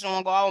 these bitches don't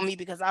wanna go out with me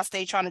because I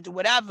stay trying to do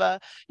whatever.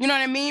 You know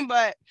what I mean?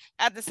 But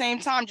at the same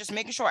time, just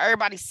making sure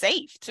everybody's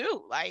safe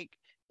too. Like,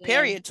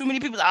 period. Too many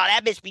people, oh,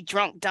 that bitch be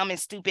drunk, dumb, and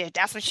stupid.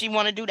 That's what she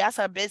wanna do. That's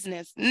her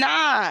business.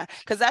 Nah,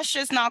 because that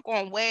shit's not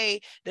gonna weigh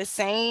the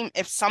same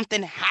if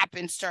something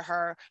happens to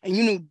her and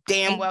you knew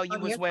damn well you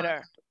was with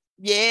her.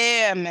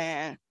 Yeah,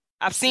 man.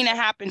 I've seen it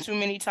happen too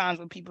many times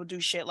when people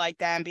do shit like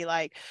that and be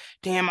like,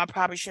 damn, I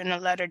probably shouldn't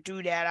have let her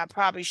do that. I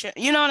probably should.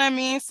 You know what I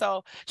mean?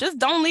 So just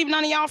don't leave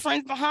none of y'all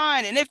friends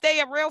behind. And if they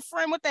a real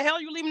friend, what the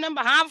hell you leaving them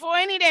behind for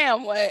any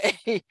damn way?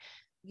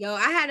 Yo,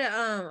 I had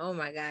a oh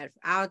my God.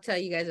 I'll tell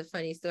you guys a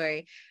funny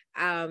story.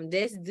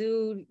 This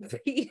dude,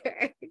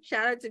 Peter,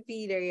 shout out to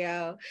Peter,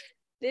 yo.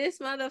 This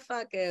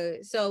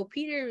motherfucker. So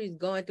Peter was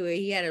going through it.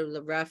 He had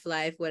a rough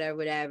life,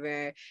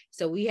 whatever.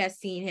 So we had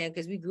seen him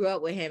because we grew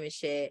up with him and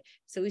shit.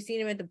 So we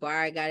seen him at the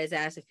bar, got his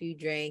ass a few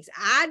drinks.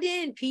 I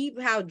didn't peep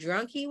how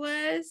drunk he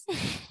was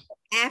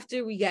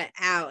after we got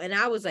out. And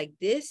I was like,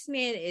 this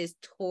man is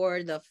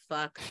tore the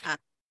fuck up.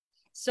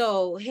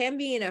 So him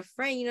being a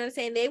friend, you know what I'm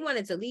saying? They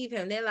wanted to leave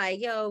him. They're like,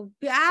 yo,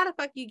 how the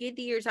fuck you get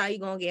to yours? How you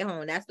gonna get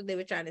home? That's what they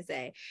were trying to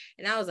say.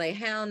 And I was like,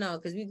 hell no,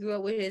 because we grew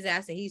up with his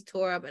ass and he's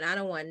tore up and I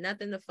don't want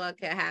nothing to fuck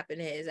happen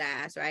to his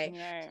ass, right?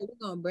 So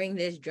we're gonna bring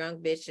this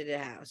drunk bitch to the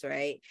house,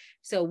 right?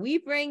 So we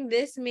bring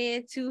this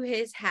man to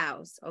his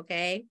house,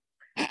 okay?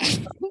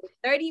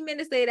 30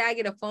 minutes later, I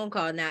get a phone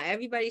call. Now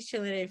everybody's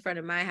chilling in front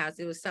of my house.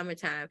 It was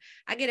summertime.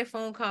 I get a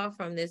phone call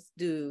from this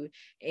dude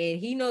and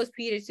he knows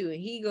Peter too.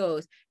 And he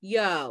goes,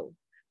 yo,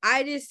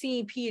 I just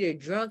seen Peter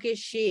drunk as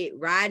shit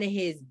riding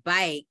his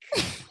bike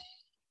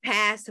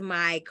past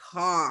my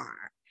car.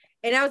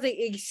 And I was like,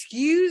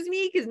 excuse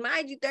me? Because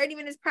mind you, 30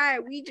 minutes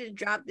prior, we just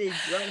dropped this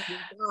drunk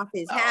off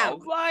his house.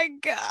 Oh my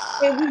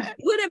God. And we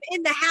put him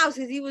in the house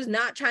because he was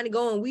not trying to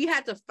go. And we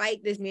had to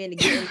fight this man to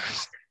get in.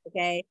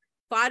 Okay.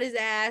 Fought his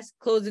ass,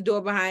 closed the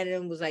door behind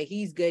him, was like,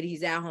 he's good,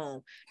 he's at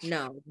home.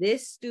 No,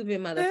 this stupid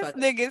motherfucker.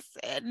 This nigga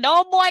said,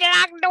 no boy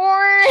lock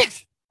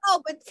doors.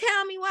 Oh, but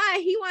tell me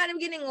why he wanted him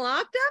getting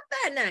locked up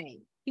that night.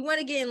 He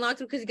wanted getting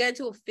locked up because he got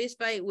into a fist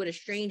fight with a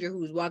stranger who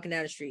was walking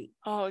down the street.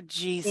 Oh,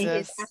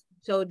 Jesus.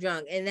 So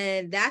drunk. And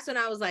then that's when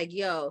I was like,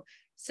 yo,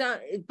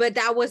 but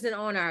that wasn't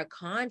on our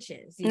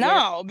conscience.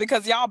 No,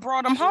 because y'all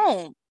brought him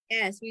home.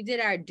 Yes, we did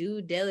our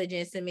due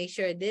diligence to make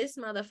sure this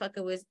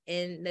motherfucker was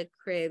in the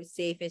crib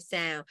safe and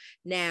sound.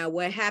 Now,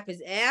 what happens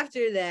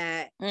after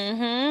that?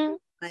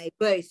 Like,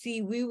 but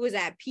see, we was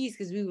at peace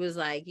because we was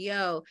like,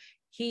 yo,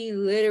 he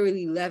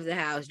literally left the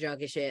house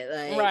drunk as shit.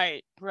 Like,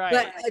 right.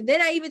 But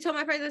then I even told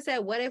my friends, I said,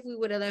 what if we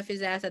would have left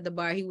his ass at the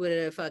bar? He would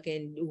have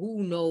fucking,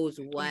 who knows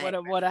what.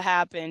 What would have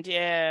happened,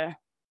 yeah.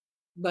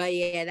 But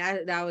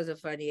yeah, that was a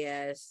funny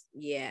ass.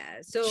 Yeah.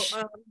 So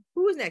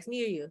who was next?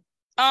 Me or you?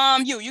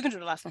 You can do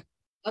the last one.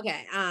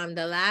 Okay.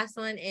 The last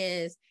one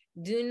is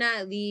do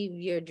not leave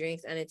your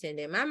drinks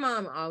unattended. My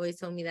mom always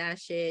told me that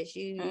shit.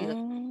 She be like,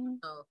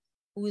 oh,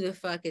 who the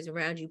fuck is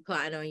around you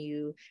plotting on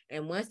you?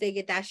 And once they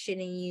get that shit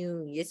in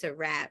you, it's a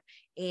wrap.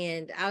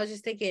 And I was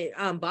just thinking,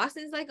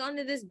 Boston's like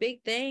under this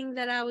big thing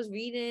that I was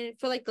reading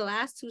for like the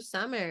last 2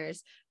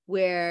 summers,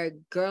 where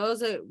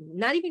girls are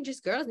not even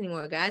just girls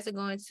anymore. Guys are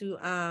going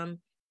to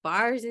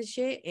bars and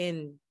shit,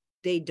 and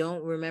they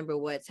don't remember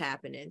what's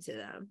happening to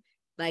them.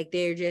 Like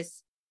they're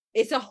just,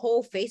 it's a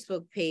whole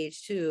Facebook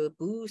page too,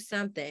 boo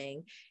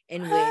something,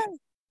 in which,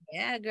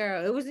 yeah,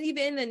 girl, it wasn't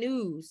even in the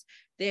news.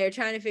 They're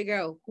trying to figure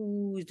out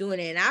who's doing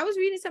it. And I was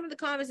reading some of the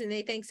comments, and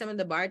they think some of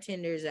the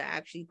bartenders are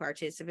actually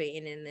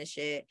participating in this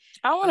shit.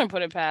 I wouldn't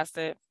put it past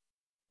it.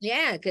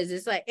 Yeah, because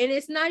it's like, and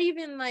it's not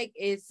even like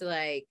it's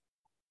like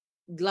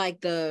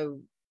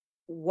the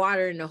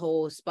water in the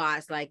whole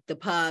spots, like the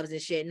pubs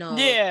and shit. No,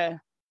 yeah,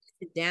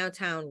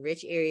 downtown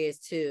rich areas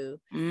too.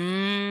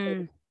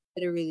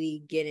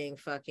 Literally getting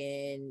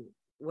fucking,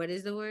 what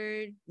is the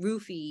word,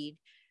 roofied,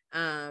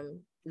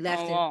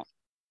 left and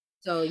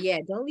so yeah,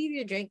 don't leave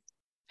your drink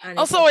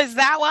unattended. So is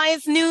that why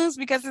it's news,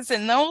 because it's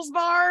in those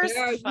bars?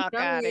 Girl, fuck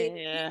out of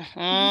here.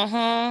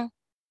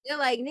 They're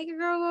like, nigga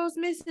girl goes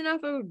missing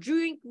off a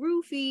drink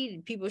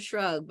roofied. People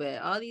shrug, but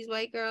all these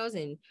white girls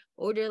and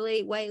older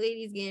white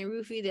ladies getting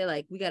roofied, they're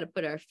like, we got to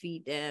put our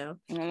feet down.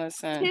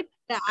 Listen, tip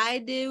that I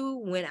do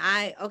when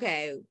I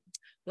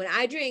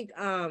drink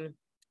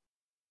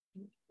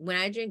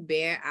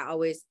beer, I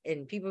always,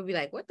 and people be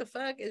like, what the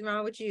fuck is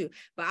wrong with you?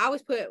 But I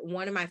always put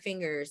one of my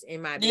fingers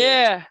in my beer.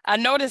 Yeah, I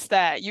noticed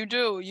that. You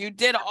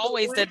did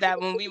always did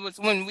that when we was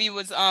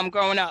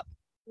growing up.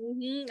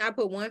 I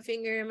put one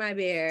finger in my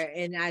beer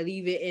and I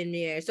leave it in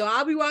there. So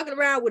I'll be walking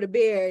around with a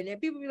beer, and then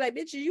people be like,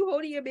 bitch, are you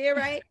holding your beer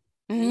right?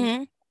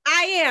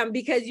 I am,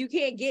 because you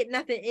can't get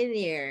nothing in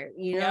there,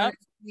 you know.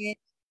 Yep.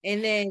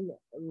 And then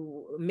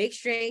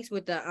mixed drinks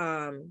with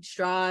the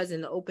straws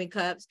and the open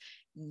cups,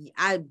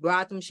 I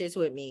brought them shits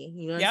with me.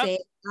 You know what I'm saying?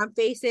 I'm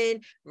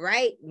facing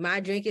right. My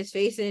drink is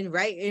facing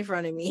right in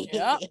front of me.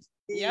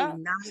 Yeah.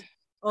 Not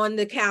on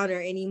the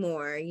counter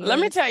anymore. Let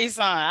me tell you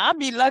something. I'll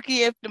be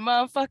lucky if the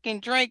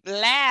motherfucking drink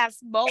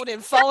lasts more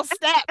than 4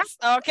 steps.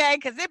 Okay,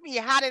 because it be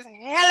hot as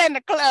hell in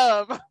the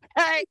club.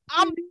 Okay,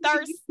 I'm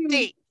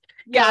thirsty.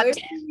 God,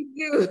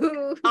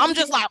 I'm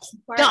just like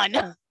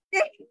done.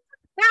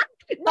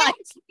 Like,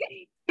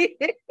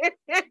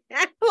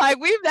 like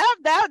we've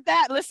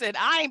that listen,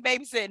 I ain't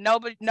babysitting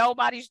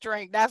nobody's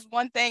drink. That's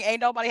one thing.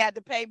 Ain't nobody had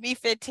to pay me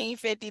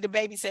 $15.50 to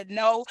babysit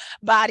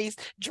nobody's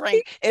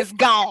drink. It's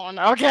gone.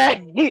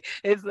 Okay,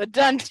 it's a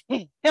done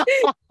thing.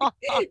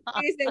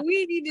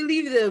 We need to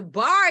leave the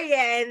bar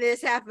yet, and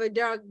this half a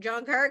drunk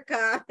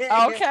haircut.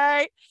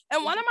 Okay.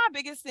 And one of my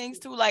biggest things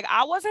too, like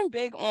I wasn't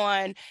big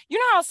on, you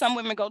know how some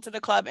women go to the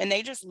club and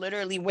they just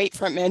literally wait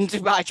for men to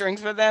buy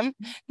drinks for them.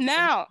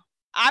 Now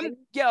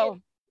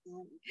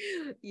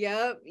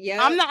Yep.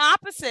 I'm the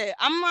opposite.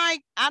 I'm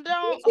like, I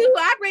don't.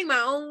 I bring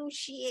my own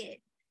shit.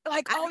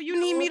 Like, you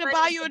need me to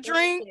buy you a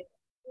drink?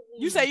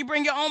 You say you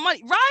bring your own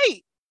money,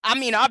 right? I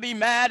mean, I'll be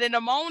mad in the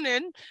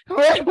morning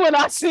when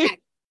I see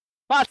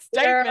my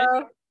statement.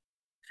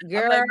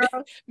 Girl, like,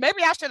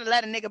 maybe I should have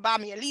let a nigga buy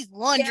me at least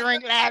one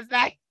drink last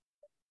night.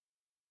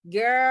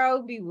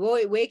 Girl, be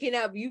waking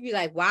up, you be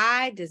like,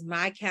 why does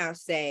my count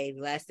say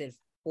less than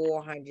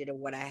 400 of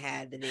what I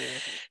had today?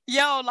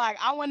 Yo, like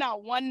I went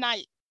out one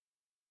night,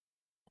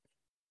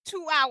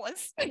 2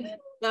 hours.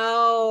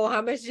 No,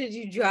 how much did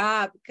you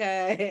drop?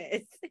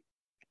 Cause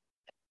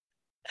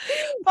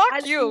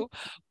fuck you.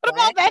 What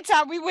about that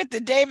time we went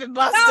to Dave &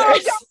 Buster's? No, don't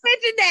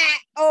mention that.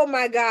 Oh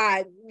my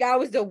God. That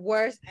was the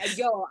worst.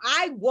 Yo,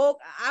 I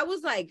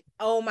was like,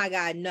 oh my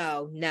God,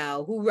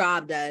 no. Who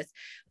robbed us?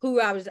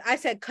 I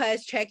said,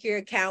 cuz, check your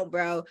account,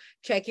 bro.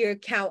 Check your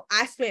account.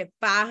 I spent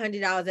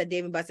 $500 at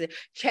Dave & Buster's.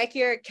 Check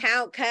your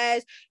account,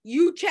 cuz.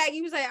 You check.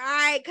 He was like, all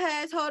right,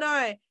 cuz, hold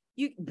on.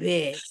 You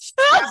bitch.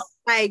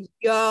 Like,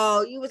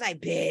 yo, you was like,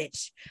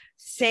 bitch.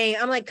 Same.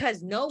 I'm like,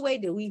 cuz no way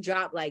did we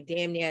drop like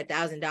damn near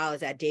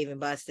 $1,000 at Dave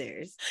 &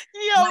 Buster's.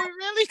 Yo, we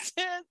really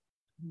did.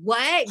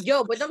 What?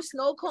 Yo, but them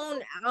snow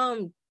cone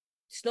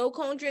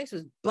drinks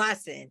was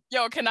busting.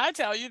 Yo, can I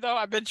tell you though?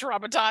 I've been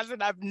traumatized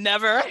and I've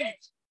never.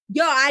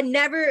 Yo, I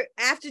never,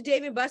 after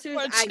Dave & Buster's,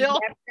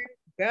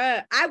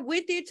 I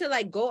went there to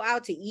like go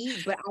out to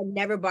eat, but I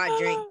never bought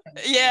drinks.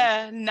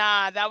 Yeah,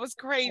 nah, that was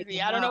crazy.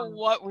 I don't know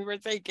what we were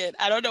thinking.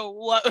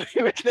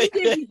 We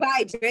didn't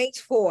buy drinks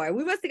for.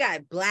 We must have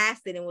got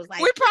blasted and was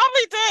like, we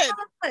probably did.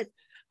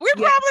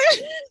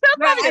 That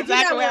probably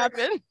exactly what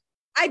happened.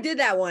 I did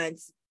that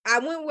once. I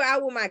went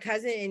out with my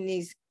cousin and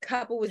this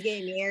couple was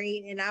getting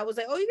married, and I was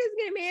like, oh, you guys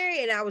getting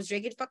married? And I was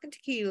drinking fucking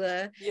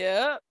tequila.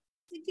 Yeah.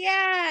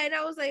 Yeah, and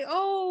I was like,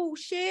 oh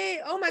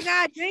shit, oh my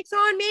God, drinks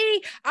on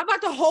me. I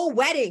bought the whole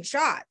wedding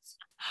shots.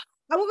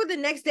 I woke up the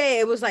next day,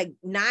 it was like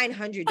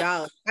 $900.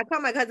 I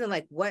called my cousin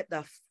like, what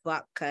the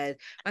fuck, cuz?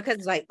 My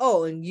cousin's like,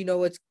 oh, and you know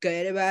what's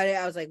good about it?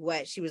 I was like,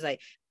 what? She was like,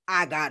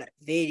 I got a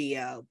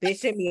video. Bitch,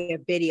 send me a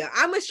video.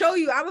 I'm gonna show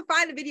you. I'm gonna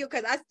find the video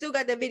because I still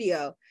got the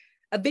video.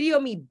 A video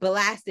of me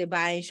blasted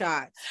buying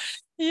shots.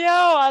 Yo,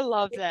 I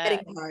love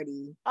that.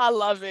 Party. I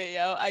love it,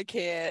 yo. I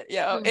can't,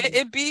 yo.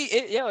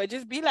 It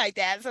just be like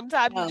that.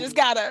 Sometimes you just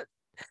gotta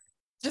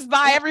just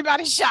buy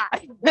everybody shot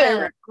and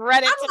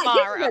regret it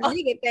tomorrow. Like, this is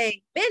a nigga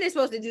thing. Ben is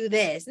supposed to do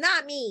this,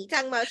 not me.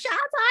 Talking about shots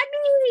on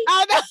me.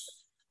 I know.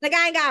 Like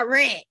I ain't got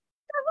rent.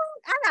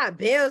 I got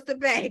bills to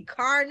pay.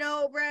 Car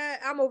note, bruh.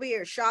 I'm over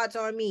here. Shots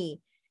on me.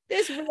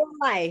 This real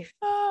life.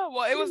 Oh,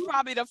 well, it was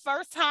probably the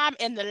first time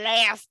and the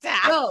last time.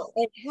 Oh,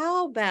 and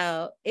how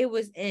about it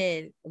was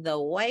in the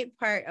white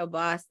part of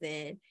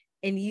Boston,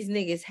 and these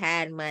niggas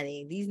had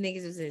money. These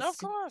niggas was in of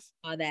course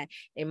all that.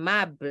 And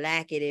my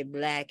blacketed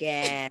black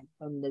ass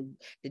from the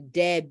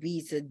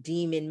deadbeats of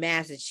Demon,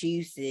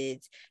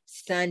 Massachusetts,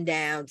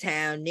 sundown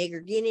town,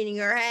 nigger, getting in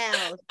your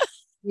house.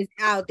 Is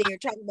out there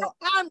talking about,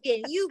 I'm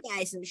getting you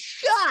guys some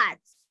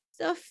shots.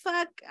 So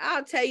fuck,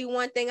 I'll tell you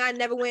one thing. I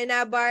never went in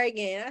that bar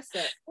again. I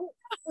said,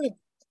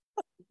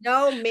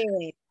 no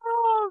man.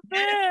 Oh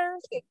man.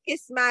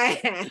 Kiss my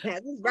ass.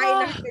 It's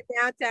right in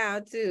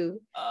downtown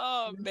too.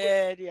 Oh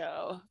man,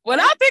 yo. When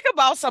I think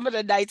about some of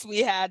the nights we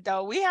had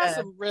though, we had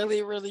some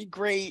really, really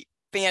great,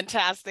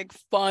 fantastic,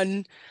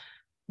 fun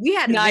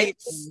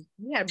nights.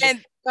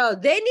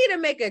 They need to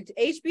make a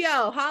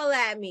HBO. Holla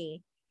at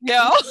me.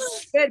 Yo,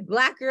 good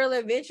black girl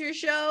adventure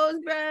shows,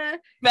 bruh.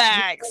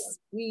 Facts.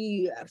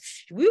 We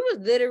was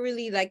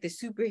literally like the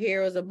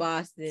superheroes of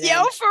Boston.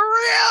 Yo, for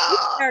real.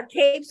 Our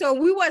capes on.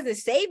 We wasn't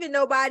saving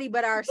nobody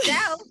but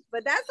ourselves,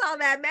 but that's all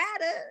that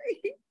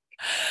mattered.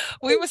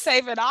 We were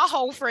saving our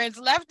whole friends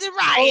left and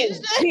right.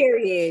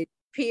 Oh,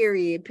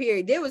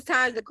 period. There was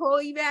times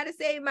Nicole even had to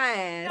save my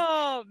ass.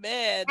 Oh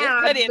man,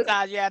 there's plenty of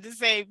times you had to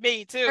save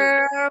me too.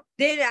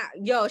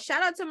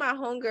 Shout out to my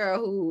homegirl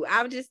who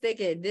I'm just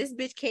thinking this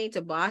bitch came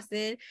to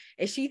Boston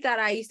and she thought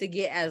I used to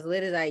get as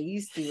lit as I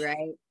used to,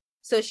 right?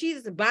 So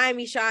she's buying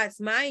me shots.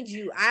 Mind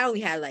you, I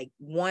only had like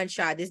one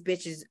shot. This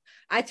bitch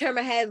I turned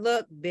my head,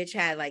 look, bitch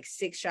had like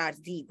 6 shots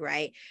deep,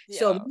 right? Yo.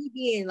 So me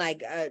being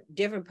like a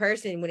different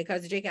person when it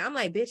comes to drinking, I'm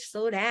like, bitch,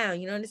 slow down.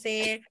 You know what I'm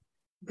saying?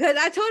 Because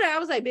I told her, I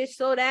was like, bitch,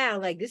 slow down.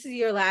 Like, this is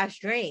your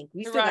last drink.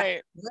 We still got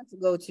to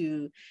go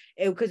to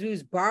it because we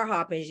was bar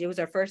hopping. It was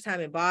our first time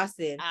in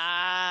Boston.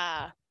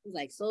 I was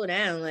like, slow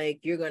down.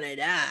 Like, you're going to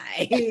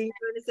die. You know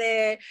what I'm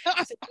saying?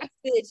 So,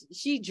 bitch,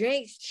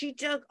 she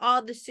took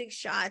all the 6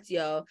 shots,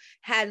 yo.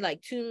 Had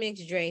like 2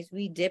 mixed drinks.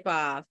 We dip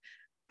off.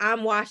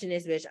 I'm watching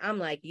this bitch. I'm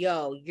like,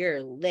 yo,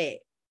 you're lit.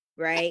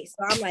 Right?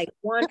 So I'm like,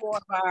 1 more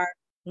bar,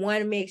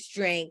 1 mixed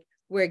drink.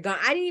 We're gone.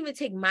 I didn't even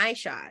take my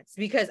shots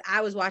because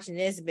I was watching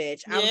this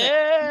bitch. I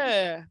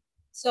was like,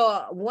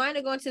 so one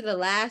to go into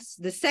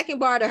the second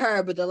bar to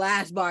her, but the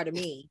last bar to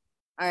me.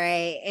 All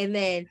right. And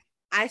then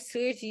I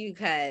swear to you,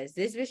 cuz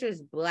this bitch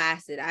was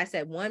blasted. I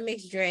said 1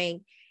 mixed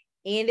drink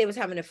and they was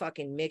having a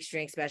fucking mixed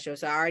drink special.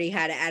 So I already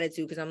had an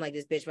attitude because I'm like,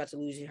 this bitch about to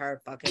lose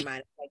her fucking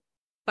mind.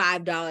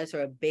 Like $5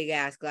 for a big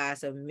ass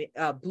glass of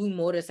blue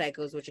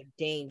motorcycles, which are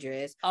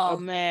dangerous. Oh,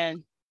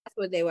 man. That's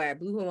what they were,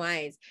 blue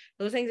Hawaiians.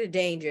 Those things are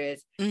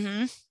dangerous.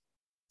 Mm-hmm.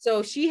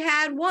 So she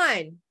had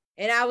one,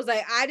 and I was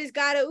like, I just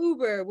got an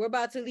Uber. We're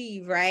about to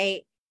leave,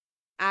 right?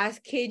 I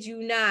kid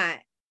you not.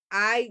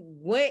 I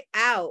went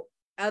out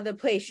of the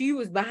place. She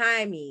was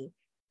behind me.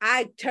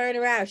 I turn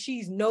around.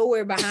 She's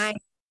nowhere behind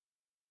me.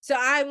 So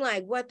I'm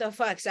like, what the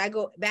fuck? So I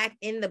go back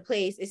in the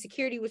place. And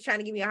security was trying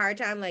to give me a hard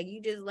time. Like,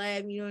 you just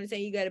left. You know what I'm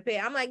saying? You got to pay.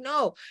 I'm like,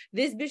 no,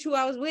 this bitch who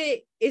I was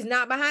with is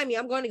not behind me.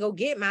 I'm going to go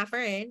get my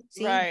friend.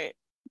 See? Right.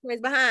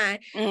 Behind.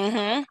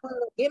 Mm-hmm.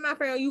 Get my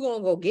friend. You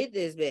gonna go get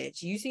this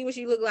bitch? You see what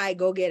she look like?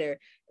 Go get her.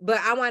 But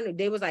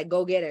they was like,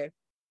 go get her.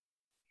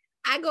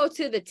 I go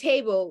to the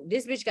table.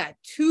 This bitch got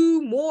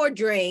 2 more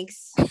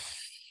drinks,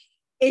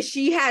 and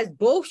she has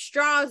both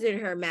straws in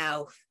her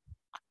mouth,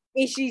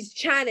 and she's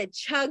trying to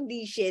chug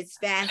these shits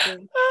fast.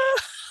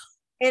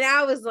 And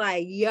I was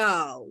like,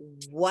 yo,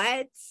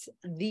 what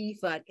the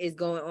fuck is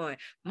going on?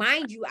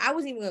 Mind you, I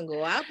wasn't even going to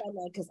go out that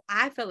night because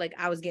I felt like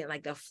I was getting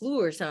like the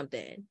flu or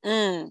something.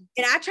 And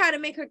I tried to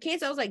make her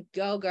cancel. I was like,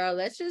 go, girl,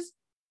 let's just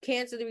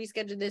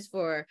reschedule this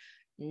for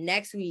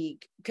next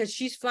week because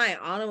she's flying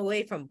all the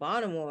way from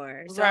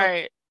Baltimore. So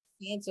right.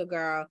 Cancel,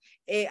 girl.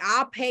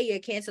 I'll pay your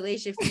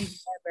cancellation fee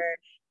forever.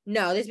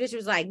 No, this bitch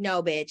was like,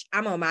 no, bitch,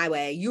 I'm on my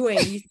way. You ain't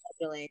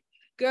rescheduling.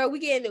 Girl, we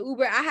get in the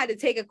Uber. I had to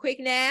take a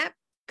quick nap.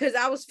 Because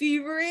I was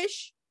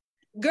feverish.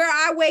 Girl,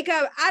 I wake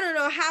up. I don't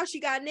know how she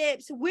got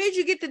nips. Where'd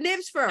you get the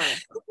nips from?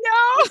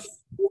 No.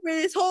 For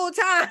this whole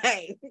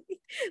time.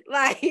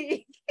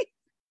 Like,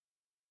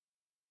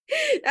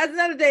 that's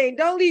another thing.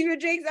 Don't leave your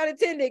drinks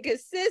unattended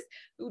because sis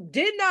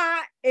did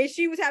not. And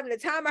she was having the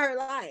time of her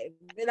life.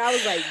 And I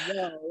was like,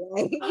 yo.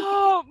 Like,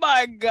 oh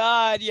my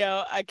God,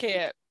 yo. I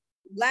can't.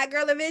 Black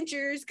girl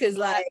adventures. Because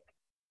like.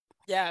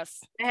 Yes.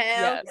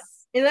 Hell.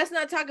 Yes. And let's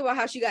not talk about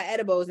how she got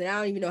edibles. And I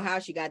don't even know how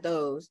she got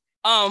those.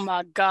 Oh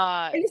my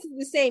God. And this is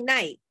the same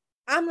night.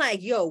 I'm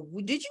like, yo,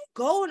 did you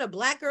go on a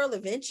black girl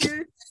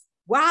adventure?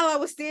 while I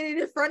was standing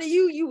in front of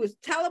you, you was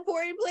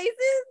teleporting places.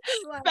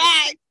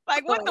 Facts.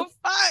 Like, what the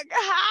fuck?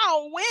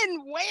 How?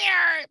 When?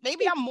 Where?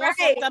 Maybe I'm more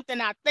fucked up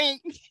than I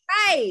think.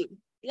 Right.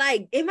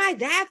 Like, am I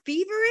that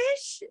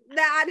feverish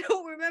that I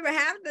don't remember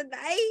half the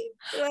night?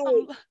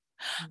 Like,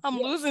 I'm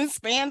losing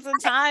spans of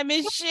time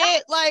and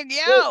shit. Like,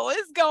 yo,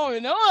 what's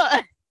going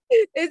on?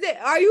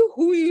 Are you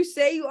who you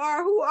say you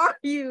are? Who are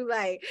you?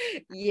 Like,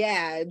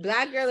 yeah,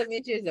 Black Girl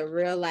Adventure is a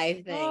real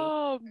life thing.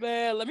 Oh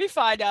man, let me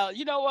find out.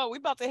 You know what? We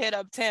about to hit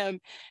up Tim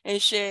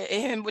and shit,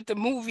 and him with the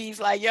movies.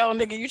 Like, yo,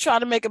 nigga, you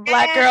trying to make a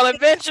Black Girl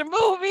Adventure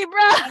movie,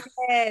 bro?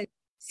 Yes.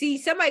 See,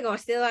 somebody gonna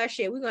steal our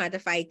shit. We're gonna have to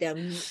fight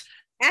them.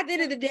 At the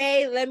end of the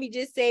day, let me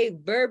just say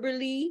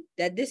verbally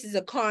that this is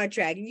a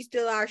contract. If you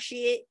steal our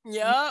shit,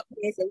 yep,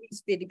 it's at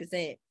least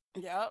 50%.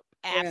 Yep,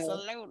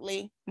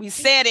 absolutely. We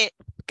said it.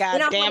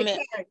 God damn it.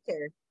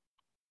 Character.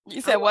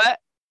 You said what?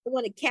 I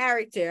want a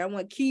character. I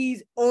want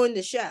Keys on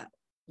the show.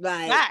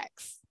 Like,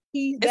 facts.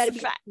 Keys better be.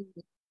 Fact.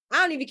 I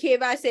don't even care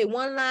if I say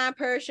one line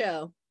per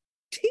show.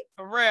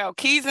 For real.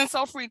 Keys and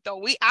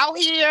Sofrito. We out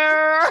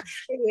here.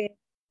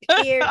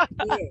 Here.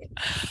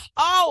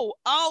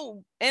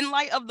 Oh, in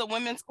light of the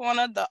women's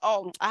corner,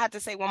 I had to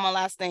say one more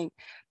last thing.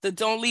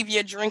 Don't leave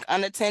your drink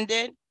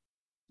unattended.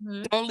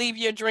 Mm-hmm. Don't leave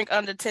your drink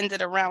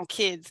unattended around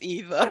kids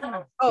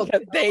either. Oh,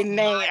 they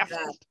nasty.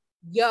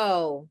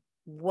 Yo,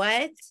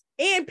 what?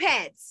 And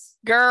pets.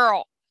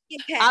 Girl,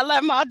 I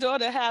let my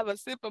daughter have a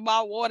sip of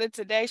my water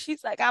today.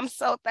 She's like, I'm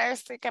so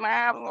thirsty. Can I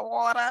have the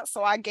water?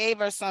 So I gave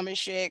her some and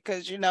shit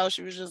because, you know,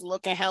 she was just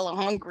looking hella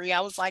hungry.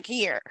 I was like,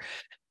 here.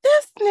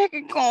 This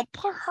nigga gonna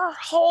put her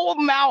whole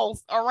mouth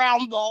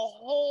around the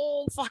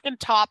whole fucking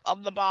top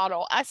of the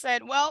bottle. I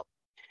said, well,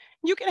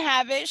 you can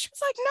have it. She was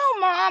like,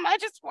 no, Mom, I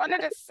just wanted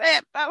a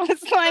sip. I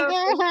was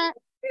like,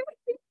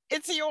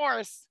 it's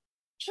yours.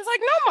 She's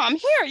like, no, Mom,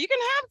 here, you can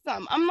have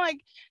some. I'm like,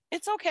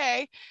 it's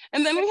okay.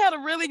 And then we had a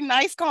really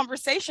nice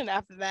conversation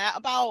after that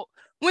about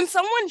when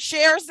someone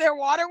shares their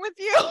water with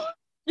you,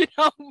 you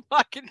don't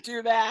fucking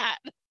do that.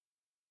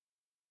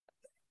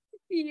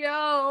 Yo,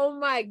 oh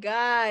my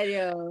God,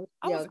 yo.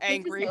 I was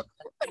angry.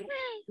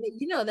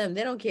 You know them,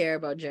 they don't care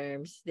about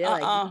germs. They're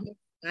like,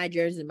 my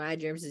germs and my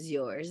germs is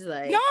yours.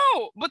 Like,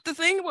 no, but the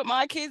thing with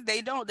my kids,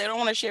 they don't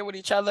want to share with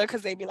each other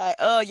because they be like,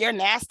 oh, your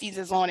nasties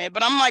is on it.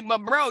 But I'm like,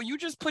 but bro, you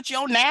just put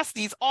your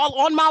nasties all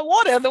on my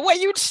water the way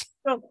you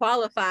don't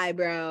qualify,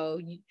 bro.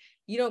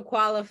 You don't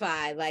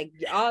qualify. Like,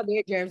 all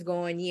their germs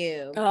go on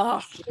you.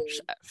 Oh,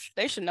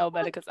 they should know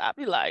better because I'd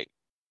be like,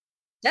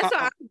 that's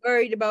what I'm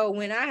worried about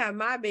when I have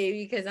my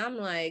baby, because I'm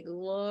like,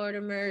 Lord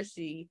of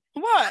mercy.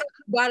 What?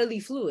 Bodily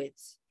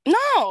fluids.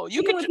 No,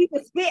 you can. When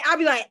people spit, I'll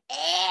be like,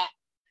 eh.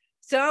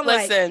 So I'm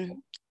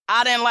listen,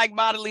 I didn't like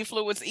bodily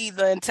fluids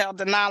either until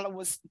Denala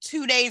was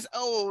 2 days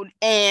old,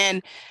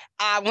 and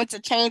I went to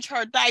change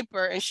her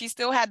diaper, and she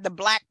still had the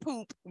black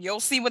poop. You'll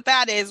see what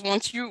that is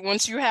once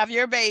you have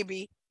your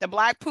baby. The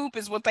black poop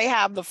is what they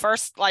have the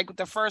first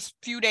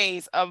few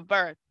days of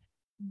birth.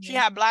 Mm-hmm. She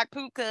had black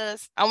poop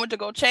because I went to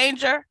go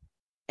change her.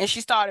 And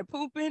she started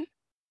pooping.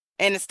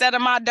 And instead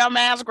of my dumb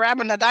ass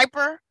grabbing the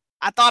diaper,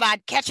 I thought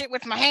I'd catch it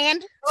with my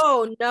hand.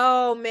 Oh,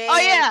 no, man. Oh,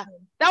 yeah.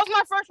 That was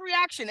my first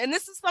reaction. And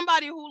this is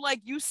somebody who, like,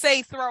 you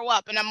say throw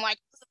up. And I'm like,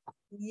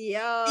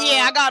 yeah,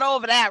 I got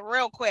over that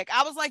real quick.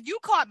 I was like, you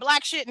caught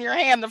black shit in your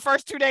hand the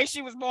first 2 days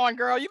she was born,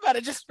 girl. You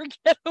better just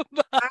forget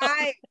about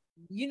it.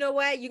 You know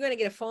what? You're going to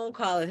get a phone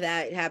call if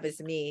that happens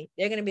to me.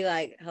 They're going to be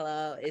like,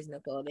 hello, is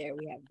Nicole there?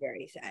 We have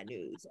very sad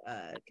news.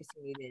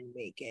 Cassini didn't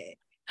make it.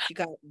 She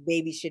got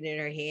baby shit in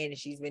her hand and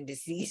she's been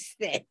deceased.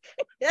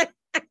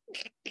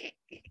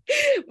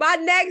 My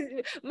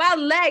legs,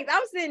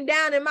 I'm sitting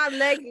down and my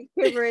legs are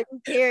quivering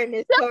hearing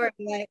this story.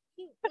 Like,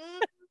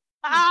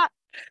 oh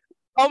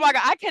my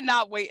God, I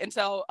cannot wait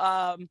until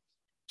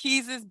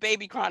Keys'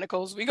 Baby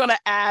Chronicles. We're gonna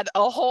add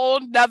a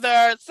whole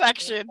nother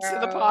section to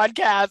the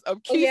podcast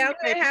of Keys' I'm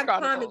gonna have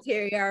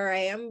commentary. All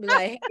right, I'm gonna be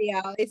like, hey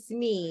y'all, it's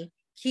me,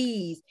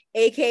 Keys,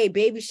 aka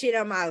baby shit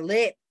on my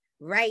lip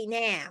right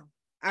now.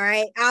 All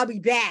right, I'll be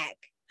back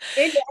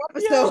in the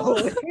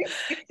episode.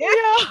 Yo.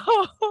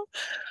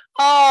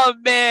 Oh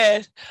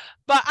man.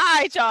 But all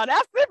right, y'all.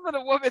 That's it for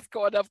the women's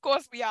corner. Of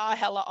course, we are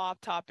hella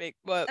off topic,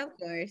 but of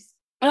course.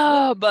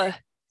 Oh, but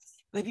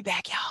we'll be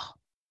back, y'all.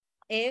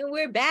 And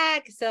we're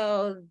back.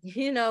 So,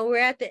 we're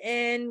at the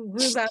end.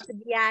 We're about to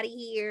be out of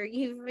here.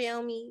 You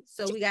feel me?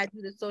 So we gotta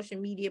do the social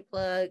media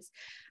plugs.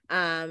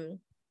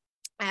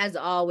 As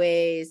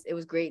always, it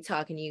was great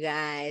talking to you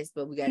guys,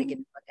 but we got to get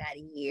the fuck out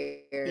of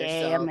here.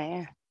 Yeah,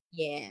 man.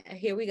 Yeah,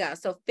 here we go.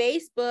 So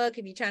Facebook,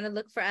 if you're trying to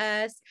look for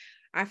us,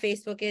 our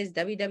Facebook is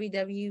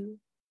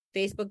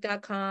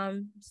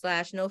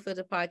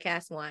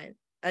www.facebook.com/NoFilterPodcast1.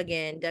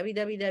 Again,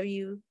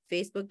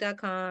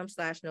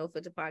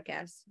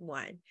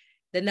 www.facebook.com/NoFilterPodcast1.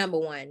 The number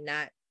 1,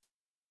 not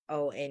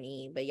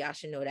ONE, but y'all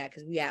should know that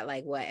because we got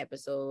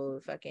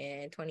episode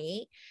fucking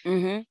 28.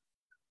 Mm-hmm.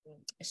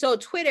 So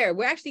Twitter,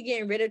 we're actually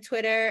getting rid of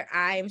Twitter.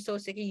 I am so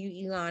sick of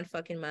you, Elon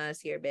fucking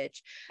Musk here,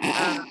 bitch.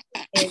 And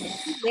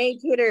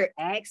named Twitter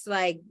X,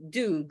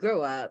 dude,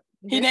 grow up.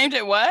 He named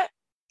it what?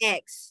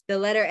 X, the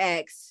letter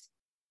X.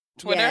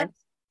 Twitter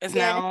is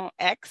now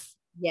X.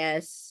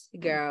 Yes,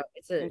 girl.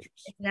 It's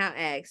now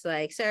X.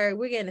 Like, sir,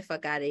 we're getting the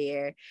fuck out of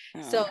here.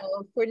 So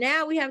for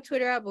now, we have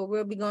Twitter up, but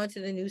we'll be going to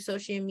the new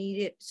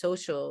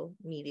social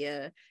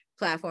media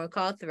platform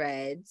called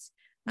Threads.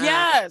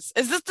 Yes.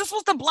 Is this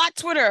was the black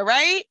Twitter,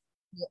 right?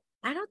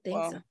 I don't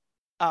think so.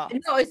 Oh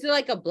no, it's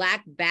like a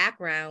black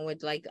background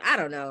with like, I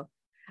don't know.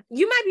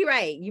 You might be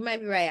right.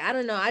 I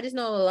don't know. I just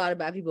know a lot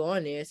about people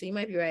on there, so you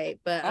might be right.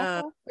 But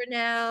for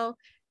now,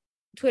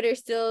 Twitter's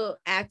still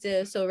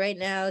active. So right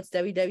now it's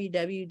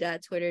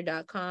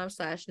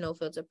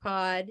www.twitter.com/nofilterpod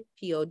pod.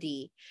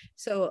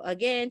 So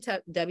again,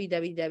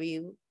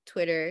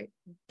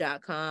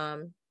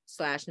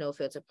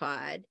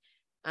 www.twitter.com/nofilterpod.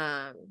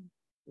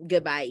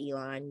 Goodbye,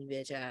 Elon, you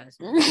bitch ass.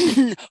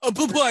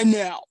 Bye-bye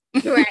now.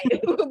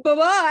 Right.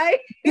 Bye-bye.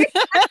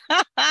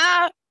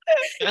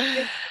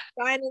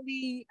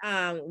 Finally,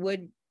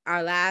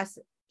 our last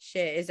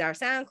shit is our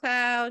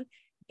SoundCloud.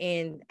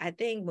 And I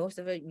think most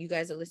of it, you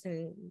guys are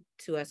listening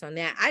to us on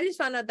that. I just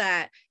found out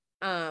that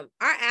our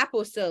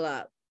Apple's still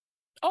up.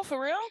 Oh,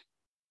 for real?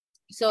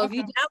 So if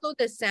you download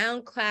the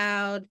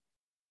SoundCloud,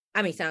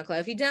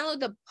 if you download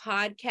the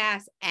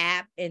podcast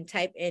app and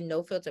type in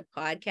No Filter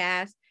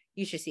Podcast,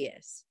 you should see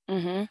us.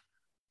 Mm-hmm.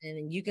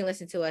 And you can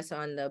listen to us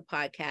on the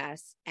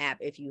podcast app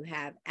if you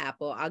have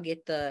Apple. I'll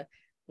get the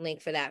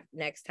link for that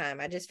next time.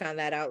 I just found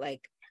that out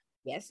like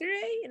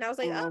yesterday, and I was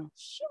like, oh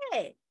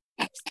shit,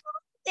 it's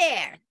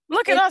there.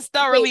 Look at us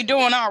thoroughly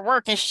doing our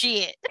work and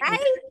shit. Right?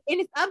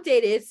 And it's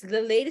updated. It's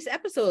the latest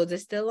episodes are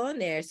still on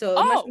there.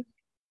 So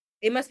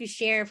it must be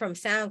sharing from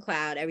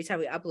SoundCloud every time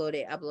we upload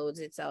it, uploads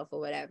itself or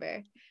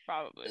whatever.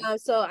 Probably.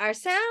 So our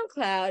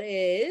SoundCloud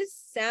is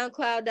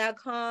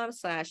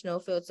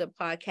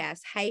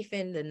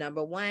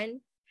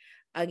soundcloud.com/nofilterpodcast-1.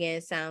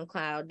 Again,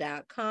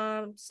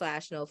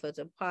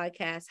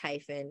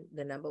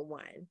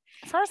 soundcloud.com/nofilterpodcast-1.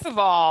 First of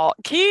all,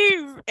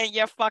 Keys and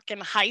your fucking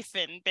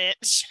hyphen,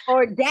 bitch.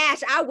 Or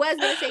dash. I was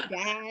gonna say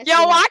dash.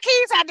 Yo, why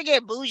Keys had to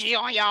get bougie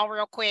on y'all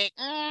real quick?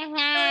 Mm-hmm.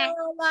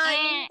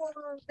 -1.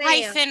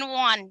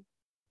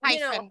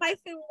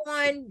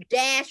 -1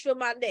 dash for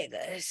my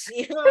niggas.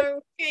 You know what I'm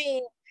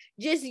saying?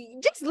 Just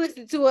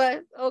listen to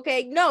us,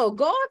 okay? No,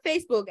 go on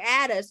Facebook,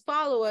 add us,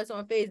 follow us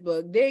on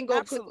Facebook, then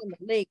go click on the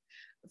link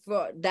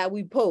for that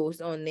we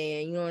post on there.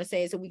 You know what I'm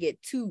saying? So we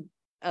get 2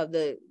 of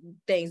the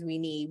things we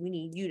need. We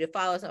need you to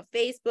follow us on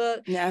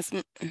Facebook. Yes.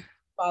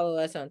 Follow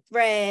us on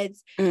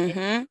Threads.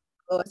 Mm-hmm.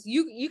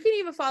 You can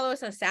even follow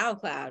us on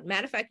SoundCloud.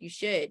 Matter of fact, you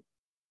should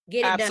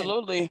get it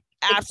done.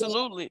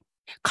 Absolutely.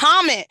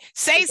 Comment,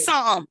 say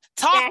something,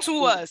 talk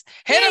to us,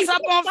 hit us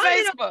up on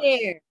Facebook.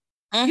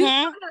 You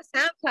on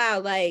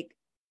SoundCloud, like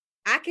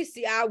I can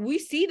see, we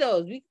see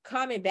those. We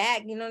comment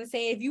back. You know what I'm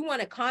saying? If you want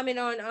to comment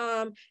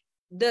on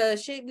the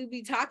shit we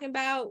be talking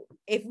about,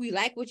 if we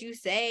like what you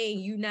say,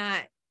 you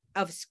not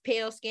of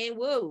pale skin,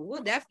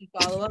 we'll definitely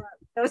follow up.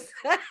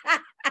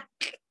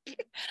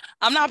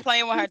 I'm not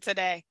playing with her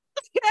today.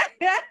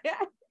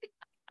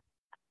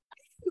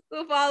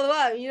 We'll follow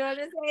up. You know what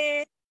I'm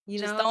saying?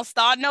 Just don't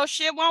start no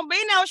shit, won't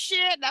be no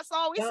shit. That's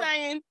all we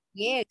saying.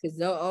 Yeah, because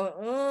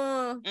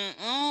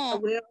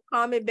we'll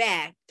comment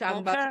back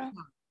talking about.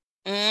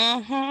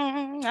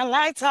 I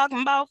like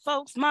talking about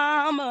folks'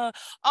 mama.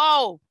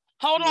 Oh,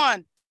 hold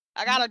on.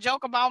 I got a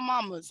joke about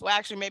mamas. Well,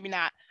 actually, maybe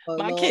not.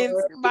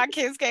 My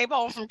kids came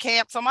home from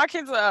camp. So my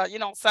kids are,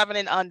 7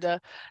 and under.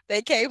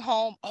 They came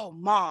home. Oh,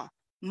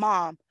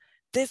 mom,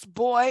 this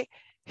boy,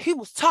 he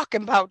was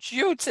talking about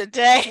you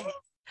today.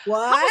 What?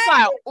 I was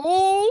like,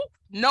 ooh,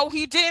 no,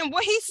 he didn't.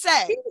 What he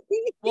said?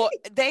 Well,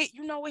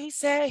 you know what he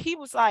said? He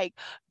was like,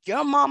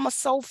 your mama's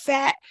so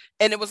fat.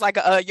 And it was like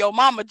a yo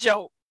mama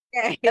joke.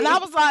 And I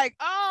was like,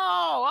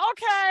 oh,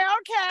 okay.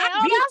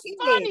 Oh, that's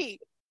funny.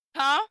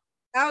 Huh?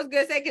 I was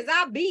gonna say, because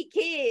I beat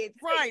kids.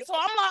 Right. So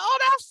I'm like, oh,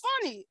 that's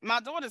funny.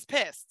 My daughter's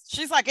pissed.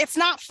 She's like, it's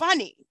not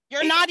funny.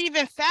 You're not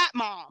even fat,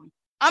 mom.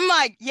 I'm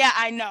like, yeah,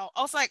 I know.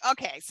 I was like,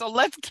 okay, so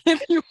let's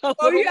give you a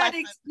little. You got to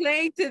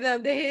explain to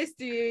them the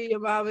history of your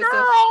mama.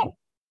 Girl,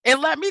 and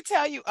let me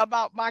tell you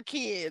about my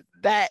kids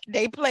that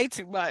they play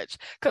too much.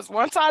 Because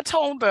once I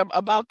told them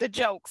about the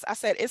jokes, I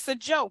said, it's a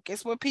joke.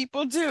 It's what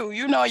people do.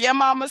 Your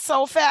mama's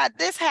so fat.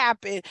 This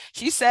happened.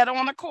 She said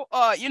on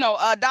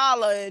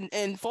 $1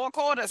 and 4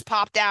 quarters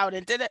popped out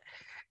and did it.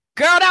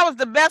 Girl, that was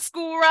the best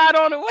school ride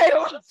on the way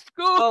to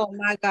school. Oh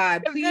my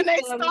God. And then they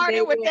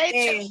started with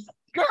their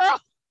girl.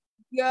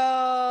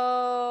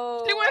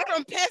 Yo, she went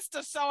from pissed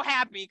to so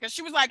happy because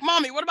she was like,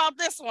 mommy, what about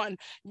this one?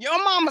 Your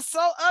mama's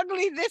so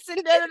ugly, this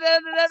and da da da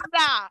da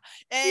da.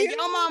 And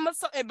your mama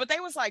so, but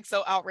they was like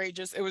so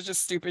outrageous. It was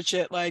just stupid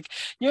shit. Like,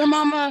 your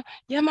mama's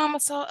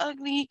so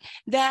ugly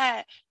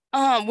that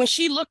when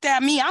she looked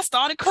at me, I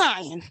started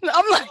crying.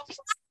 I'm like,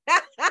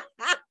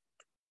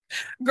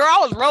 girl,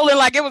 I was rolling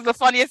like it was the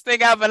funniest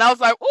thing ever. And I was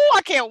like, oh,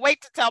 I can't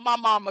wait to tell my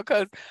mama,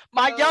 because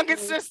my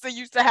youngest sister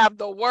used to have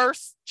the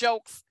worst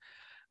jokes.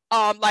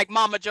 Like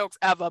mama jokes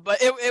ever,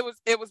 but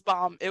it was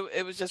bomb.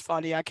 It was just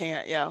funny. I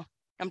can't,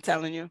 I'm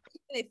telling you.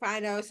 They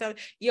find out something.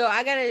 Yo,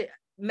 I gotta,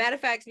 matter of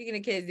fact, speaking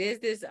of kids, there's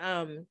this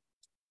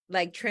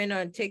like trend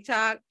on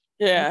TikTok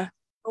Yeah.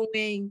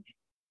 Going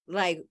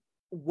like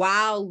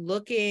wild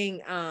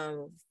looking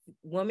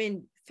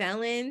woman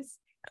felons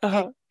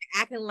and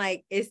acting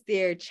like it's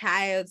their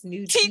child's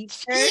new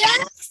teacher.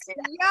 Yes. Yo,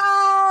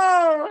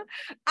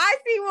 I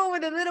see one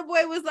where the little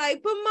boy was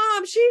like, but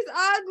mom, she's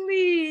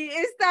ugly,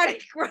 and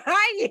started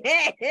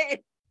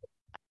crying.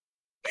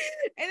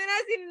 And then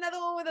I seen another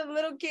one where the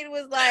little kid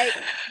was like,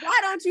 why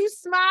don't you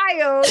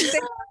smile?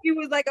 He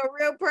was like a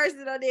real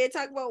person on there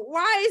talking about,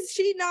 why is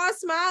she not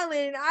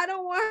smiling? I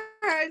don't want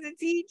her as a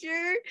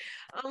teacher.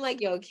 I'm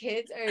like, yo,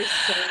 kids are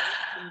so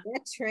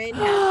that trend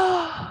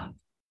has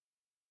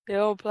they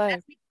don't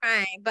play.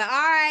 crying. But all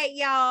right,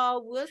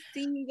 y'all, we'll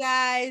see you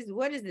guys.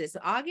 What is this?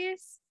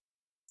 August?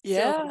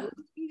 Yeah. So we'll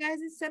see you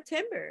guys in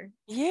September.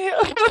 Yeah.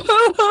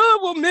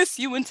 We'll miss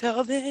you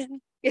until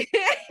then.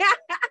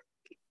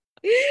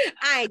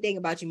 I ain't thinking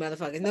about you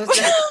motherfuckers. No,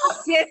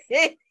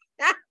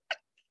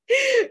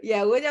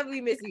 yeah, we'll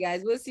definitely miss you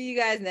guys. We'll see you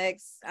guys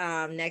next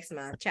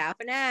month. Ciao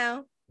for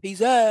now.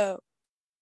 Peace out.